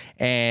 world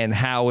and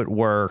how it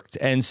worked.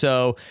 And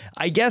so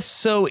I guess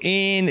so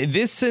in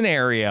this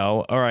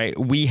scenario, all right,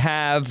 we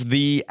have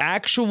the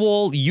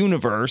actual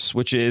universe,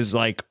 which is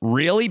like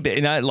really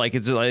big, not like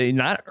it's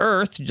not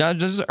Earth, not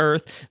just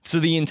Earth. So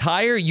the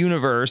entire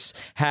universe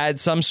had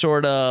some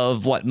sort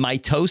of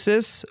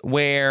mitosis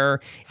where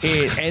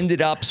it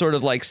ended up sort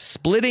of like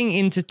splitting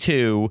into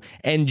two,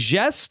 and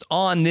just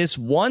on this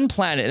one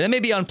planet, and then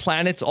maybe on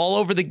planets all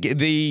over the in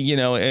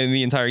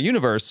the entire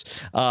universe,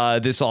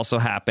 this also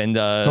happened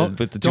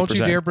with the 2%. Don't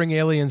you dare bring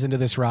aliens into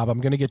this, Rob. I'm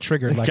going to get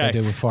triggered like I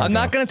did with Fargo. I'm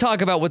not going to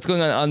talk about what's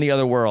going on the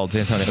other worlds,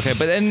 Antonio. Okay,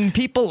 but then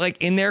people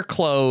like in their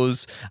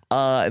clothes,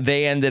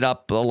 they ended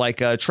up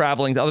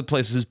traveling to other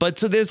places. But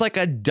so there's like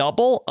a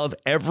double of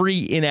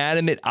every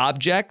inanimate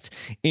object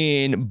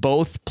in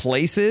both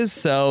places.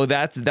 So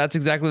that's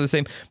exactly the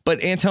same.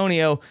 But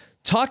Antonio,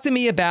 talk to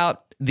me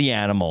about the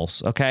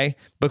animals, okay?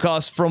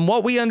 Because from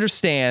what we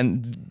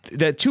understand,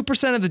 that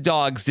 2% of the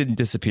dogs didn't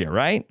disappear,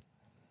 right?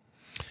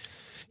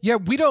 Yeah,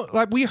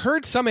 we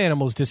heard some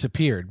animals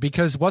disappeared,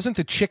 because wasn't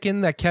the chicken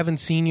that Kevin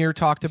Sr.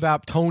 talked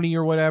about, Tony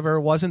or whatever,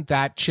 wasn't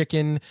that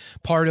chicken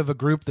part of a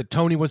group that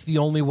Tony was the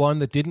only one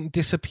that didn't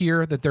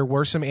disappear, that there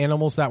were some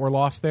animals that were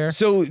lost there?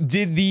 So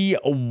did the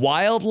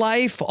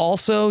wildlife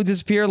also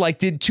disappear? Like,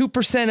 did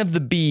 2% of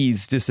the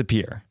bees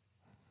disappear?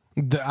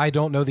 I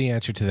don't know the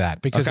answer to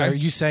that, because Are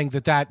you saying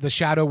that the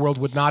shadow world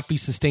would not be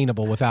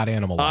sustainable without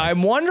animal life?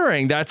 I'm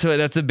wondering. That's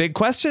a big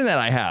question that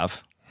I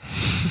have.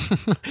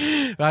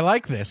 I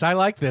like this.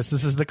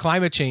 This is the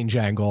climate change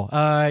angle.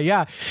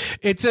 Yeah,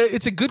 it's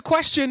a good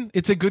question.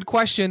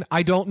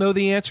 I don't know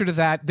the answer to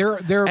that.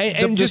 But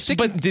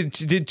did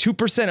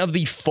 2% of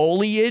the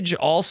foliage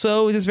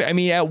also disappear? I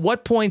mean, at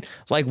what point?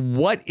 Like,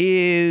 what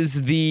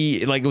is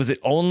the was it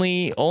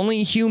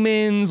only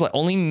humans? Like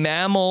only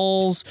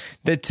mammals?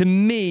 That to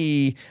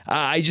me,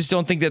 I just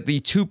don't think that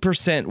the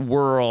 2%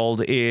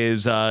 world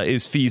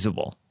is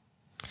feasible.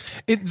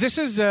 This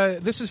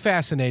is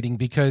fascinating,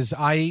 because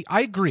I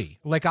agree.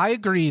 I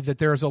agree that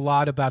there's a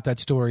lot about that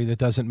story that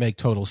doesn't make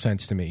total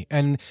sense to me.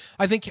 And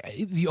I think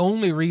the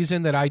only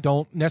reason that I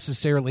don't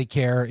necessarily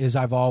care is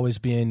I've always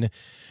been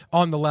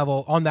on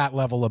that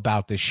level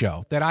about this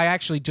show, that I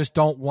actually just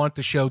don't want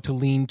the show to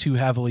lean too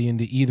heavily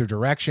into either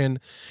direction,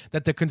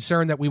 that the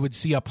concern that we would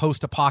see a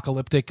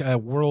post-apocalyptic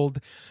world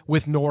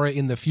with Nora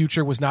in the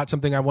future was not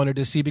something I wanted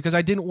to see, because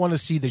I didn't want to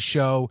see the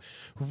show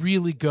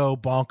really go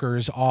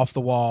bonkers off the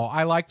wall.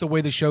 I like the way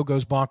the show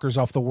goes bonkers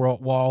off the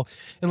wall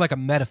in like a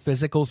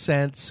metaphysical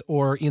sense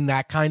or in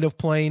that kind of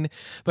plane,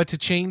 but to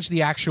change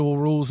the actual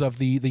rules of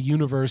the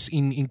universe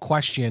in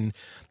question,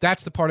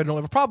 that's the part I don't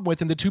have a problem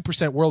with. And the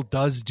 2% world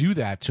does do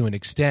that to an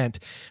extent.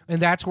 And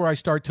that's where I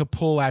start to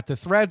pull at the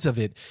threads of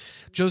it.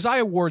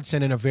 Josiah Ward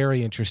sent in a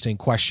very interesting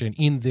question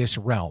in this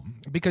realm,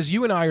 because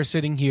you and I are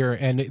sitting here,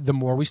 and the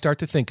more we start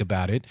to think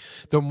about it,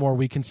 the more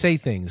we can say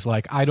things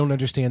like, I don't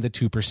understand the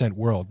 2%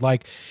 world.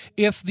 Like,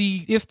 if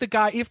the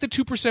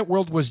 2%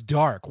 world was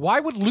dark,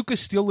 why would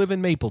Lucas still live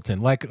in Mapleton?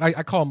 Like,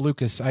 I call him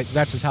Lucas.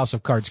 That's his House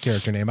of Cards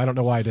character name. I don't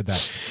know why I did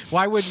that.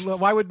 Why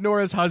would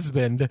Nora's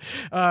husband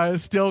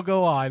still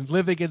go on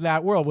living in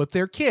that world with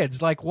their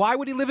kids? Like, why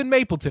would he live in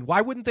Mapleton?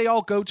 Why wouldn't they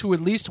all go to at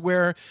least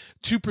where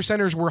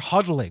 2%ers were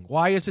huddling?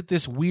 Why is it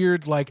this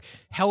weird like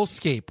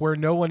hellscape where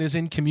no one is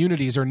in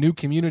communities or new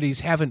communities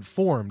haven't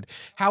formed?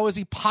 How is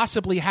he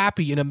possibly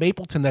happy in a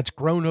Mapleton that's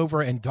grown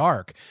over and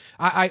dark?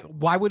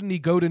 Why wouldn't he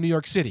go to New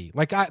York City?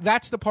 Like,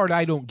 that's the part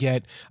I don't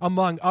get,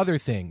 among other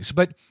things.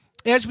 But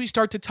as we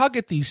start to tug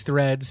at these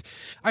threads,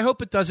 I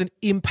hope it doesn't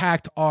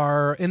impact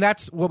and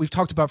that's what we've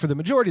talked about for the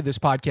majority of this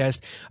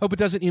podcast, I hope it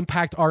doesn't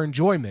impact our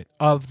enjoyment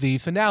of the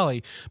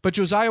finale. But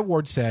Josiah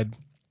Ward said,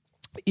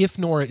 if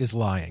Nora is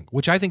lying,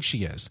 which I think she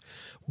is,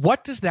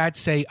 what does that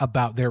say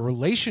about their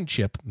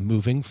relationship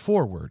moving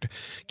forward?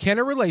 Can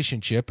a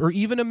relationship or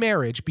even a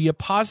marriage be a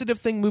positive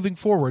thing moving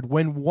forward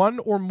when one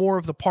or more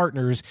of the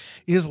partners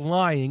is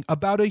lying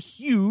about a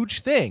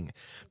huge thing?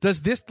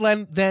 Does this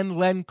then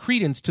lend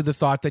credence to the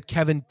thought that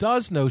Kevin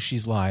does know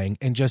she's lying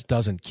and just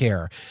doesn't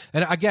care?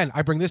 And again,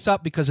 I bring this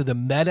up because of the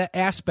meta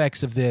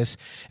aspects of this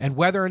and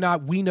whether or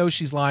not we know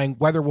she's lying,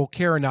 whether we'll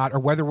care or not, or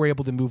whether we're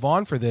able to move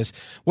on for this.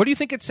 What do you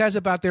think it says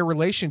about their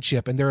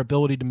relationship and their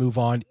ability to move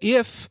on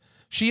if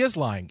she is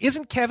lying?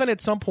 Isn't Kevin at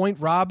some point,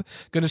 Rob,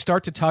 going to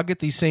start to tug at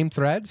these same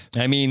threads?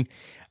 I mean,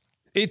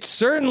 it's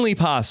certainly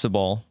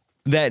possible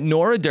that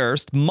Nora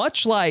Durst,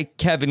 much like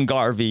Kevin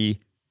Garvey,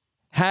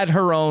 had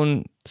her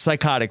own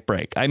psychotic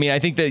break. I mean, I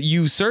think that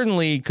you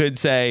certainly could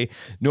say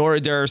Nora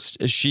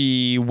Durst,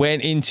 she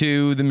went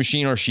into the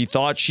machine, or she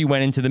thought she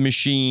went into the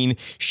machine.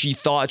 She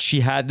thought she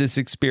had this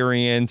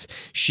experience.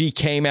 She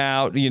came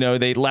out,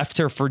 they left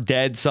her for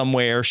dead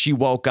somewhere. She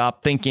woke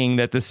up thinking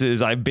that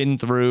I've been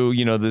through,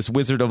 this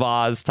Wizard of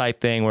Oz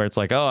type thing where it's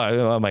like,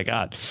 oh my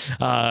God,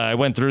 I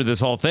went through this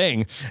whole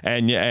thing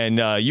and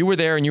you were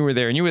there and you were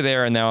there and you were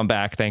there. And now I'm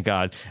back. Thank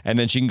God. And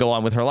then she can go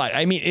on with her life.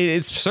 I mean,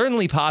 it's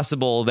certainly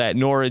possible that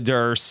Nora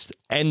Durst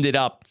ended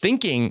up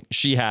thinking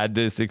she had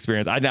this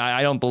experience.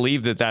 I don't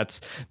believe that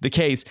that's the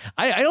case.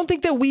 I don't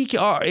think that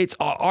it's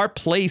our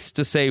place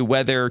to say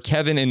whether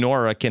Kevin and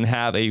Nora can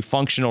have a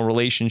functional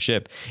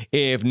relationship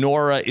if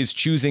Nora is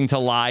choosing to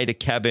lie to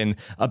Kevin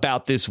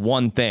about this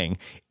one thing.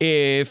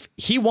 If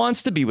he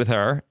wants to be with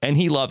her and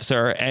he loves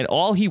her and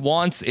all he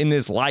wants in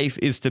this life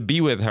is to be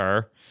with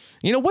her,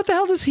 what the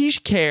hell does he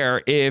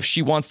care if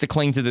she wants to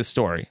cling to this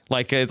story?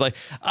 Like, it's like,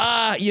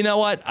 you know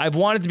what? I've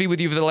wanted to be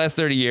with you for the last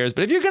 30 years,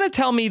 but if you're going to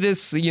tell me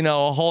this,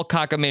 whole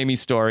cockamamie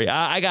story,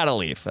 I got to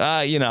leave.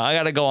 I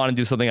got to go on and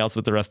do something else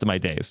with the rest of my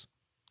days.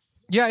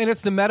 Yeah, and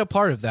it's the meta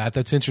part of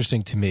that's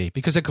interesting to me,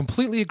 because I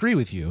completely agree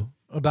with you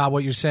about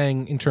what you're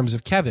saying in terms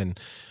of Kevin.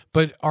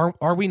 But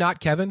are we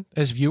not Kevin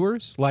as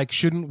viewers? Like,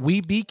 shouldn't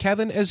we be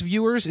Kevin as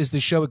viewers? Is the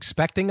show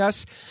expecting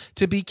us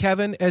to be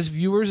Kevin as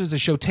viewers? Is the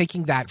show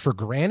taking that for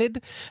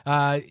granted?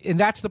 And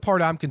that's the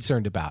part I'm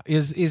concerned about,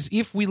 is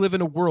if we live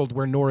in a world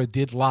where Nora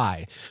did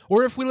lie,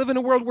 or if we live in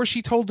a world where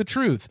she told the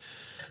truth,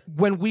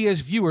 when we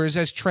as viewers,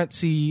 as Trent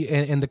C.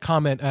 in the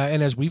comment,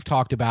 and as we've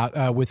talked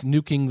about with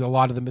nuking a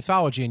lot of the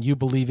mythology and you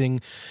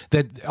believing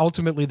that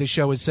ultimately the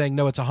show is saying,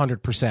 no, it's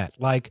 100%.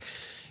 Like,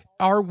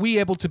 are we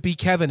able to be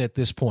Kevin at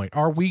this point?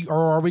 Are we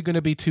going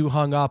to be too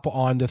hung up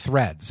on the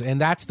threads? And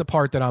that's the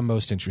part that I'm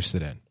most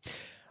interested in.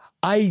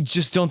 I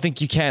just don't think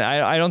you can.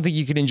 I don't think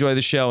you can enjoy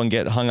the show and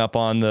get hung up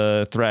on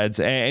the threads.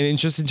 And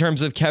it's just in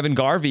terms of Kevin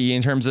Garvey,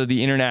 in terms of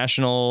the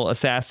International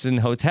Assassin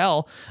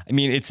Hotel, I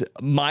mean, it's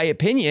my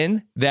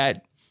opinion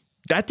that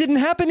didn't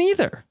happen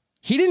either.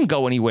 He didn't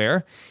go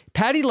anywhere.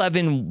 Patty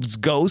Levin's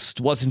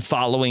ghost wasn't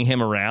following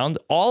him around.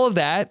 All of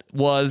that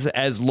was,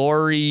 as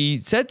Laurie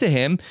said to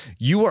him,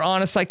 you were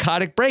on a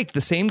psychotic break. The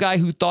same guy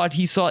who thought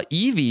he saw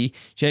Evie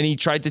and he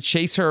tried to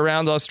chase her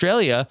around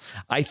Australia.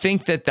 I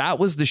think that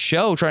was the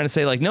show trying to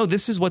say, like, no,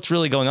 this is what's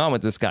really going on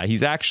with this guy.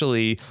 He's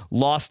actually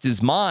lost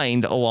his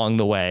mind along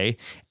the way.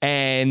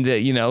 And,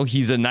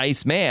 he's a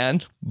nice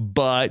man,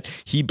 but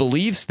he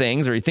believes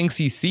things, or he thinks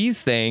he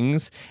sees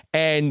things.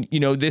 And,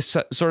 this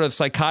sort of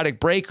psychotic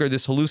break or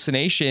this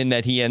hallucination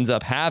that he ends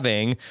up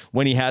having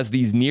when he has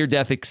these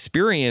near-death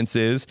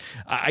experiences,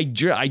 I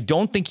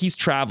don't think he's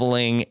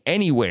traveling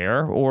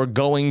anywhere or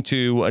going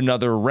to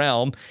another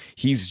realm.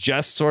 He's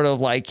just sort of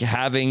like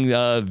having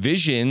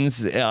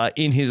visions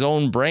in his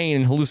own brain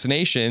and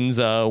hallucinations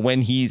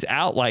when he's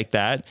out like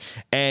that.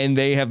 And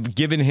they have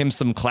given him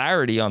some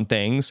clarity on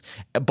things,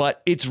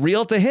 but it's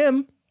real to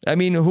him. I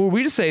mean, who are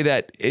we to say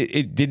that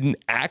it didn't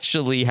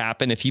actually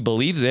happen if he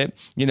believes it?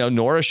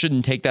 Nora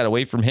shouldn't take that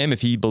away from him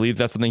if he believes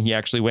that's something he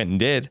actually went and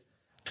did.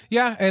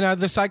 Yeah, and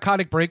the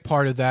psychotic break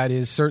part of that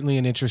is certainly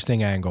an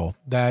interesting angle,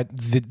 that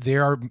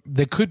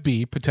they could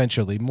be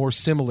potentially more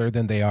similar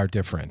than they are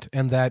different,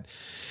 and that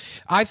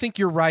I think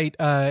you're right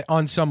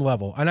on some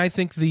level. And I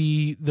think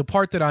the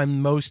part that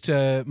I'm most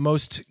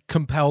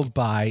compelled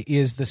by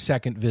is the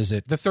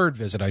third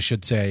visit, I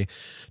should say,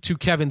 to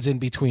Kevin's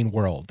in-between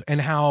world,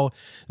 and how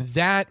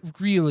that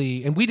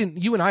really, and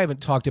you and I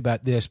haven't talked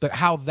about this, but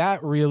how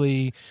that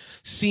really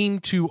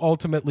seemed to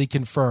ultimately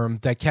confirm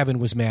that Kevin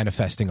was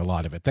manifesting a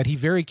lot of it, that he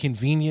very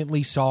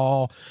conveniently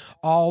saw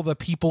all the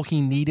people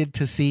he needed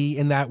to see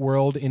in that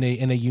world in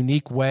a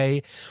unique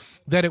way,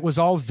 that it was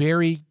all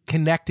very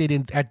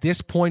connected at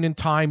this point in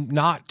time,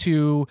 not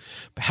to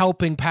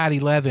helping Patty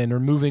Levin or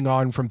moving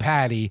on from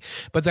Patty,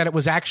 but that it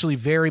was actually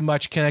very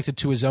much connected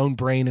to his own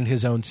brain and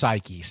his own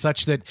psyche,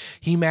 such that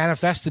he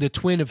manifested a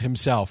twin of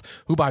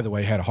himself, who, by the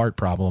way, had a heart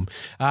problem.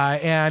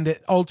 And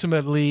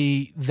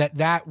ultimately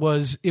it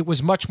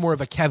was much more of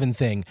a Kevin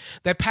thing,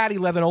 that Patty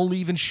Levin only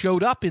even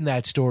showed up in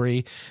that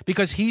story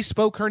because he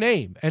spoke her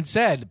name and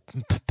said,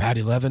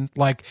 Patty Levin,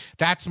 like,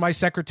 that's my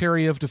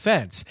Secretary of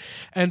Defense.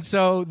 And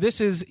so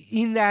this is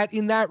in that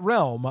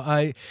realm,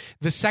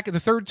 the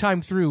third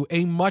time through,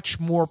 a much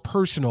more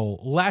personal,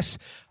 less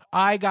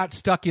I got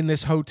stuck in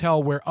this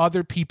hotel where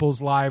other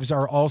people's lives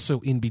are also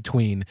in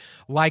between,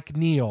 like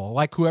Neil,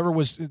 like whoever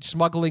was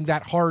smuggling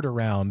that heart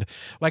around,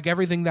 like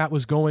everything that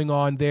was going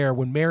on there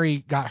when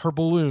Mary got her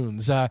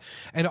balloons,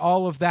 and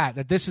all of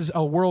that this is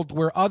a world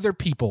where other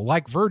people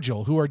like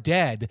Virgil, who are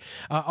dead,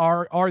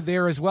 are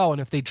there as well.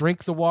 And if they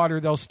drink the water,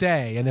 they'll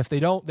stay. And if they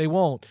don't, they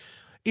won't.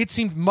 It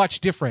seemed much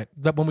different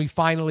that when we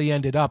finally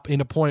ended up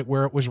in a point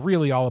where it was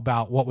really all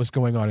about what was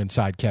going on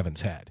inside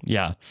Kevin's head.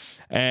 Yeah.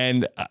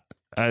 And,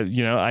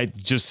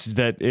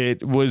 that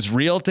it was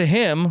real to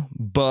him,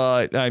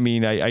 but I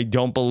mean, I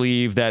don't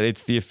believe that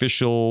it's the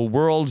official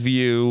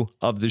worldview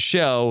of the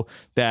show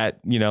that,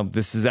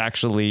 this is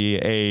actually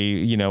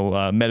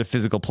a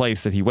metaphysical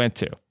place that he went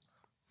to.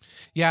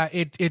 Yeah,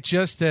 it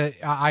just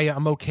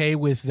I'm okay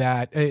with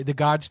that. The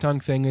God's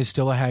tongue thing is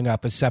still a hang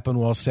up, as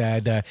Sepinwall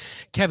said.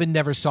 Kevin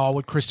never saw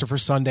what Christopher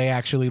Sunday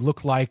actually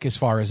looked like, as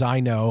far as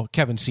I know.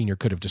 Kevin Sr.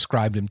 could have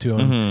described him to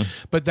him,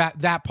 but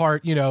that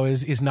part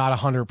is not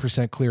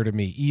 100% clear to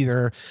me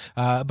either.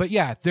 But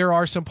yeah, there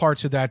are some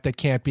parts of that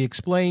can't be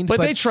explained. But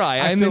they try.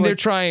 I mean, they're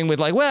trying with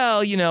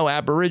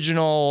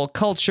Aboriginal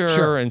culture,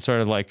 sure, and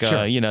sort of like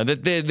sure,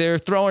 that they're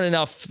throwing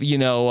enough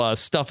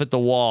stuff at the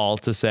wall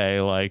to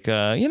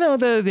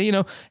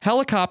say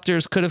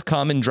helicopters could have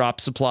come and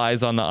dropped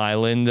supplies on the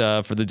island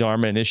for the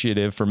Dharma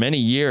Initiative for many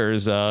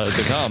years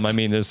to come. I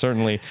mean, there's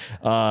certainly,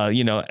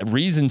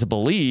 reason to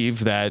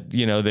believe that,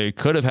 they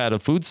could have had a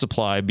food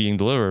supply being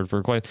delivered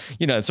for quite,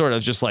 sort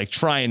of just like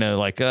trying to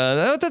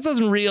that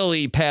doesn't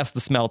really pass the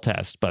smell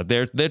test, but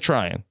they're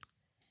trying.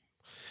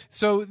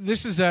 So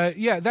this is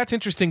that's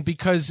interesting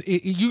because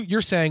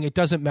you're saying it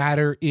doesn't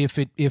matter if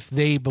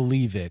they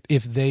believe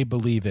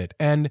it,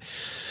 and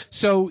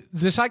so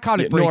the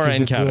psychotic break Nora is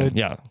and Kevin,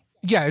 good.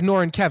 Yeah,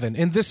 Nora and Kevin.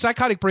 And this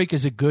psychotic break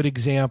is a good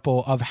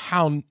example of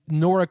how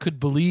Nora could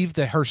believe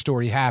that her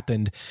story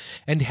happened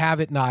and have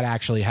it not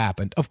actually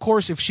happened. Of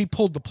course, if she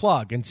pulled the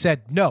plug and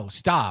said, no,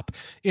 stop,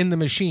 in the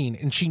machine,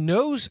 and she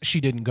knows she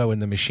didn't go in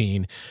the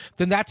machine,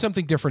 then that's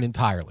something different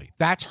entirely.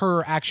 That's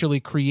her actually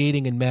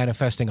creating and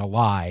manifesting a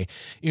lie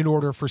in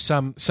order for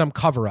some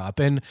cover-up.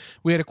 And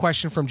we had a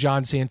question from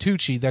John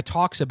Santucci that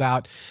talks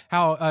about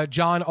how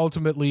John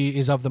ultimately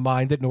is of the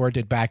mind that Nora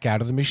did back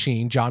out of the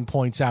machine. John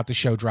points out the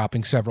show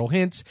dropping several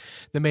hints,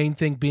 the main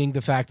thing being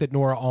the fact that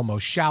Nora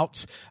almost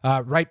shouts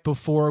right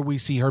before we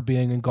see her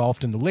being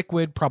engulfed in the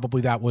liquid.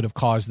 Probably that would have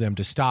caused them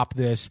to stop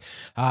this,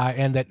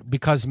 and that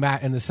because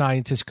Matt and the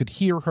scientists could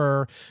hear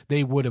her,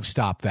 they would have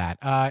stopped that.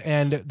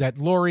 And that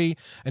Lori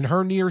and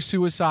her near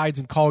suicides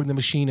and calling the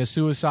machine a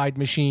suicide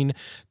machine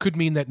could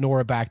mean that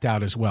Nora backed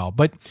out as well.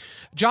 But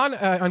John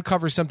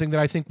uncovers something that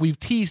I think we've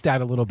teased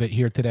at a little bit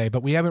here today,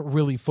 but we haven't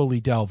really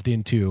fully delved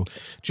into.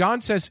 John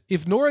says,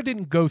 if Nora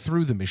didn't go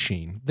through the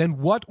machine, then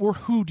what or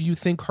who do you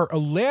think her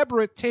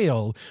elaborate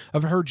tale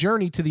of her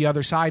journey to the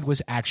other side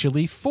was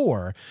actually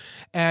for?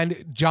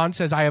 And John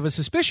says, I have a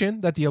suspicion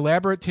that the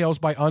elaborate tales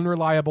by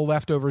unreliable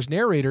leftovers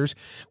narrators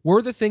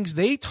were the things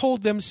they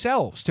told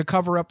themselves to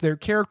cover up their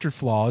character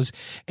flaws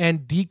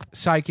and deep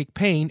psychic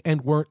pain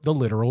and weren't the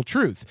literal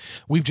truth.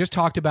 We've just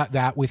talked about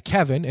that with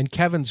Kevin and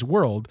Kevin's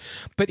world,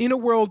 but in a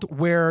world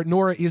where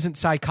Nora isn't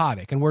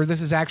psychotic and where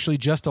this is actually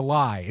just a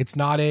lie, it's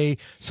not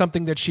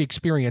something that she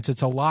experienced,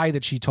 it's a lie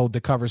that she told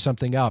to cover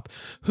something up.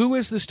 Who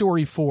is the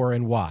story for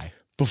and why?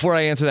 Before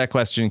I answer that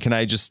question, can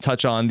I just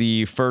touch on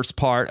the first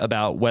part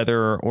about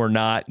whether or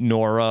not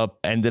Nora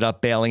ended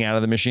up bailing out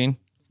of the machine?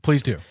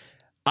 Please do.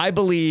 I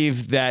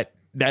believe that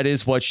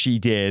is what she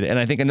did. And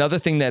I think another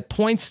thing that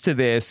points to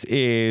this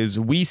is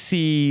we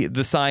see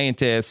the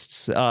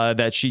scientists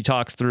that she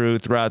talks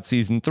throughout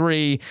season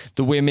 3,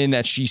 the women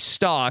that she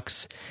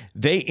stalks,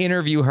 they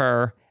interview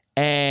her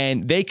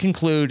and they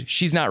conclude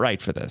she's not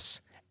right for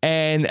this.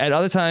 And at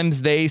other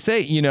times they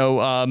say,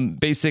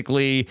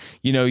 basically,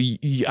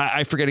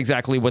 I forget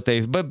exactly what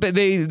but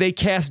they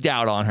cast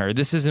doubt on her.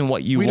 This isn't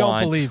what you want. We don't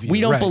believe you.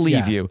 We don't Right,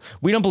 believe yeah. you.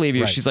 We don't believe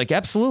you. Right. She's like,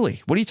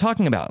 absolutely. What are you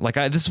talking about? Like,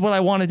 this is what I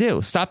want to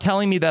do. Stop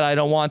telling me that I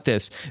don't want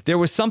this. There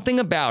was something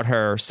about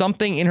her,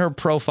 something in her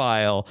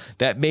profile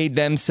that made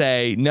them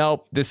say,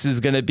 nope, this is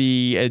going to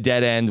be a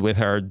dead end with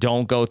her.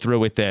 Don't go through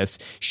with this.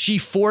 She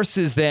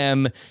forces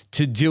them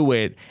to do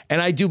it.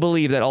 And I do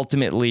believe that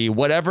ultimately,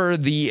 whatever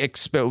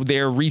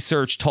their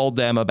research told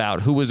them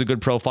about who was a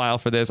good profile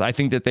for this, I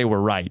think that they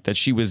were right, that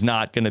she was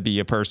not going to be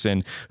a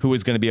person who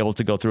was going to be able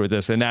to go through with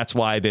this. And that's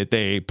why that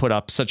they put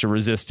up such a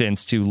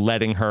resistance to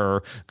letting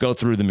her go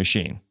through the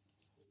machine.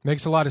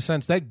 Makes a lot of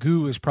sense. That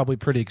goo is probably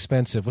pretty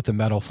expensive with the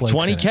metal flakes.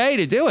 $20K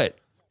to do it.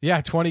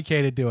 Yeah,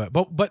 $20K to do it.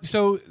 But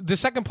so the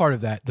second part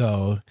of that,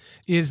 though,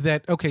 is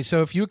that, okay,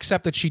 so if you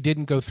accept that she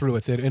didn't go through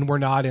with it and we're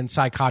not in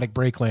psychotic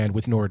breakland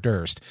with Nora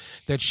Durst,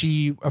 that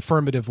she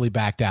affirmatively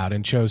backed out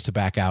and chose to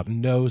back out and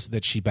knows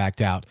that she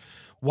backed out,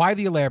 why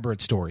the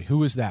elaborate story?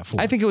 Who is that for?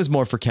 I think it was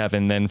more for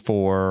Kevin than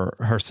for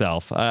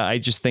herself. I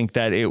just think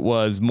that it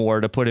was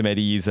more to put him at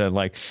ease.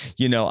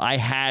 I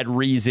had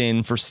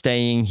reason for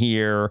staying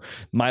here.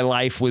 My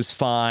life was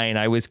fine.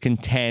 I was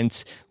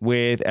content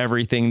with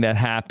everything that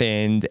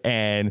happened.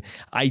 And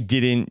I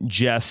didn't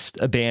just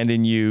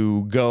abandon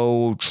you,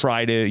 go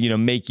try to,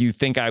 make you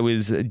think I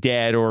was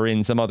dead or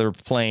in some other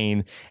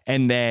plane,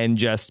 and then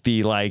just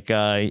be like,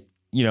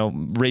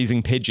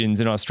 raising pigeons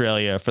in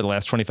Australia for the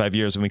last 25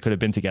 years when we could have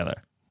been together.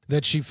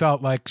 That she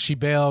felt like she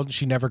bailed,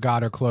 she never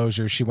got her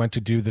closure. She went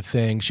to do the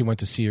thing. She went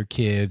to see her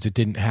kids. It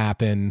didn't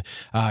happen.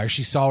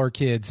 She saw her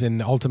kids,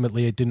 and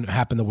ultimately it didn't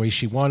happen the way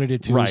she wanted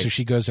it to. Right. So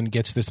she goes and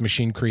gets this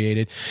machine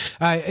created.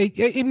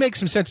 It makes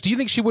some sense. Do you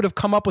think she would have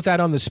come up with that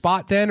on the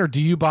spot then, or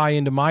do you buy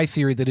into my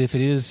theory that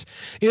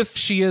if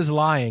she is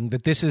lying,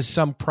 that this is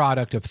some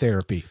product of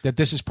therapy, that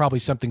this is probably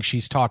something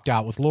she's talked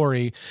out with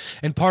Lori,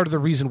 and part of the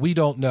reason we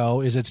don't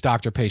know is it's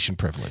doctor-patient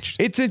privileged.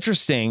 It's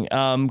interesting.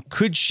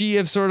 Could she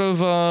have sort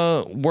of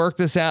worked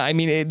this out? I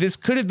mean, this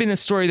could have been a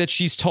story that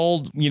she's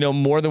told,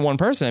 more than one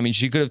person. I mean,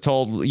 she could have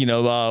told,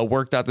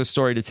 worked out this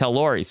story to tell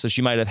Lori. So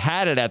she might have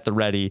had it at the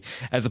ready,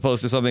 as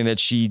opposed to something that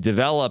she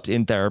developed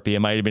in therapy. It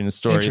might have been a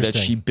story that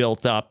she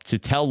built up to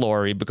tell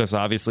Lori, because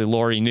obviously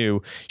Lori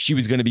knew she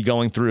was going to be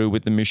going through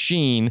with the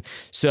machine.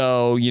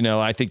 So,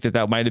 I think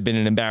that might have been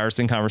an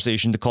embarrassing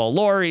conversation to call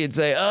Lori and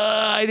say,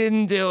 I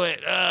didn't do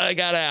it. I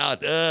got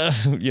out,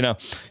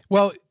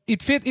 Well,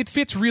 it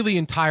fits really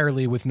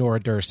entirely with Nora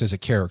Durst as a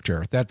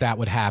character that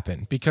would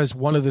happen, because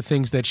one of the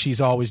things that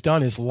she's always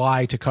done is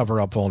lie to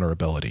cover up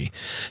vulnerability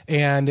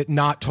and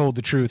not told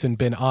the truth and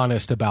been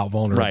honest about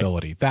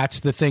vulnerability. Right. That's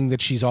the thing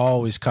that she's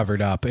always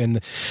covered up. And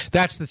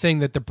that's the thing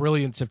that the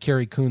brilliance of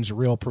Carrie Coon's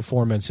real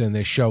performance in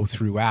this show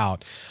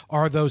throughout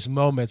are those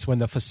moments when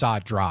the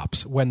facade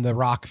drops, when the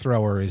rock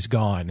thrower is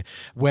gone,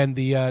 when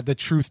the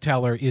truth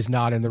teller is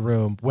not in the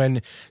room,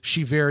 when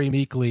she very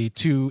meekly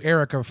to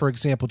Erica, for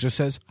example, just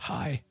says,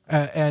 hi.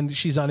 And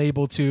she's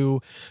unable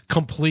to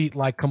complete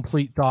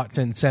thoughts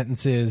and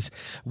sentences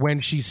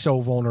when she's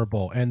so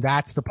vulnerable. And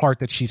that's the part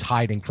that she's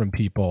hiding from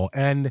people.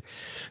 And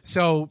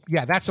so,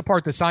 yeah, that's the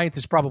part that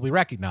scientists probably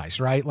recognize,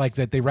 right? Like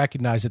that they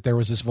recognize that there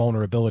was this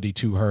vulnerability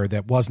to her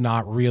that was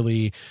not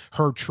really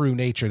her true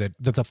nature, that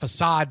the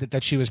facade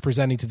that she was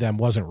presenting to them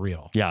wasn't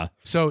real. Yeah.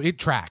 So it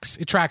tracks.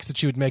 It tracks that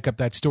she would make up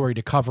that story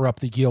to cover up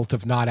the guilt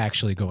of not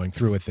actually going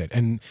through with it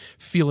and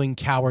feeling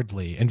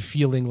cowardly and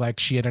feeling like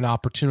she had an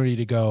opportunity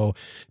to go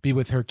be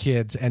with her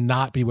kids and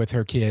not be with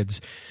her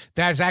kids.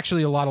 That is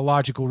actually a lot of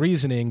logical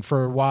reasoning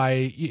for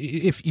why,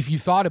 if you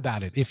thought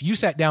about it, if you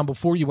sat down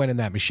before you went in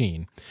that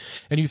machine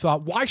and you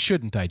thought, why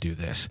shouldn't I do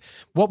this?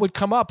 What would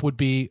come up would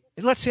be,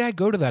 let's say I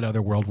go to that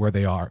other world where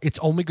they are. It's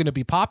only going to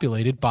be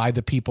populated by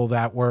the people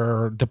that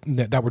were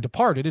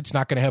departed. It's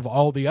not going to have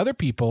all the other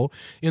people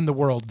in the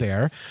world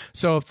there.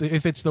 So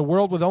if it's the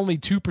world with only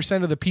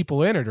 2% of the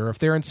people in it, or if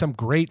they're in some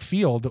great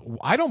field,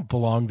 I don't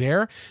belong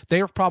there. They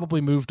have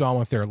probably moved on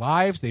with their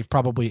lives. They've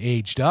probably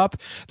aged up.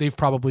 They've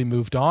probably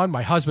moved on.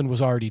 My husband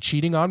was already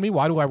cheating on me.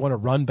 Why do I want to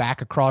run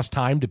back across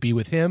time to be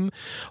with him?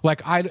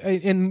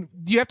 And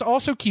you have to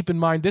also keep in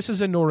mind, this is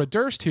a Nora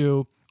Durst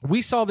who,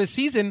 we saw this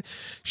season,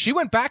 she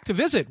went back to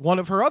visit one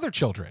of her other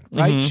children,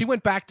 right? Mm-hmm. She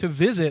went back to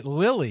visit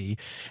Lily,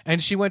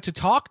 and she went to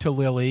talk to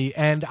Lily.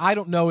 And I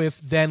don't know if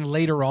then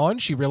later on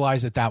she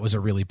realized that was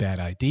a really bad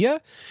idea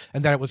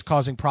and that it was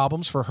causing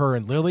problems for her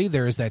and Lily.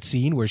 There is that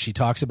scene where she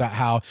talks about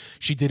how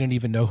she didn't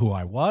even know who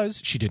I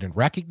was. She didn't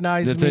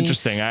recognize me. That's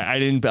interesting. I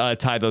didn't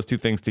tie those two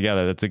things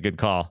together. That's a good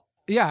call.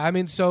 Yeah, I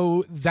mean,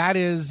 so that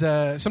is,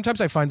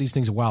 sometimes I find these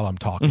things while I'm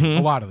talking,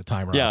 a lot of the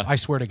time, Rob. Yeah. I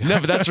swear to God. No,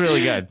 but that's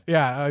really good.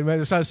 Yeah, I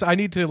mean, so I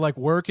need to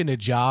work in a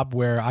job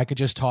where I could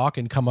just talk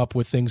and come up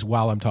with things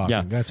while I'm talking.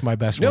 Yeah. That's my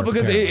best work. No,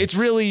 because it's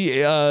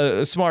really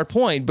a smart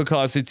point,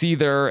 because it's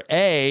either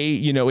A,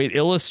 it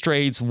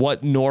illustrates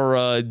what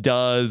Nora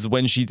does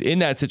when she's in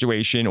that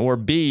situation, or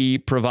B,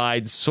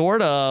 provides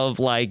sort of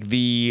like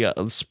the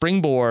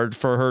springboard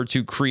for her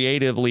to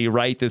creatively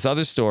write this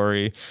other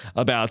story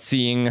about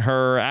seeing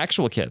her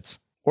actual kids.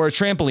 or a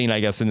trampoline, I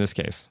guess, in this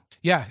case.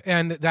 Yeah,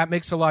 and that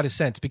makes a lot of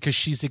sense because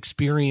she's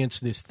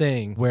experienced this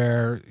thing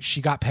where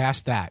she got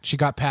past that. She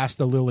got past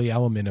the Lily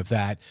element of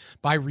that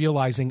by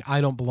realizing I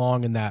don't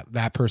belong in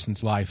that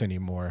person's life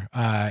anymore.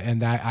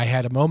 And that I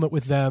had a moment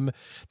with them.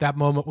 That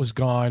moment was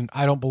gone.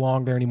 I don't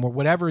belong there anymore.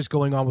 Whatever is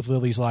going on with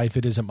Lily's life,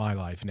 it isn't my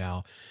life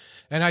now.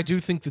 And I do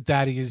think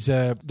that is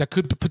that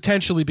could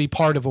potentially be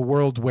part of a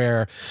world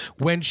where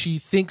when she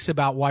thinks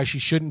about why she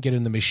shouldn't get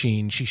in the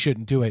machine, she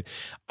shouldn't do it.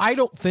 I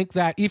don't think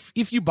that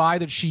if you buy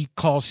that she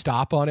calls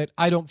stop on it,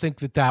 I don't think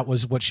that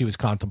was what she was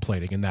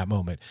contemplating in that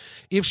moment.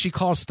 If she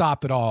calls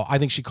stop at all, I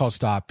think she calls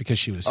stop because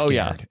she was scared. Oh,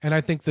 yeah. And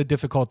I think the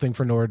difficult thing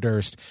for Nora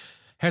Durst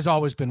has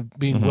always been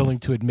being willing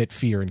to admit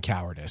fear and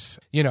cowardice.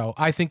 You know,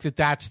 I think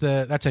that's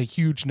a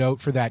huge note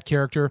for that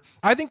character.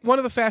 I think one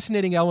of the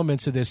fascinating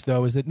elements of this,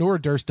 though, is that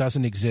Nora Durst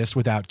doesn't exist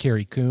without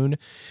Carrie Coon.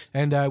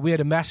 And we had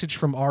a message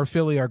from R.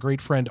 Philly, our great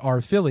friend R.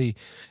 Philly,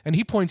 and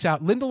he points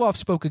out Lindelof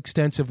spoke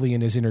extensively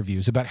in his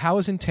interviews about how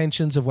his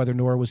intentions of whether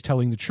Nora was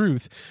telling the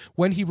truth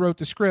when he wrote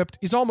the script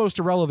is almost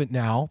irrelevant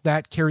now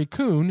that Carrie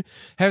Coon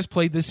has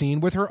played the scene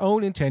with her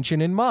own intention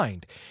in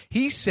mind.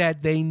 He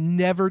said they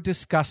never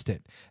discussed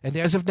it. And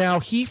as of now,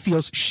 he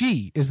feels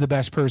she is the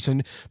best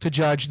person to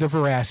judge the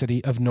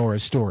veracity of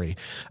Nora's story.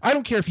 I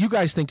don't care if you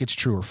guys think it's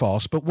true or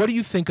false, but what do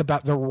you think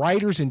about the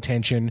writer's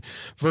intention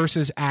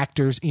versus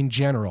actors in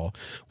general?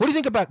 What do you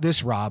think about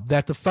this, Rob,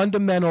 that the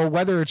fundamental,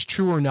 whether it's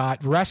true or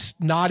not, rests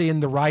not in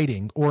the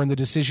writing or in the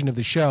decision of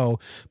the show,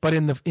 but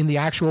in the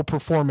actual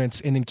performance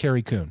and in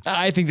Carrie Coon?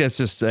 I think that's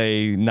just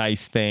a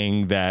nice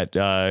thing that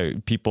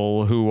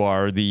people who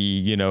are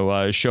the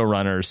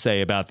showrunners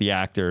say about the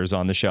actors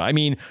on the show. I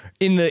mean,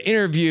 in the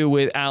interview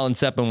with Alan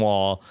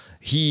Sepinwall,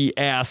 he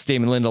asked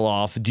Damon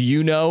Lindelof, do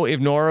you know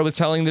if Nora was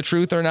telling the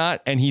truth or not?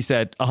 And he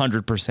said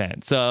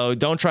 100%. So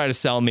don't try to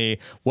sell me.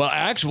 Well,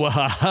 actually,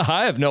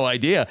 I have no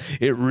idea.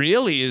 It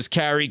really is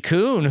Carrie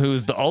Coon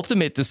who's the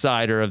ultimate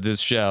decider of this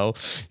show.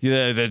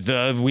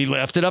 We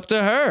left it up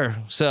to her.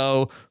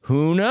 So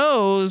who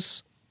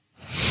knows?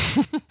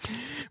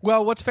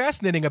 Well, what's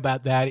fascinating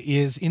about that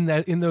is in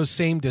those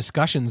same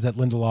discussions that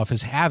Lindelof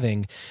is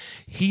having,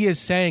 he is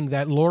saying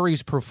that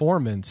Laurie's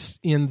performance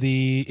in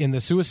the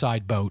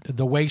suicide boat,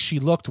 the way she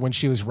looked when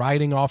she was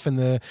riding off in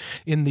the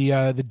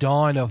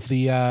dawn of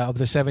the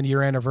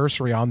 7-year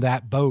anniversary on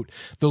that boat,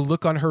 the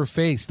look on her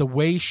face, the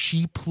way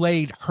she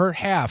played her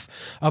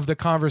half of the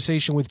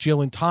conversation with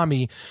Jill and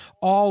Tommy,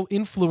 all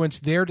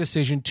influenced their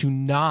decision to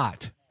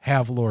not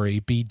have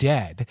Laurie be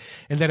dead,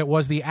 and that it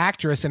was the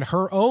actress and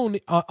her own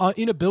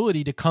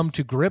inability to come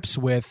to grips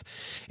with.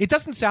 It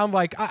doesn't sound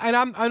like, and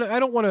I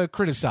don't want to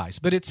criticize,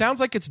 but it sounds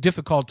like it's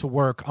difficult to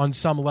work on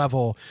some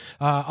level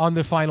on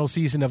the final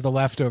season of The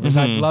Leftovers.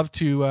 I'd love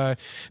to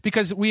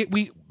because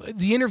the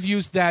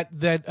interviews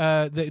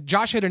that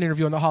Josh had an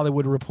interview on The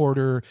Hollywood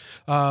Reporter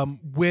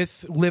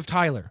with Liv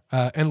Tyler,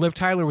 and Liv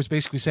Tyler was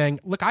basically saying,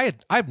 look, I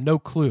have no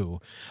clue.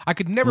 I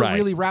could never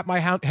really wrap my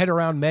head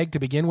around Meg to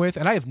begin with,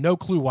 and I have no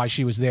clue why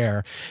she was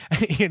there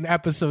in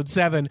episode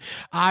 7.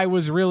 I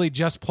was really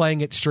just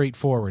playing it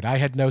straightforward. I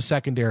had no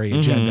secondary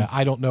agenda.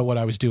 I don't know what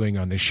I was doing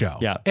on this show.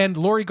 Yeah. And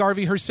Laurie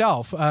Garvey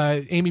herself,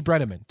 Amy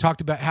Brenneman,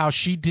 talked about how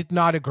she did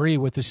not agree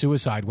with the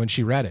suicide when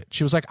she read it.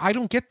 She was like, I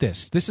don't get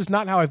this. This is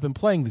not how I've been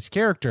playing this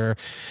character.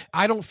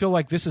 I don't feel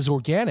like this is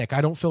organic.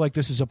 I don't feel like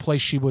this is a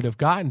place she would have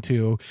gotten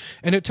to.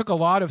 And it took a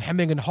lot of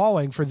hemming and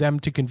hawing for them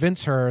to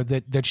convince her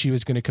that she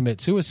was going to commit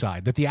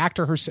suicide, that the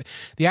actor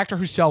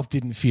herself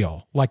didn't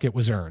feel like it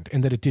was earned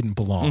and that it didn't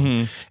belong.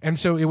 And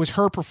so it was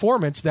her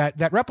performance that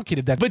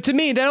replicated that. But to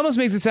me, that almost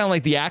makes it sound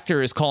like the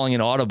actor is calling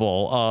an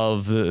audible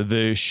of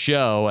the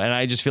show. And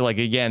I just feel like,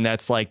 again,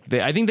 that's like,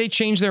 I think they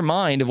changed their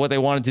mind of what they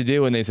wanted to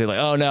do. And they say like,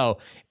 oh no,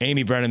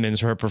 Amy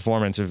Brenneman's her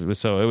performance. It was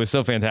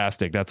so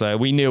fantastic. That's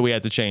we knew we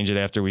had to change it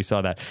after we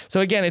saw that.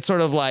 So again, it's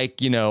sort of like,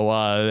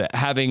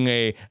 having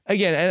and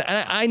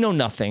I know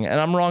nothing and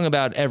I'm wrong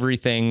about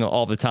everything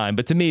all the time.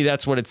 But to me,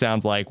 that's what it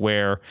sounds like,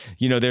 where,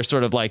 they're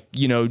sort of like,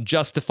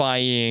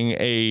 justifying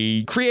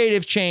a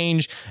creative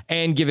change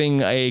and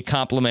giving a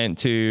compliment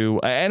to,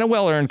 and a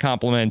well-earned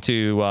compliment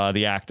to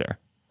the actor.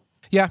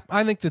 Yeah,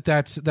 I think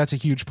that's a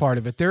huge part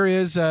of it. There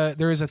is a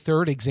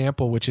third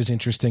example, which is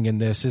interesting in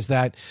this, is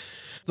that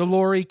the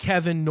Laurie,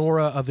 Kevin,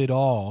 Nora of it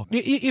all.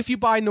 If you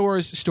buy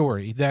Nora's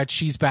story that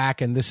she's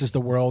back and this is the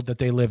world that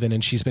they live in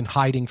and she's been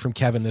hiding from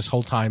Kevin this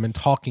whole time and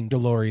talking to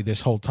Laurie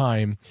this whole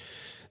time,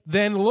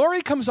 then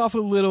Laurie comes off a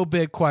little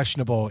bit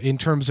questionable in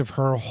terms of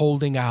her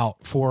holding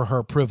out for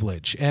her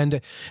privilege.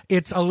 And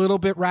it's a little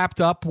bit wrapped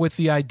up with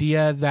the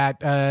idea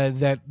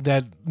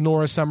that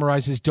Nora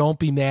summarizes, don't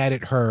be mad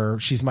at her.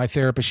 She's my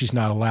therapist. She's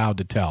not allowed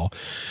to tell.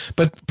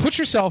 But put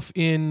yourself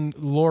in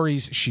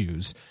Laurie's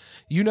shoes.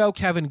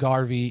 Kevin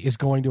Garvey is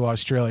going to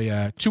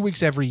Australia 2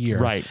 weeks every year,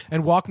 right,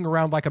 and walking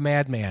around like a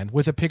madman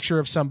with a picture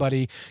of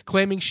somebody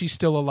claiming she's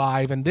still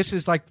alive, and this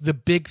is like the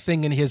big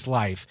thing in his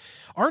life.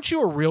 Aren't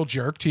you a real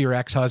jerk to your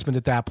ex-husband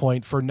at that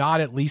point for not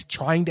at least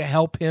trying to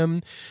help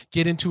him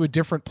get into a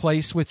different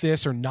place with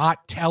this, or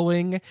not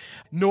telling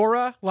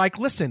Nora, like,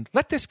 listen,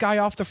 let this guy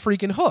off the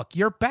freaking hook.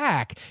 You're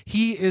back.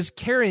 He is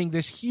carrying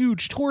this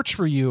huge torch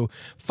for you.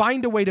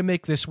 Find a way to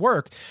make this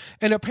work.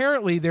 And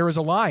apparently there was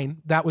a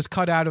line that was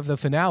cut out of the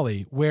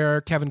finale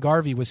where Kevin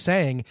Garvey was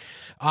saying,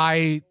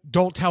 I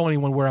don't tell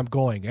anyone where I'm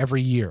going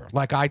every year.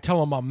 Like, I tell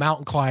them I'm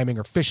mountain climbing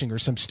or fishing or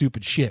some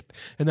stupid shit,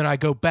 and then I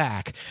go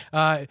back.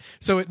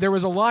 So there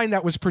was a line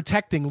that was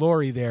protecting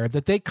Lori there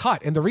that they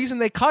cut. And the reason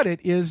they cut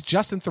it is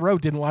Justin Theroux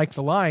didn't like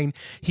the line.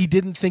 He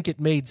didn't think it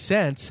made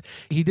sense.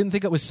 He didn't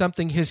think it was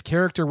something his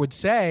character would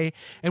say.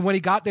 And when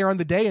he got there on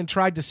the day and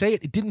tried to say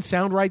it, it didn't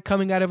sound right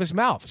coming out of his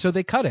mouth. So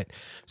they cut it.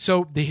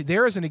 So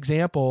there is an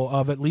example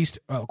of, at least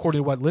according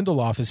to what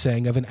Lindelof is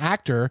saying, of an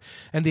actor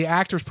and the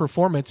actor's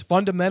performance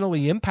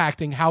fundamentally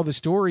impacting how the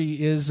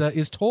story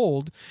is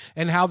told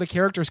and how the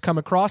characters come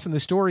across in the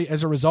story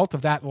as a result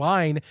of that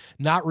line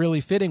not really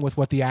fitting with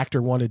what the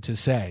actor wanted to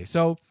say.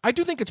 So I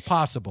do think it's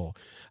possible.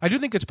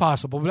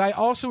 But I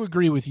also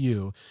agree with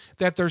you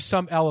that there's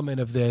some element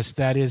of this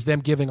that is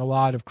them giving a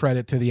lot of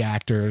credit to the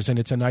actors, and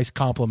it's a nice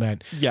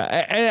compliment. Yeah,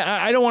 and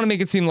I don't want to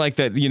make it seem like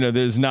that,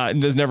 there's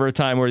never a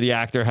time where the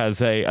actor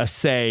has a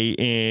say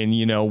in,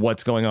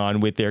 what's going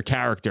on with their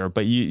character.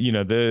 But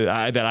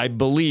that I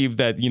believe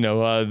that,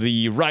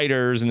 the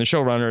writers and the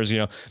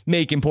showrunners,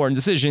 make important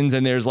decisions,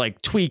 and there's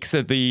like tweaks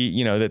that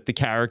that the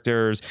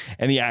characters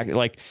and the act,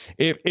 like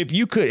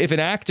if an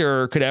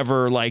actor could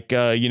ever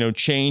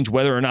change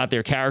whether or not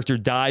their character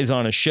dies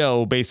on a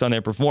show based on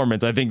their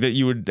performance, I think that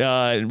you would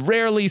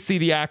rarely see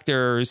the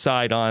actor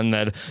side on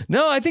that.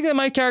 No, I think that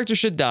my character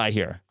should die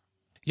here.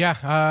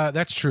 Yeah,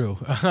 that's true.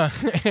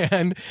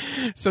 And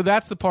so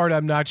that's the part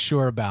I'm not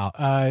sure about.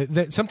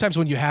 That sometimes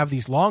when you have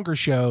these longer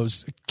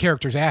shows,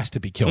 characters ask to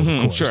be killed, of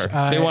course. Sure.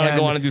 They want to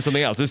go on and do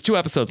something else. There's 2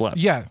 episodes left.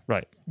 Yeah.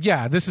 Right.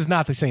 Yeah, this is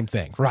not the same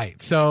thing.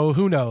 Right. So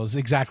who knows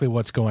exactly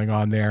what's going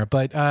on there.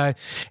 But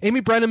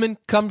Amy Brenneman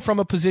come from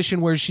a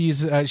position where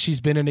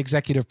she's been an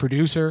executive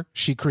producer.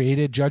 She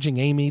created Judging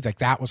Amy. Like,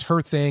 that was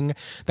her thing.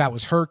 That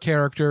was her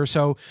character.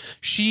 So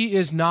she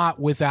is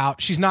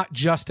she's not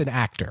just an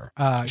actor.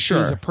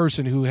 She's a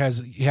person who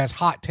has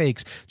hot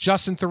takes.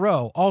 Justin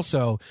Theroux,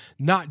 also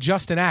not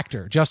just an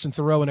actor. Justin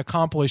Theroux, an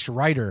accomplished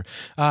writer.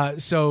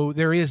 So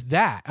there is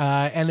that.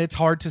 And it's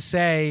hard to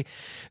say,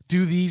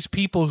 do these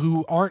people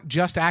who aren't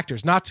just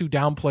actors, not to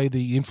downplay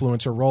the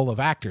influence or role of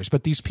actors,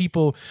 but these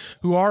people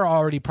who are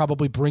already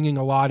probably bringing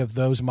a lot of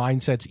those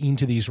mindsets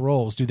into these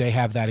roles, do they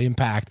have that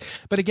impact?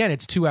 But again,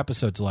 it's 2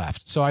 episodes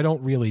left, so I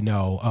don't really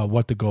know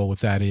what the goal with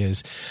that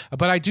is.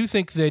 But I do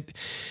think that,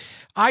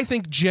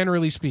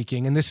 generally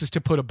speaking, and this is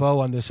to put a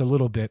bow on this a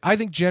little bit, I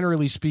think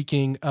generally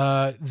speaking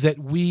that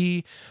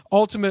we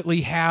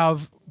ultimately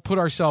have put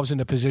ourselves in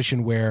a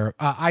position where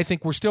I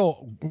think we're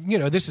still,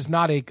 this is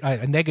not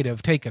a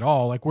negative take at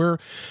all. Like, we're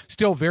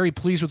still very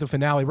pleased with the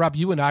finale. Rob,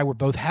 you and I were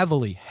both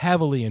heavily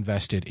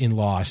invested in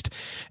Lost.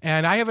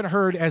 And I haven't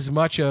heard as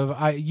much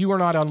you were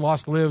not on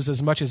Lost Lives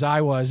as much as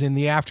I was in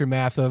the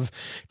aftermath of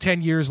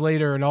 10 years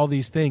later and all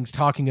these things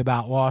talking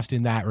about Lost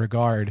in that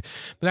regard.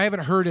 But I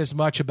haven't heard as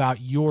much about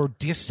your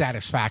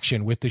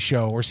dissatisfaction with the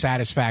show or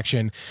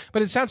satisfaction.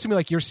 But it sounds to me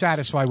like you're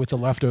satisfied with The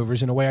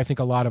Leftovers in a way I think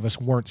a lot of us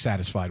weren't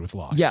satisfied with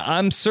Lost. Yeah,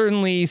 I'm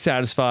certainly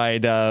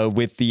satisfied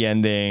with the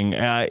ending.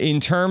 In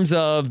terms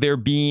of there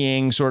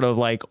being sort of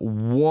like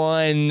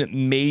one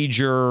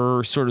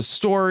major sort of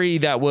story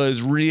that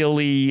was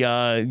really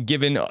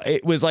given,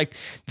 it was like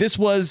this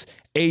was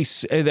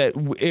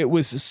that it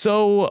was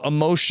so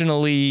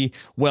emotionally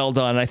well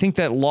done. I think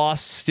that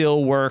Lost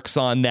still works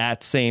on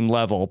that same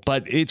level,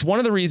 but it's one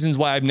of the reasons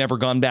why I've never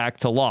gone back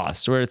to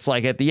Lost, where it's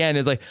like at the end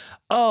is like,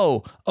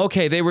 oh,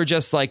 okay, they were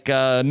just like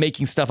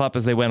making stuff up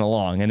as they went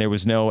along, and there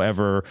was no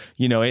ever,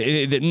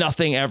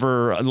 nothing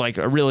ever like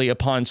really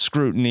upon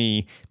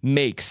scrutiny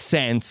makes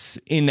sense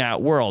in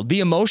that world. The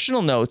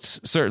emotional notes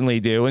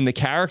certainly do, and the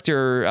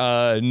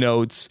character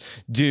notes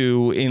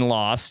do in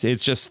Lost.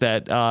 It's just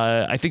that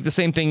I think the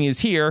same thing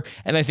is here,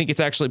 and I think it's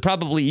actually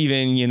probably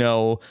even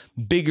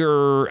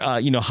bigger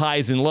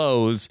highs and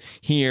lows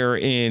here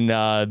in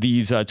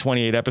these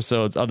 28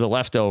 episodes of The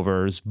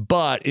Leftovers.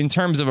 But in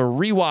terms of a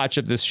rewatch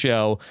of this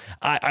show,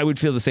 I would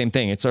feel the same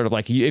thing. It's sort of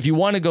like, if you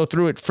want to go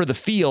through it for the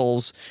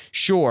feels,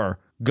 sure,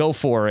 go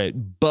for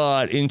it.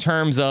 But in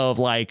terms of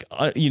like,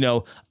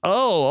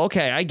 oh,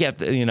 okay, I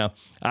get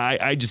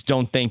I just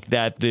don't think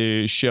that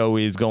the show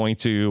is going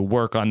to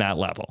work on that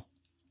level.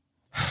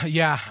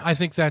 Yeah, I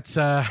think that's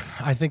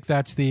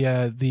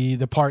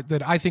the part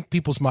that I think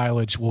people's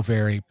mileage will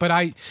vary, but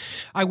I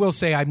will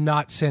say I'm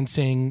not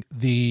sensing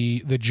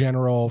the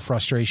general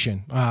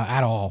frustration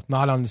at all,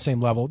 not on the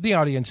same level. The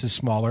audience is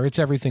smaller. It's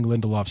everything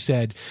Lindelof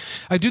said.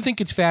 I do think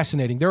it's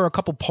fascinating. There are a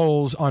couple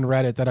polls on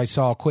Reddit that I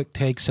saw quick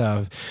takes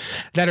of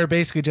that are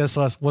basically just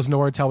was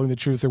Nora telling the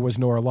truth or was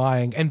Nora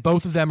lying, and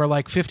both of them are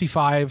like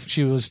 55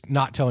 she was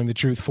not telling the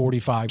truth,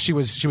 45 she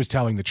was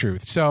telling the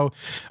truth. So,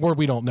 or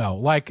we don't know.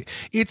 Like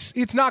it's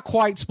not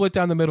quite split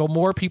down the middle.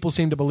 More people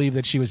seem to believe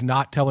that she was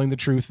not telling the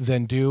truth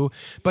than do,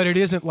 but it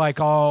isn't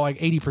like all like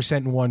 80%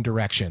 in one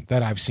direction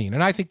that I've seen.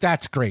 And I think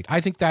that's great. I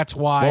think that's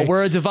why. Well,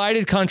 we're a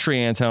divided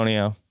country,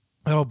 Antonio.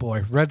 Oh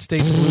boy, red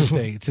states, blue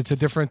states. It's a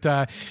different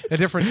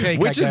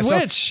take. Which I guess. is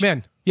which? So,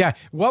 man, yeah.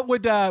 What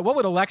would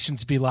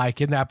elections be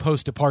like in that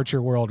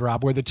post-departure world,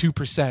 Rob? Where the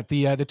 2%,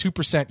 the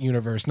 2%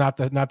 universe, not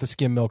the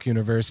skim milk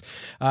universe.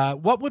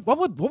 What would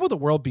the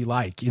world be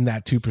like in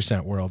that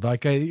 2% world?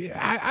 Like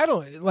I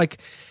don't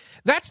like.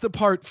 That's the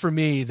part for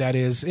me that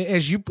is,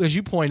 as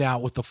you point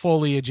out with the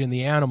foliage and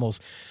the animals,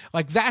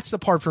 like that's the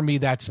part for me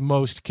that's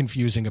most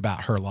confusing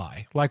about her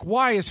lie. Like,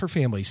 why is her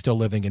family still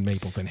living in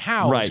Mapleton?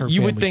 How is her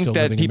you family would think still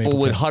that living in people would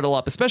Mapleton? huddle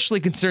up, especially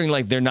considering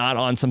like they're not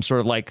on some sort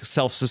of like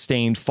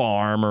self-sustained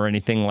farm or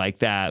anything like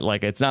that.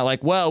 Like it's not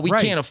like, well, we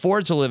can't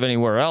afford to live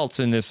anywhere else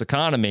in this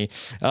economy.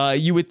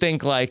 You would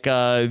think like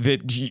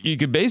that you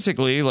could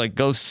basically like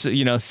go,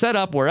 set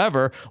up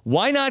wherever.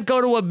 Why not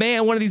go to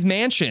one of these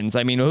mansions?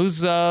 I mean,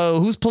 who's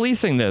policing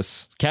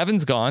this?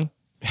 Kevin's gone.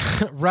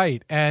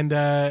 Right.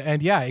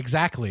 And yeah,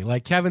 exactly.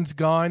 Like Kevin's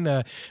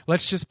gone.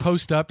 Let's just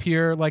post up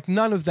here. Like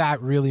none of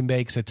that really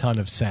makes a ton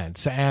of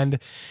sense. And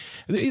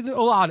a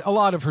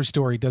lot of her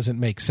story doesn't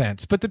make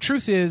sense. But the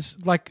truth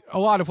is, like a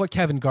lot of what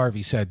Kevin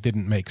Garvey said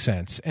didn't make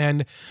sense.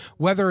 And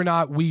whether or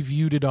not we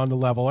viewed it on the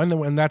level,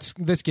 and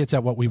this gets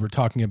at what we were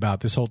talking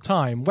about this whole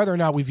time, whether or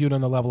not we viewed it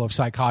on the level of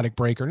psychotic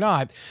break or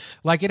not,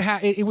 like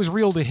it was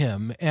real to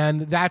him.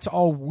 And that's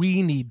all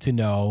we need to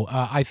know,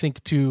 I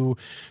think, to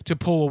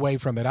pull away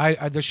from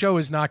it. The show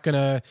is not going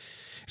to.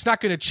 It's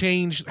not going to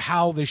change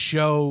how the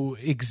show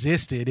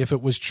existed if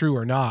it was true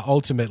or not.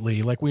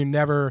 Ultimately, like we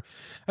never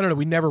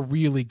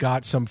really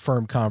got some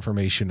firm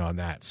confirmation on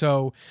that.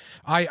 So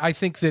I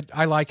think that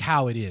I like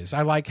how it is.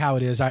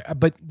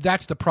 But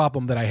that's the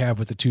problem that I have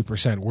with the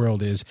 2%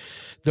 world is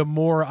the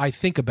more I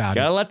think about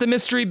Gotta let the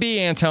mystery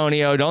be,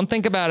 Antonio. Don't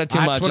think about it too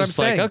much. That's what I'm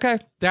saying. Okay.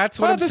 That's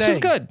what I'm saying. This was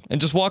good. And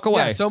just walk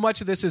away. Yeah, so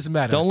much of this is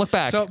meta. Don't look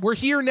back. So we're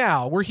here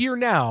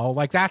now.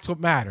 Like that's what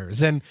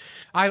matters. And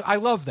I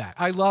love that.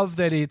 I love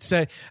that it's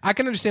I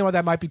can understand why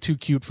that might be too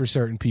cute for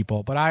certain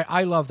people, but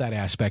I love that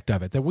aspect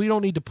of it, that we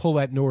don't need to pull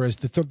at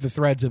the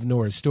threads of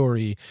Nora's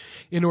story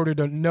in order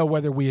to know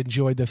whether we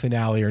enjoyed the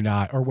finale or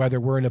not, or whether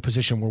we're in a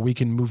position where we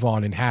can move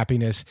on in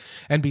happiness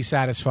and be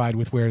satisfied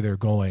with where they're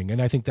going.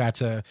 And I think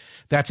that's a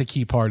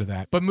key part of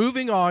that. But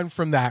moving on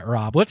from that,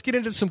 Rob, let's get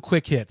into some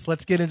quick hits.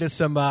 Let's get into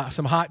some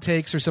hot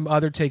takes or some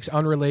other takes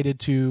unrelated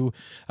to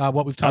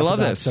what we've talked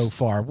about so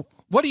far.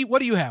 What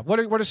do you have? What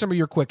are some of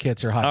your quick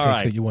hits or hot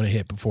takes that you want to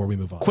hit before we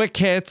move on? Quick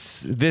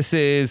hits. This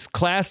is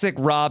classic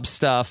Rob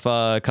stuff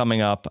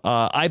coming up.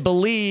 I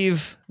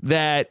believe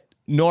that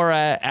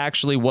Nora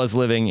actually was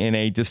living in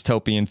a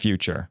dystopian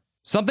future.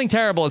 Something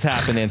terrible has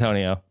happened,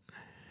 Antonio.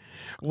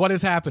 What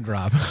has happened,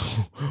 Rob?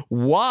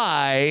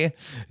 Why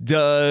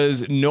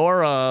does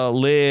Nora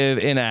live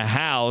in a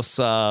house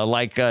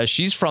like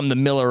she's from the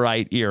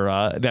Millerite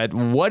era? That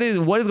what is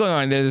going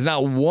on? There's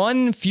not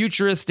one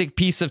futuristic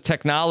piece of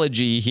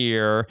technology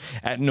here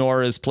at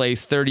Nora's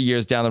place 30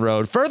 years down the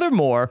road.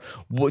 Furthermore,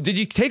 did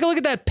you take a look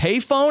at that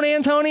payphone,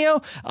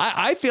 Antonio?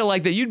 I feel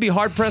like that you'd be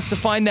hard-pressed to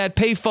find that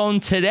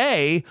payphone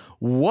today.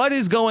 What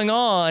is going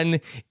on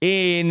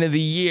in the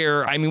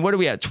year? I mean, what are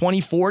we at,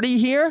 2040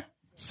 here?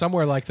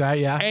 Somewhere like that,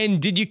 yeah.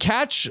 And did you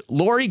catch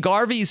Lori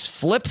Garvey's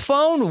flip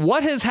phone?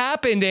 What has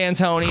happened,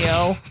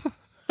 Antonio?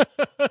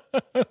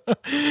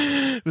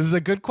 This is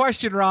a good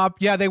question, Rob.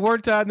 Yeah, they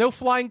weren't no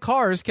flying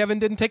cars. Kevin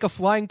didn't take a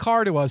flying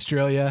car to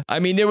Australia. I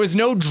mean, there was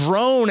no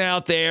drone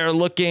out there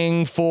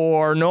looking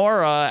for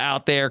Nora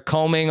out there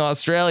combing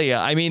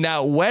Australia. I mean,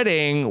 that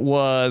wedding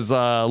was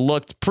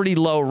looked pretty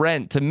low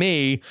rent to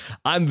me.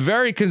 I'm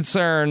very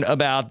concerned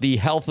about the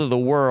health of the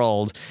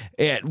world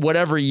at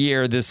whatever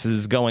year this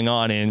is going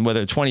on in,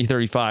 whether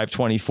 2035,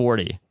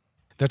 2040.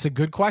 That's a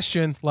good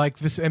question. Like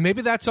this, and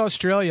maybe that's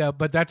Australia,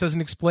 but that doesn't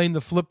explain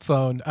the flip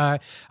phone. I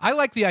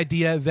like the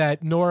idea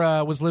that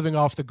Nora was living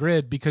off the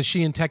grid because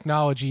she and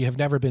technology have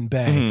never been bae.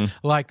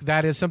 Mm-hmm. Like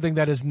that is something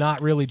that has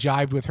not really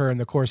jived with her in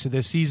the course of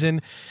this season.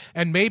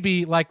 And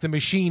maybe like the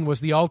machine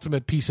was the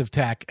ultimate piece of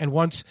tech. And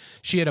once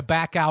she had to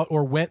back out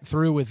or went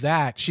through with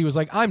that, she was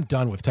like, I'm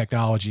done with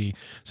technology.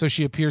 So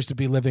she appears to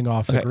be living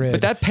off the grid.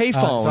 But that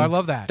payphone, so I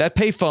love that. That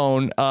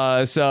payphone.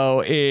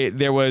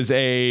 There was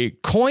a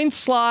coin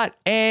slot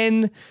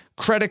and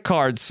credit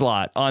card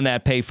slot on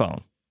that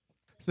payphone.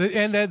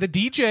 The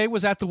DJ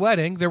was at the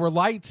wedding. There were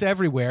lights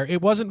everywhere.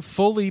 It wasn't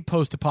fully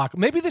post-apocalyptic.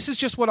 Maybe this is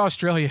just what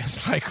Australia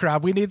is like,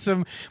 Rob. We need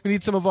some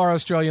of our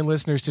Australian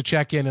listeners to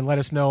check in and let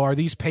us know, are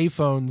these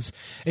payphones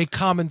a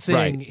common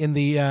thing in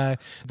the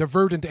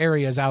verdant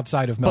areas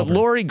outside of Melbourne? But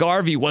Lori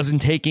Garvey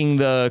wasn't taking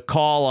the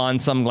call on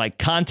some like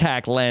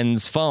contact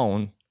lens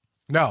phone.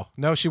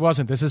 No, she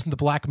wasn't. This isn't the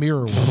Black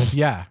Mirror world.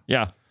 Yeah.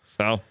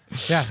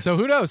 So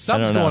who knows?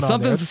 Something's going on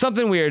there.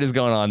 Something weird is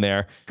going on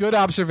there. Good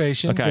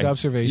observation. Okay. Good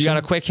observation. You got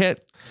a quick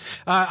hit?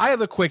 I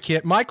have a quick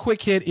hit. My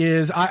quick hit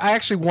is I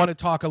actually want to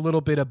talk a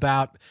little bit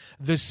about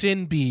the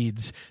sin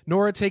beads.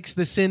 Nora takes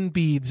the sin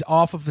beads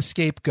off of the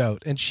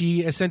scapegoat, and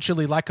she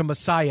essentially, like a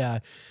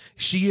messiah,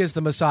 she is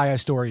the Messiah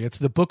story. It's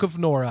the book of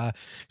Nora.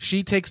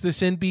 She takes the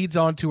sin beads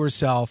onto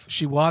herself.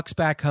 She walks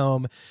back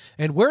home.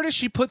 And where does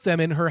she put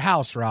them in her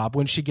house, Rob,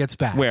 when she gets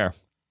back? Where?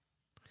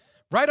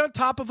 Right on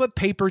top of a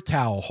paper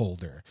towel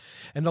holder.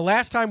 And the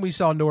last time we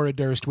saw Nora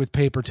Durst with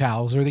paper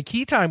towels, or the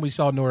key time we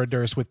saw Nora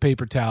Durst with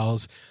paper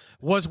towels,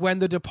 was when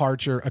the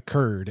departure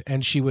occurred.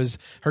 And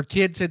her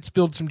kids had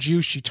spilled some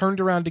juice. She turned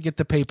around to get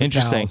the paper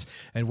towels.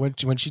 And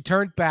when she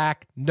turned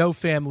back, no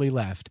family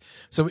left.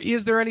 So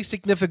is there any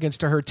significance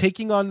to her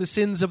taking on the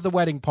sins of the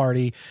wedding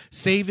party,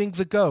 saving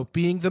the goat,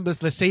 being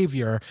the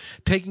savior,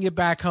 taking it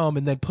back home,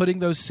 and then putting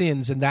those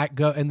sins and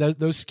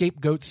those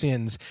scapegoat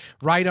sins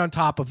right on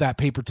top of that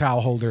paper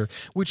towel holder,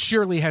 which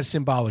surely has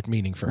symbolic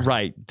meaning for her?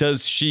 Right.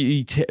 Does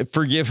she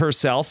forgive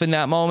herself in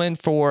that moment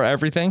for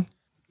everything?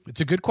 It's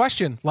a good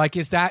question. Like,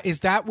 is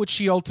that what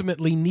she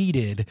ultimately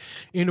needed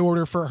in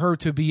order for her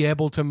to be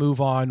able to move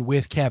on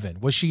with Kevin?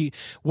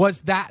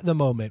 Was that the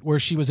moment where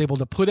she was able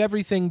to put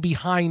everything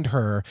behind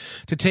her,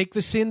 to take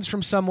the sins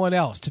from someone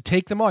else, to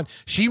take them on?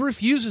 She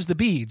refuses the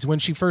beads when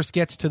she first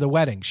gets to the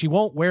wedding. She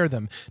won't wear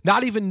them,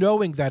 not even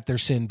knowing that they're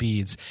sin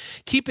beads.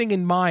 Keeping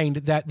in mind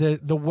that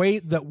the way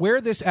that where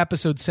this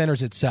episode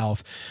centers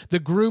itself, the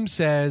groom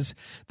says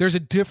there's a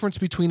difference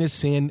between a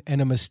sin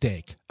and a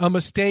mistake. A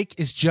mistake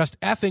is just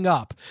effing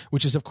up,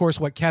 which is, of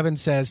course, what Kevin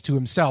says to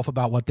himself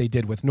about what they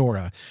did with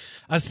Nora.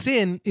 A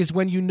sin is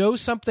when you know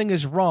something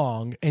is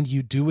wrong and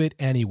you do it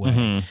anyway.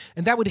 Mm-hmm.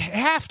 And that would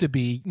have to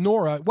be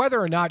Nora, whether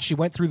or not she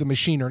went through the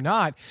machine or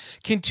not,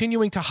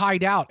 continuing to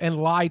hide out and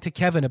lie to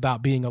Kevin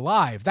about being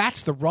alive.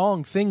 That's the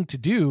wrong thing to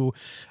do,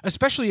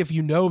 especially if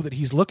you know that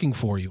he's looking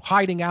for you.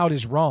 Hiding out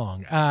is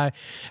wrong.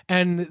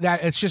 And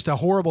that it's just a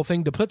horrible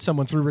thing to put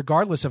someone through,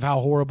 regardless of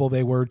how horrible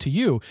they were to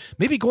you.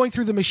 Maybe going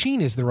through the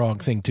machine is the wrong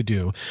thing to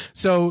do.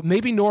 So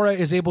maybe Nora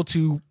is able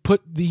to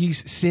put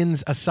these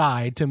sins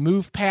aside, to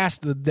move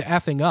past the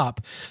effing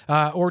up,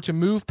 or to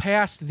move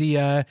past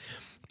the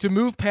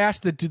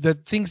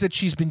things that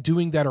she's been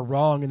doing that are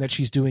wrong and that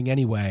she's doing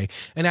anyway,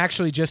 and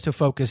actually just to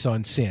focus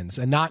on sins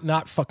and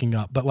not fucking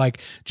up, but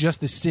like just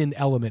the sin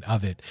element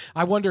of it.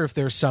 I wonder if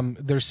there's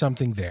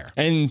something there.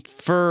 And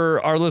for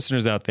our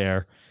listeners out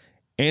there,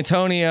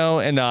 Antonio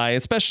and I,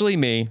 especially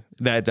me,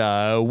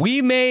 that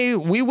we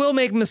will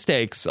make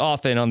mistakes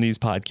often on these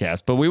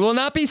podcasts, but we will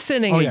not be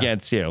sinning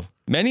against you.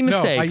 Many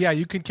mistakes. No,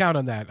 you can count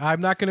on that.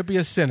 I'm not going to be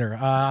a sinner.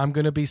 I'm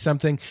going to be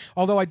something.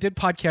 Although I did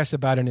podcast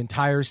about an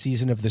entire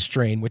season of The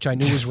Strain, which I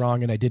knew was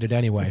wrong, and I did it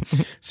anyway.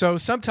 So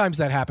sometimes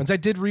that happens. I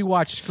did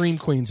rewatch Scream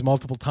Queens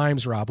multiple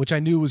times, Rob, which I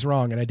knew was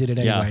wrong, and I did it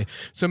anyway. Yeah.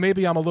 So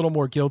maybe I'm a little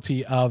more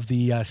guilty of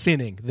the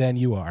sinning than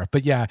you are.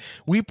 But yeah,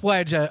 we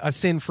pledge a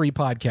sin-free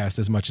podcast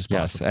as much as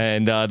possible.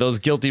 Yes, and those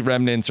guilty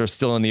remnants are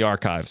still in the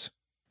archives.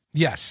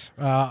 Yes.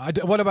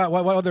 What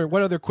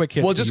other quick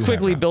hits? Well, just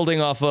quickly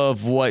building off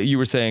of what you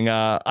were saying,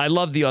 I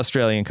love the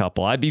Australian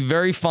couple. I'd be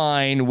very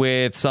fine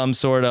with some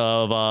sort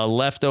of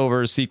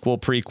leftover sequel,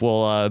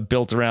 prequel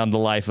built around the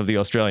life of the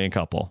Australian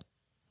couple.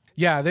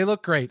 Yeah, they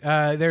look great.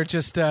 They're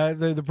just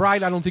the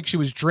bride. I don't think she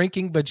was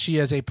drinking, but she,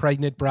 as a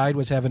pregnant bride,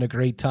 was having a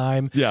great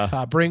time.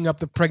 Yeah, bringing up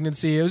the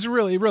pregnancy. It was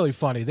really, really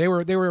funny. They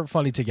were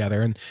funny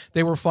together, and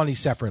they were funny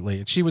separately.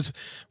 And she was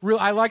real.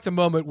 I like the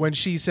moment when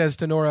she says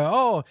to Nora,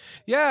 "Oh,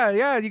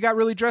 yeah, you got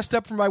really dressed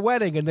up for my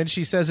wedding," and then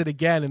she says it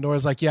again, and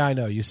Nora's like, "Yeah, I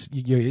know you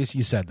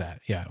said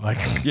that." Yeah, like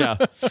yeah.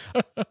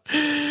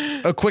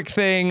 A quick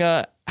thing: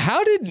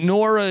 how did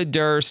Nora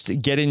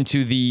Durst get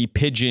into the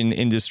pigeon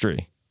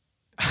industry?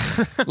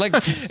 Like,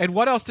 and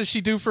what else does she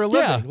do for a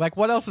living? Yeah. Like,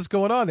 what else is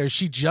going on there? Is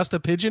she just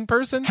a pigeon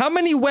person? How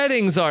many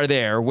weddings are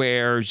there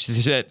where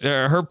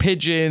her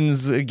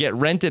pigeons get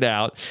rented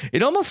out?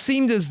 It almost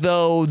seemed as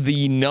though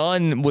the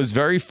nun was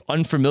very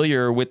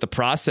unfamiliar with the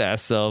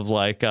process of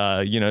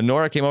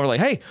Nora came over like,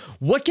 "Hey,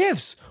 what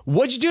gives?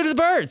 What'd you do to the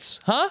birds?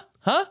 Huh?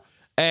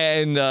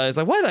 And it's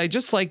like, what? I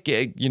just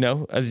did you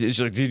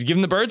give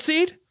them the bird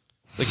seed?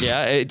 Like,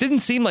 yeah, it didn't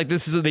seem like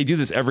they do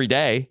this every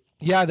day.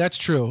 Yeah, that's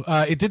true.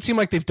 It did seem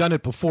like they've done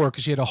it before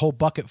because she had a whole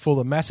bucket full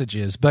of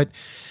messages, but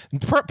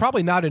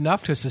probably not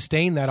enough to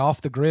sustain that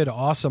off-the-grid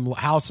awesome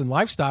house and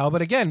lifestyle.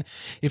 But again,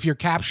 if you're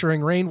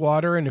capturing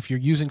rainwater and if you're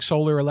using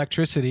solar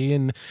electricity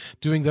and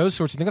doing those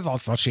sorts of things, I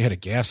thought she had a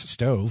gas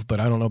stove, but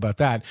I don't know about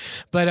that.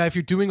 But if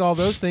you're doing all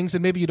those things,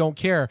 then maybe you don't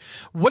care.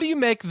 What do you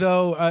make,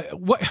 though?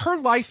 What her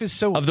life is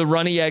so... Of the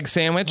runny egg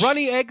sandwich?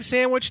 Runny egg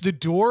sandwich, the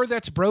door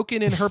that's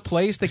broken in her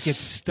place that gets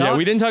stuck. Yeah,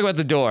 we didn't talk about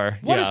the door.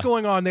 What is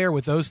going on there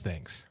with those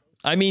things?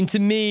 I mean, to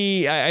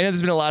me, I know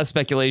there's been a lot of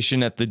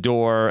speculation at the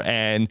door,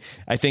 and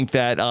I think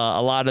that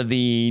a lot of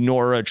the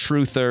Nora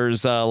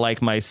truthers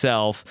like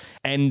myself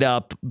end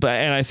up,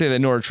 and I say that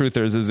Nora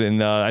truthers is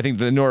in, I think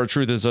the Nora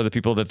truthers are the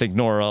people that think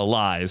Nora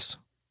lies.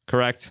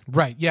 Correct?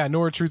 Right. Yeah.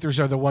 Nora truthers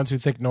are the ones who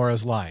think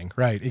Nora's lying.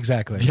 Right.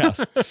 Exactly. Yeah.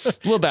 A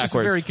little backwards. Just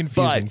a very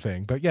confusing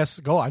thing. But yes,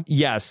 go on.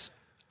 Yes.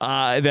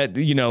 That,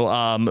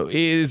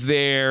 is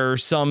there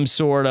some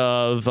sort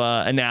of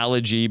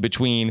analogy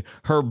between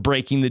her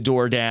breaking the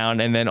door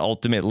down and then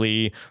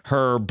ultimately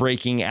her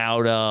breaking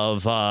out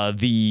of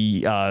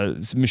the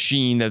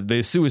machine,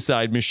 the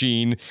suicide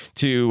machine,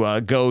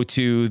 to go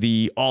to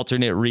the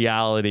alternate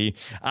reality?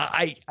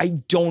 I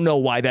don't know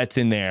why that's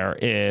in there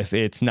if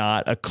it's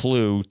not a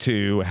clue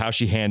to how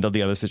she handled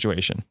the other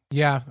situation.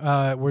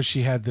 Yeah, where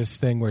she had this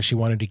thing where she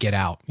wanted to get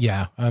out.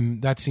 Yeah,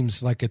 that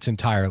seems like it's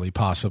entirely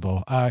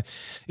possible.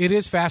 It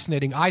is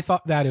fascinating. I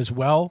thought that as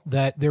well,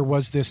 that there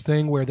was this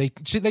thing where they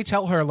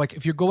tell her, like,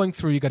 if you're going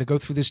through, you got to go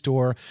through this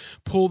door,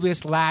 pull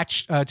this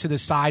latch to the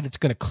side, it's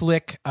going to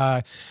click.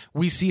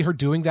 We see her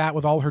doing that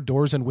with all her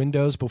doors and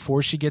windows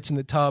before she gets in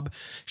the tub.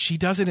 She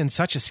does it in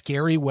such a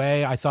scary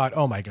way. I thought,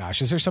 oh my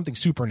gosh, is there something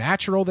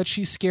supernatural that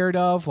she's scared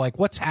of? Like,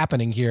 what's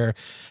happening here?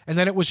 And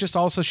then it was just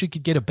also she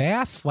could get a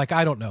bath. Like,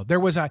 I don't know. There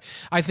was,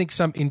 I think,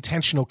 some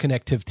intentional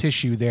connective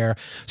tissue there.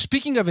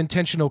 Speaking of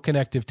intentional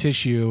connective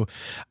tissue,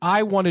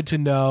 I wanted to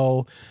know,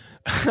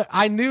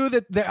 I knew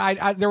that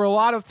there were a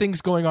lot of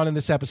things going on in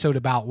this episode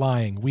about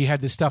lying. We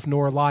had the stuff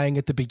Nora lying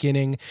at the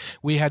beginning.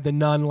 We had the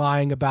nun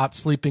lying about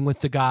sleeping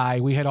with the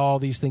guy. We had all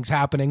these things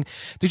happening.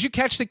 Did you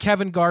catch that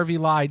Kevin Garvey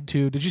lied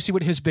too? Did you see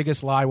what his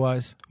biggest lie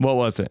was? What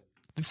was it?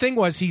 The thing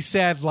was, he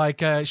said,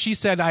 like, she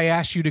said, I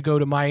asked you to go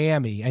to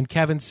Miami. And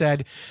Kevin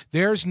said,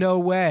 there's no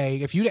way.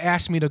 If you'd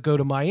asked me to go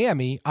to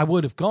Miami, I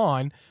would have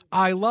gone.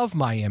 I love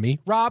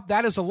Miami. Rob,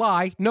 that is a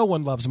lie. No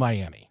one loves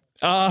Miami.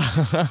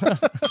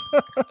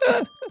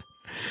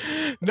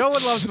 No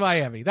one loves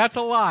Miami. That's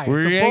a lie.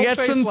 We're going to get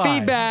some lie.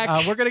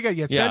 feedback. We're going to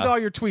get Send all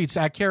your tweets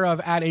at care of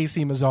at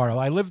AC Mazzaro.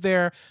 I live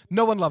there.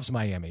 No one loves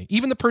Miami.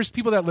 Even the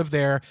people that live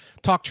there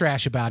talk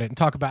trash about it and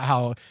talk about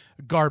how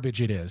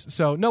garbage it is.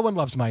 So no one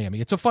loves Miami.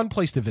 It's a fun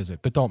place to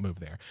visit, but don't move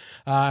there.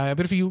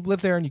 But if you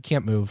live there and you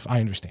can't move, I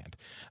understand.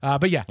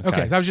 But yeah,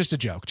 okay. That was just a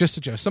joke. Just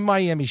a joke. Some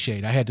Miami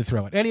shade. I had to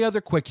throw it. Any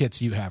other quick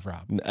hits you have,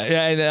 Rob?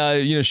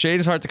 And shade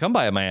is hard to come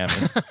by in Miami.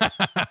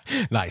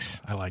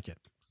 Nice. I like it.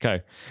 Okay.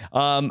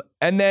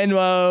 And then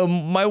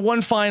my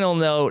one final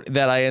note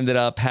that I ended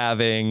up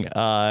having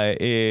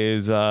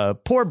is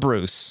poor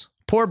Bruce.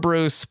 Poor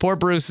Bruce's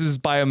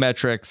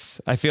biometrics.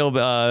 I feel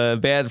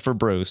bad for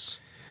Bruce.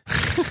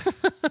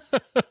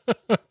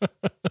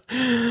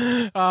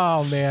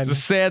 Oh man, it's a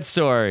sad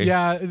story.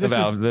 Yeah,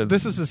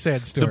 this is a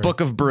sad story. The Book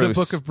of Bruce.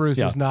 The Book of Bruce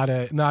is not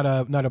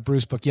a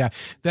Bruce book. Yeah,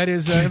 that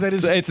is.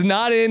 It's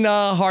not in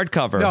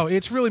hardcover. No,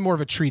 it's really more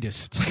of a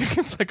treatise.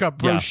 It's like a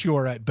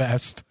brochure at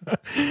best.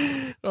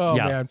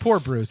 Man, poor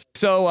Bruce.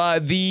 So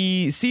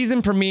the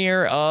season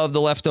premiere of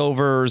The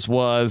Leftovers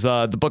was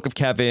the Book of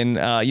Kevin.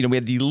 We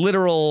had the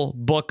literal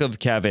Book of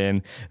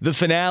Kevin. The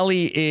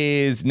finale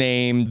is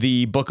named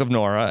The Book of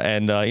Nora,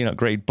 and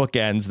great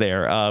bookends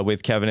there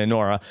with Kevin and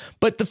Nora.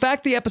 But the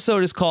fact the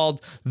episode is called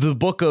The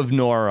Book of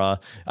Nora,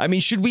 I mean,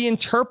 should we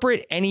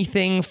interpret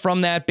anything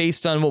from that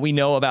based on what we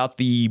know about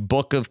the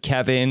Book of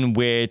Kevin,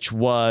 which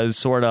was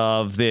sort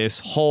of this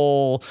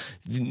whole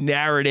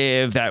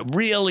narrative that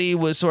really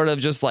was sort of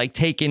just like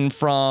taken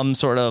from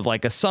sort of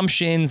like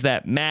assumptions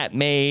that Matt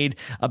made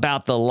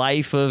about the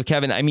life of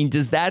Kevin? I mean,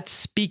 does that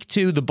speak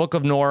to the Book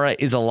of Nora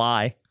is a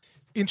lie?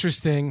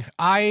 Interesting.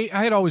 I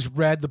had always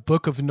read the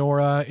Book of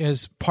Nora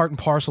as part and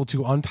parcel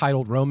to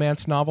Untitled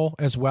romance novel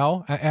as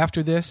well.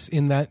 After this,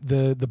 in that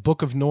the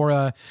Book of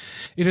Nora,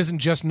 it isn't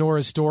just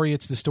Nora's story,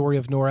 it's the story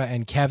of Nora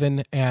and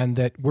Kevin, and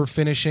that we're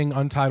finishing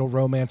Untitled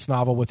romance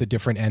novel with a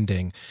different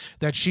ending.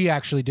 That she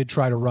actually did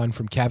try to run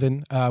from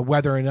Kevin,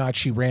 whether or not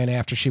she ran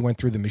after she went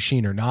through the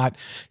machine or not.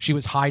 She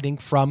was hiding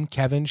from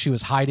Kevin. She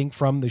was hiding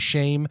from the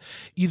shame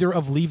either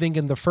of leaving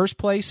in the first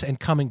place and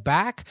coming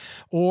back,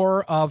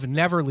 or of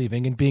never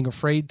leaving and being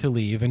afraid to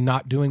leave and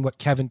not doing what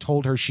Kevin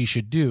told her she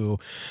should do.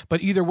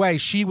 But either way,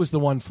 she was the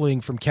one fleeing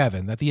from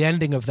Kevin. That the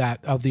ending of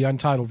the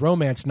Untitled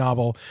romance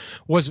novel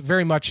was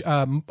very much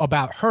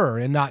about her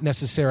and not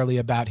necessarily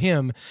about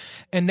him.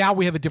 And now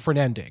we have a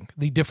different ending.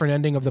 The different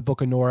ending of the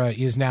Book of Nora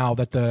is now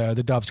that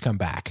the doves come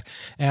back,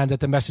 and that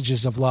the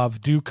messages of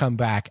love do come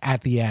back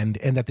at the end,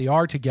 and that they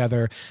are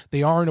together.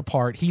 They aren't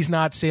apart. He's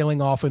not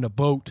sailing off in a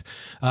boat.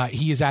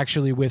 He is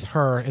actually with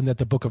her, and that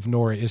the Book of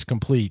Nora is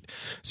complete.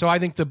 So I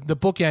think the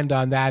bookend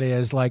on that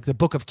is like the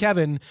Book of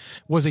Kevin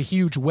was a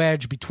huge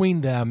wedge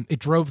between them. It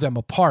drove them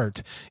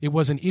apart. It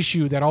was an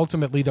issue that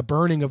ultimately the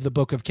burning of the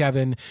Book of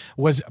Kevin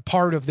was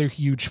part of their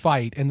huge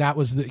fight. And that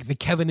was the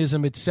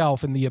Kevinism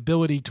itself, and the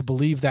ability to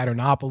believe that or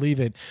not believe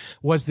it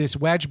was this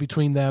wedge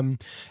between them.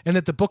 And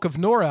that the Book of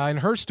Nora and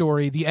her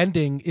story, the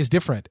ending is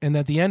different, and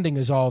that the ending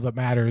is all that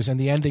matters. And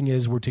the ending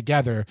is we're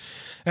together.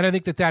 And I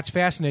think that that's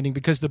fascinating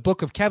because the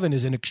Book of Kevin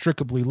is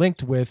inextricably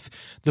linked with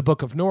the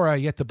Book of Nora,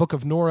 yet the Book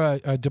of Nora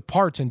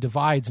departs and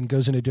divides and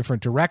goes in a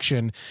different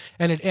direction,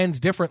 and it ends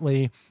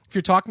differently. If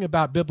you're talking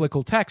about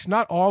biblical texts,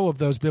 not all of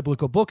those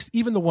biblical books,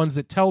 even the ones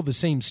that tell the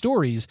same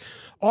stories,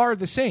 are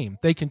the same.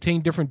 They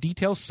contain different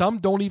details. Some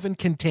don't even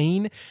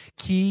contain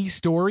key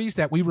stories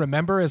that we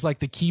remember as like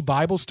the key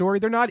Bible story.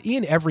 They're not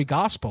in every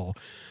gospel.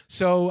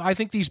 So I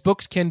think these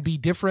books can be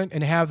different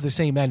and have the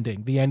same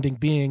ending. The ending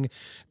being,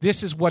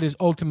 this is what is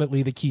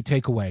ultimately the key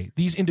takeaway.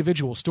 These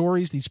individual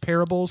stories, these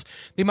parables,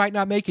 they might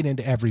not make it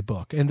into every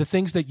book. And the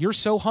things that you're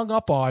so hung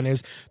up on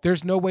is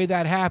there's no way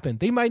that happened.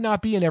 They might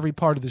not be in every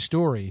part of the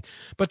story.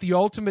 But the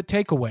ultimate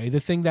takeaway, the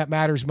thing that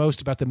matters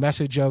most about the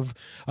message of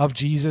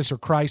Jesus or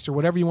Christ or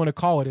whatever you want to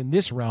call it in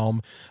this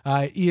realm,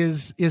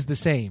 is the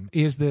same.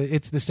 It's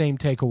the same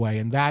takeaway,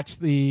 and that's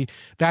the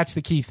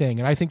key thing.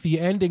 And I think the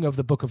ending of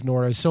the Book of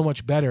Nora is so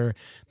much better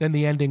than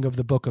the ending of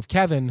the Book of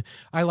Kevin.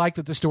 I like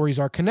that the stories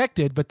are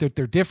connected, but that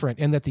they're different,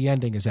 and that the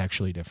ending is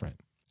actually different.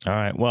 All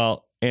right.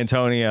 Well,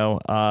 Antonio,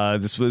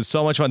 this was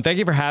so much fun. Thank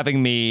you for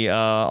having me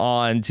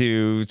on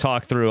to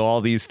talk through all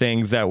these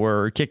things that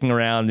were kicking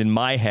around in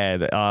my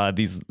head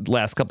these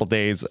last couple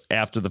days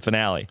after the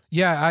finale.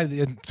 Yeah,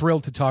 I'm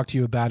thrilled to talk to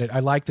you about it. I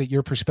like that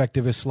your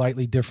perspective is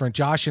slightly different.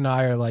 Josh and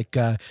I are like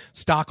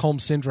Stockholm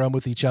Syndrome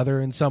with each other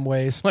in some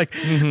ways. Like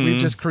we've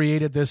just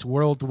created this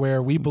world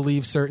where we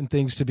believe certain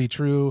things to be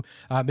true,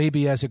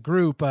 maybe as a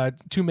group,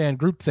 two-man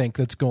groupthink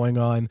that's going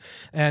on.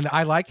 And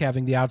I like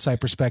having the outside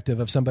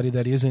perspective of somebody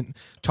that isn't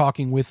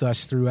talking with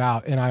us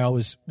throughout, and I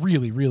always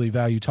really, really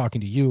value talking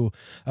to you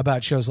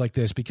about shows like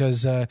this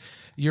because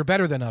you're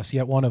better than us,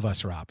 yet one of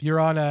us, Rob. You're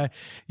on a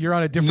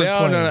different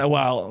plane. No.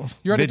 Well,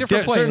 you're on a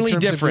different plane.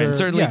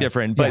 Certainly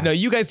different. But no,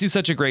 you guys do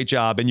such a great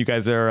job, and you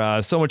guys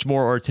are so much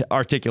more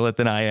articulate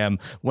than I am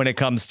when it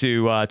comes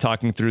to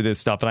talking through this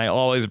stuff. And I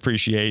always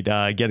appreciate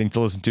getting to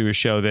listen to a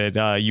show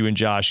that you and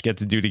Josh get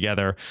to do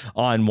together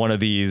on one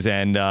of these.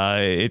 And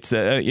it's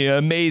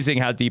amazing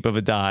how deep of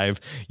a dive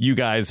you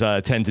guys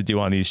tend to do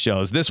on these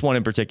shows. This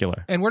one in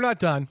particular. And we're not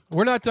done.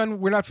 We're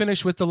not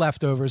finished with the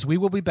leftovers. We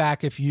will be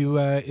back if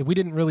we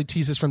didn't really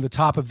tease this from the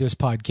top of this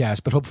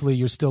podcast, but hopefully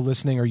you're still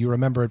listening or you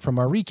remember it from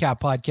our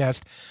recap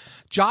podcast.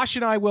 Josh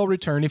and I will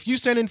return. If you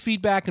send in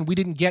feedback and we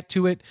didn't get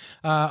to it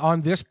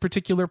on this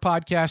particular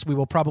podcast, we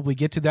will probably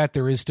get to that.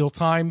 There is still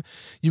time.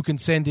 You can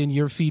send in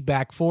your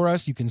feedback for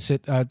us. You can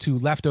send to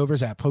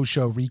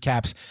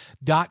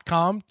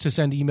leftovers@postshowrecaps.com to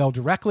send email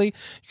directly.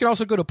 You can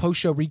also go to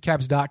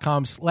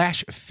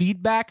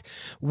postshowrecaps.com/feedback.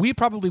 We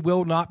probably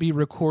will not be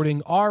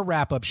recording our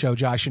wrap-up show,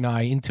 Josh and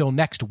I, until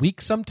next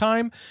week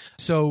sometime.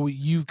 So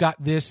you've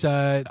got this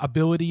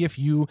ability, if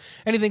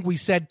anything we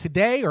said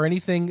today or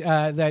anything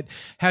that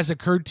has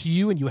occurred to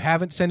you and you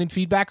haven't sent in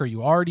feedback, or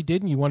you already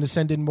did and you want to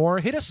send in more,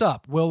 hit us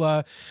up.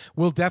 We'll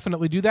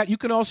definitely do that. You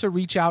can also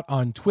reach out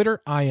on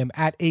Twitter. I am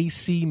at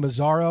AC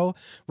Mazzaro.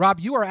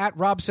 Rob, you are at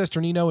Rob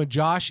Sesternino, and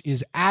Josh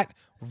is at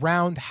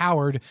Round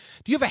Howard.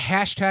 Do you have a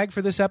hashtag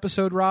for this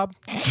episode, Rob?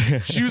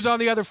 Shoes on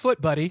the other foot,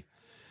 buddy.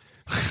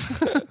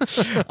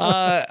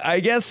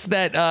 I guess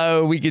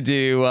that we could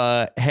do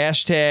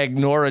hashtag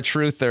Nora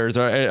Truthers.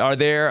 Are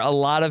there a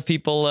lot of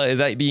people? Is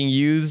that being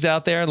used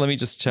out there? Let me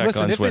just check on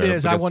Twitter. Listen, if it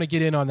is, I want to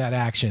get in on that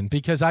action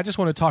because I just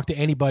want to talk to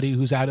anybody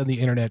who's out on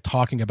the internet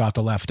talking about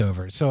the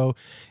leftovers. So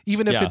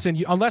even if it's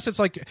unless it's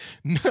like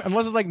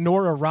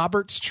Nora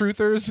Roberts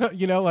Truthers,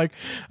 like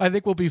I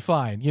think we'll be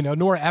fine.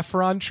 Nora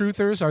Ephron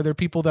Truthers. Are there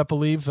people that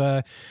believe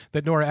that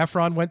Nora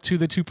Ephron went to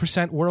the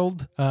 2%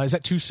 world? Is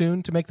that too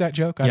soon to make that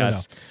joke? I don't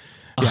know.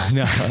 Yeah.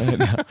 No.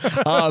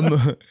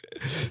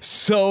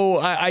 So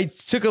I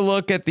took a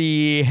look at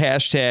the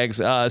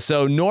hashtags.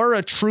 So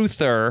Nora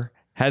Truther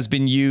has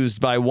been used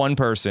by one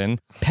person.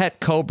 Pet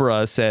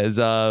Cobra says,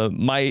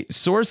 my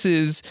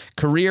sources,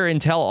 career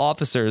intel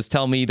officers,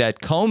 tell me that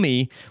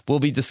Comey will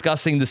be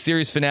discussing the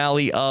series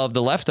finale of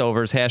The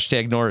Leftovers,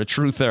 hashtag Nora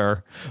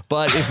Truther.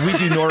 But if we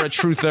do Nora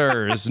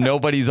Truthers,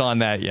 nobody's on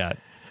that yet.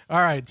 All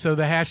right, so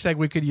the hashtag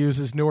we could use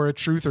is Nora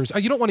Truthers. Oh,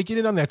 you don't want to get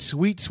in on that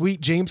sweet, sweet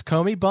James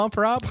Comey bump,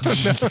 Rob?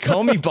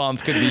 Comey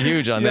bump could be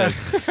huge on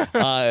this,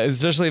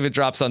 especially if it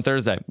drops on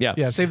Thursday.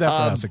 Yeah, save that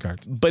for House of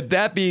Cards. But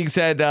that being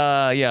said,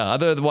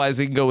 otherwise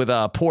we can go with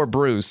Poor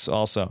Bruce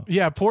also.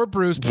 Yeah, Poor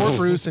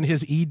Bruce and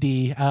his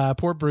ED.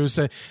 Poor Bruce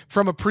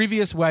from a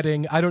previous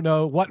wedding. I don't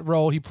know what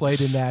role he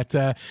played in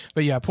that,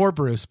 but yeah, Poor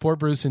Bruce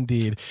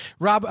indeed.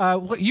 Rob,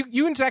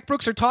 you and Zach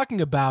Brooks are talking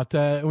about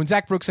when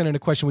Zach Brooks sent in a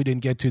question we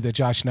didn't get to that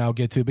Josh and I will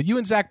get to, but you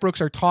and Zach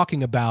Brooks are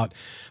talking about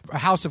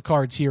House of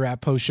Cards here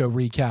at Post Show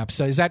Recaps.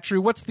 Is that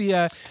true? What's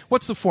the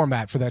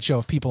format for that show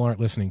if people aren't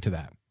listening to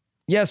that?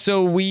 Yeah,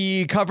 so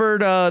we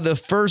covered the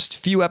first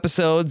few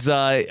episodes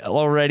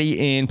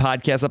already in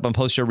podcast up on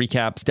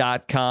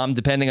postshowrecaps.com.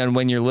 Depending on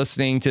when you're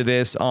listening to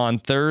this on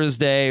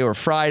Thursday or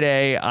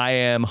Friday, I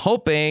am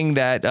hoping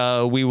that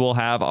we will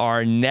have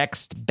our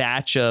next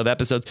batch of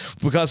episodes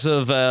because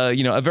of a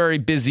very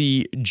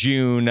busy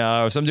June.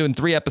 So I'm doing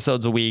 3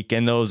 episodes a week,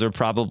 and those are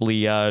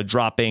probably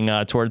dropping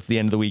towards the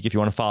end of the week if you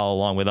want to follow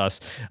along with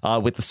us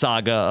with the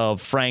saga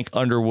of Frank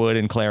Underwood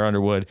and Claire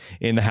Underwood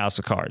in the House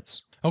of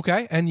Cards.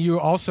 Okay, and you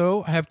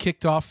also have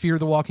kicked off Fear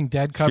the Walking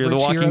Dead coverage. Fear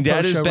the Walking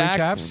Dead is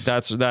back.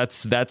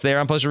 Recaps. That's there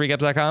on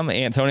postshowrecaps.com.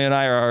 Antonio and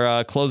I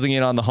are closing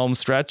in on the home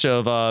stretch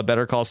of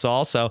Better Call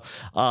Saul. So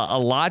a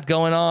lot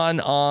going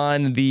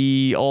on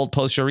the old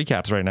post show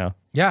recaps right now.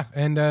 Yeah,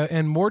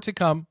 and more to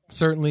come,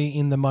 certainly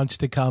in the months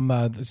to come.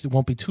 This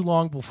won't be too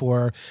long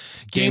before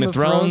Game of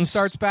Thrones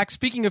starts back.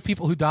 Speaking of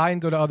people who die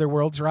and go to other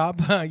worlds, Rob,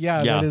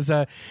 that is.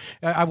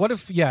 What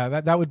if?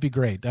 Yeah, that would be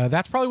great.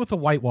 That's probably what the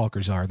White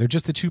Walkers are. They're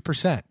just the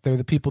 2%. They're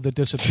the people that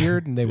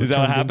disappeared and they were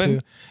turned into.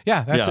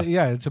 Yeah,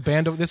 it's a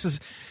band of. This is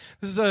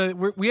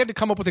we had to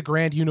come up with a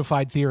grand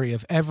unified theory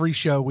of every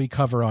show we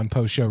cover on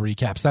post show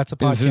recaps. That's a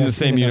podcast it's in the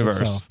same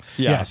universe.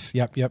 Yeah. Yes,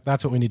 yep.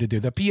 That's what we need to do.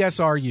 The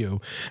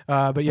PSRU.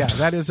 But yeah,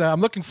 that is. I'm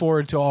looking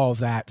forward to all of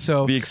that.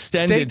 So the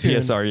extended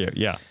PSRU.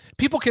 Yeah.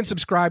 People can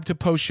subscribe to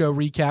post-show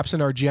recaps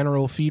in our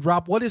general feed.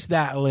 Rob, what is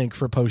that link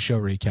for post-show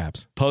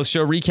recaps?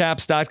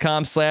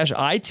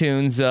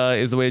 Postshowrecaps.com/iTunes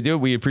is the way to do it.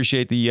 We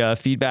appreciate the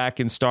feedback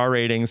and star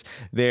ratings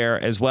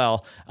there as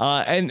well.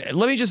 And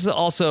let me just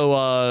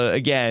also,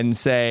 again,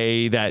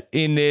 say that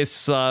in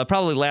this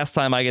probably last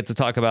time I get to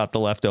talk about The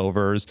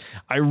Leftovers,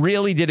 I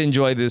really did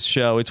enjoy this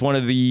show. It's one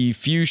of the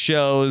few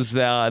shows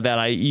that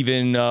I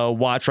even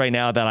watch right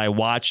now that I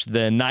watch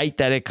the night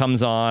that it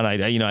comes on. I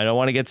don't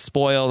want to get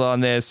spoiled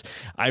on this.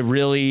 I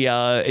really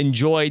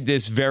enjoyed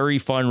this very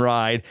fun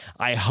ride.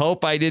 I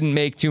hope I didn't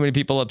make too many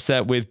people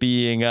upset with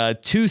being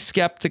too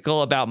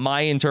skeptical about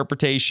my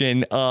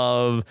interpretation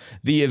of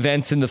the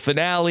events in the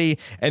finale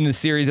and the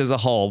series as a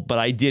whole, but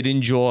I did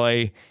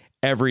enjoy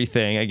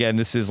everything. Again,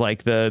 this is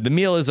like the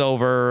meal is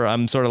over.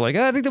 I'm sort of like,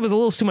 I think there was a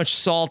little too much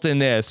salt in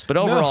this, but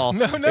overall,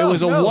 it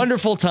was a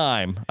wonderful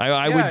time.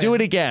 I would do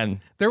it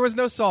again. There was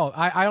no salt.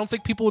 I don't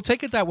think people will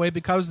take it that way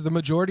because the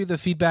majority of the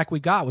feedback we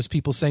got was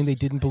people saying they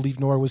didn't believe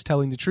Nora was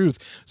telling the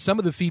truth. Some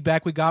of the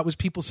feedback we got was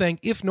people saying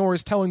if Nora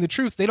is telling the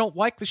truth, they don't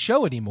like the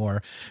show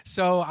anymore.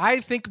 So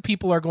I think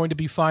people are going to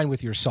be fine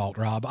with your salt,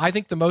 Rob. I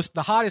think the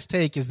hottest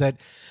take is that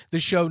the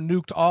show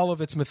nuked all of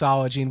its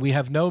mythology and we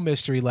have no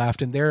mystery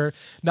left, and they're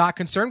not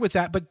concerned with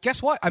that. But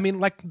guess what? I mean,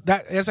 like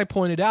that, as I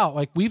pointed out,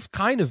 like we've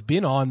kind of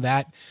been on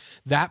that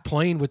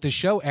plane with the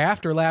show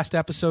after last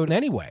episode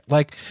anyway.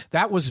 Like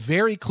that was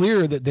very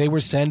clear that they were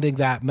sending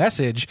that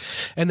message,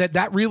 and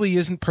that really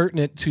isn't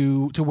pertinent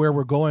to where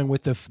we're going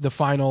with the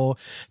final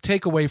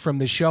takeaway from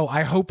the show.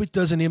 I hope it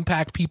doesn't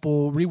impact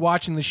people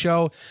rewatching the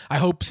show. I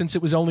hope, since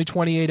it was only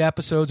 28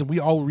 episodes and we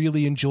all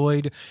really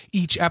enjoyed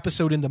each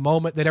episode in the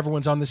moment, that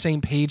everyone's on the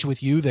same page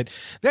with you, that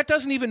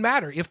doesn't even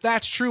matter. If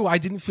that's true, I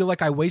didn't feel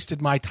like I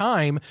wasted my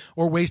time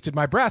or wasted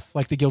my breath,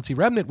 like the Guilty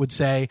Remnant would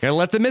say. And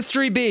let the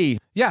mystery be.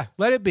 Yeah,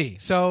 let it be.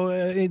 So,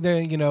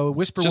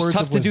 whisper just words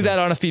tough of to wisdom. do that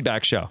on a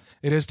feedback show.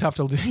 It is tough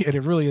to do.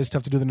 It really is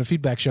tough to do that in a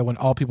feedback show when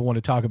all people want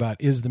to talk about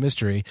is the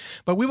mystery.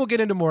 But we will get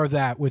into more of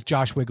that with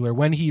Josh Wigler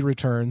when he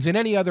returns, and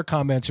any other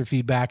comments or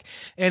feedback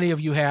any of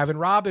you have. And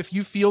Rob, if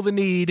you feel the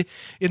need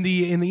in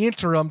the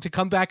interim to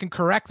come back and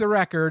correct the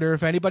record, or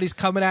if anybody's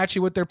coming at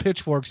you with their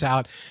pitchforks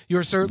out,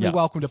 you're certainly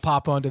welcome to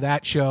pop onto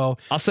that show.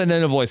 I'll send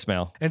in a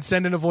voicemail. And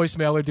send in a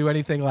voicemail or do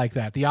anything like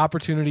that. The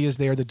opportunity is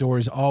there. The door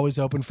is always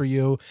open for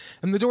you.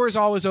 And the door is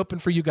always open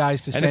for you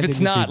guys to send in. And if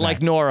it's not feedback.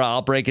 like Nora,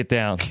 I'll break it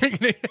down.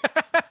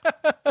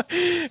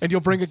 And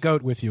you'll bring a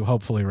goat with you,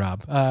 hopefully,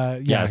 Rob.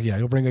 Yes.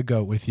 You'll bring a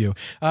goat with you.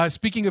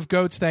 Speaking of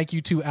goats, thank you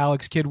to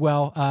Alex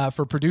Kidwell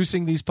for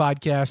producing these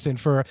podcasts and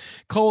for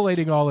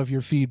collating all of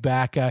your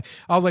feedback.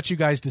 I'll let you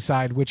guys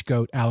decide which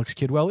goat Alex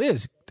Kidwell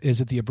is. Is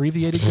it the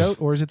abbreviated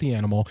goat or is it the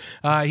animal?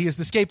 He is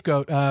the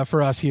scapegoat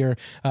for us here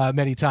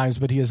many times,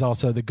 but he is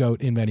also the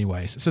goat in many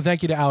ways. So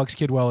thank you to Alex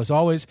Kidwell as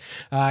always.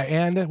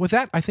 And with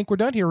that, I think we're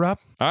done here, Rob.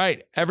 All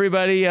right,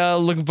 everybody,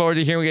 looking forward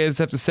to hearing what you guys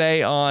have to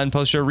say on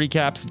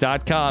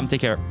postshowrecaps.com.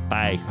 Take care.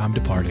 Bye. I'm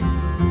departing.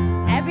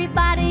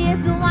 Everybody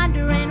is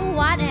wondering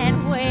what and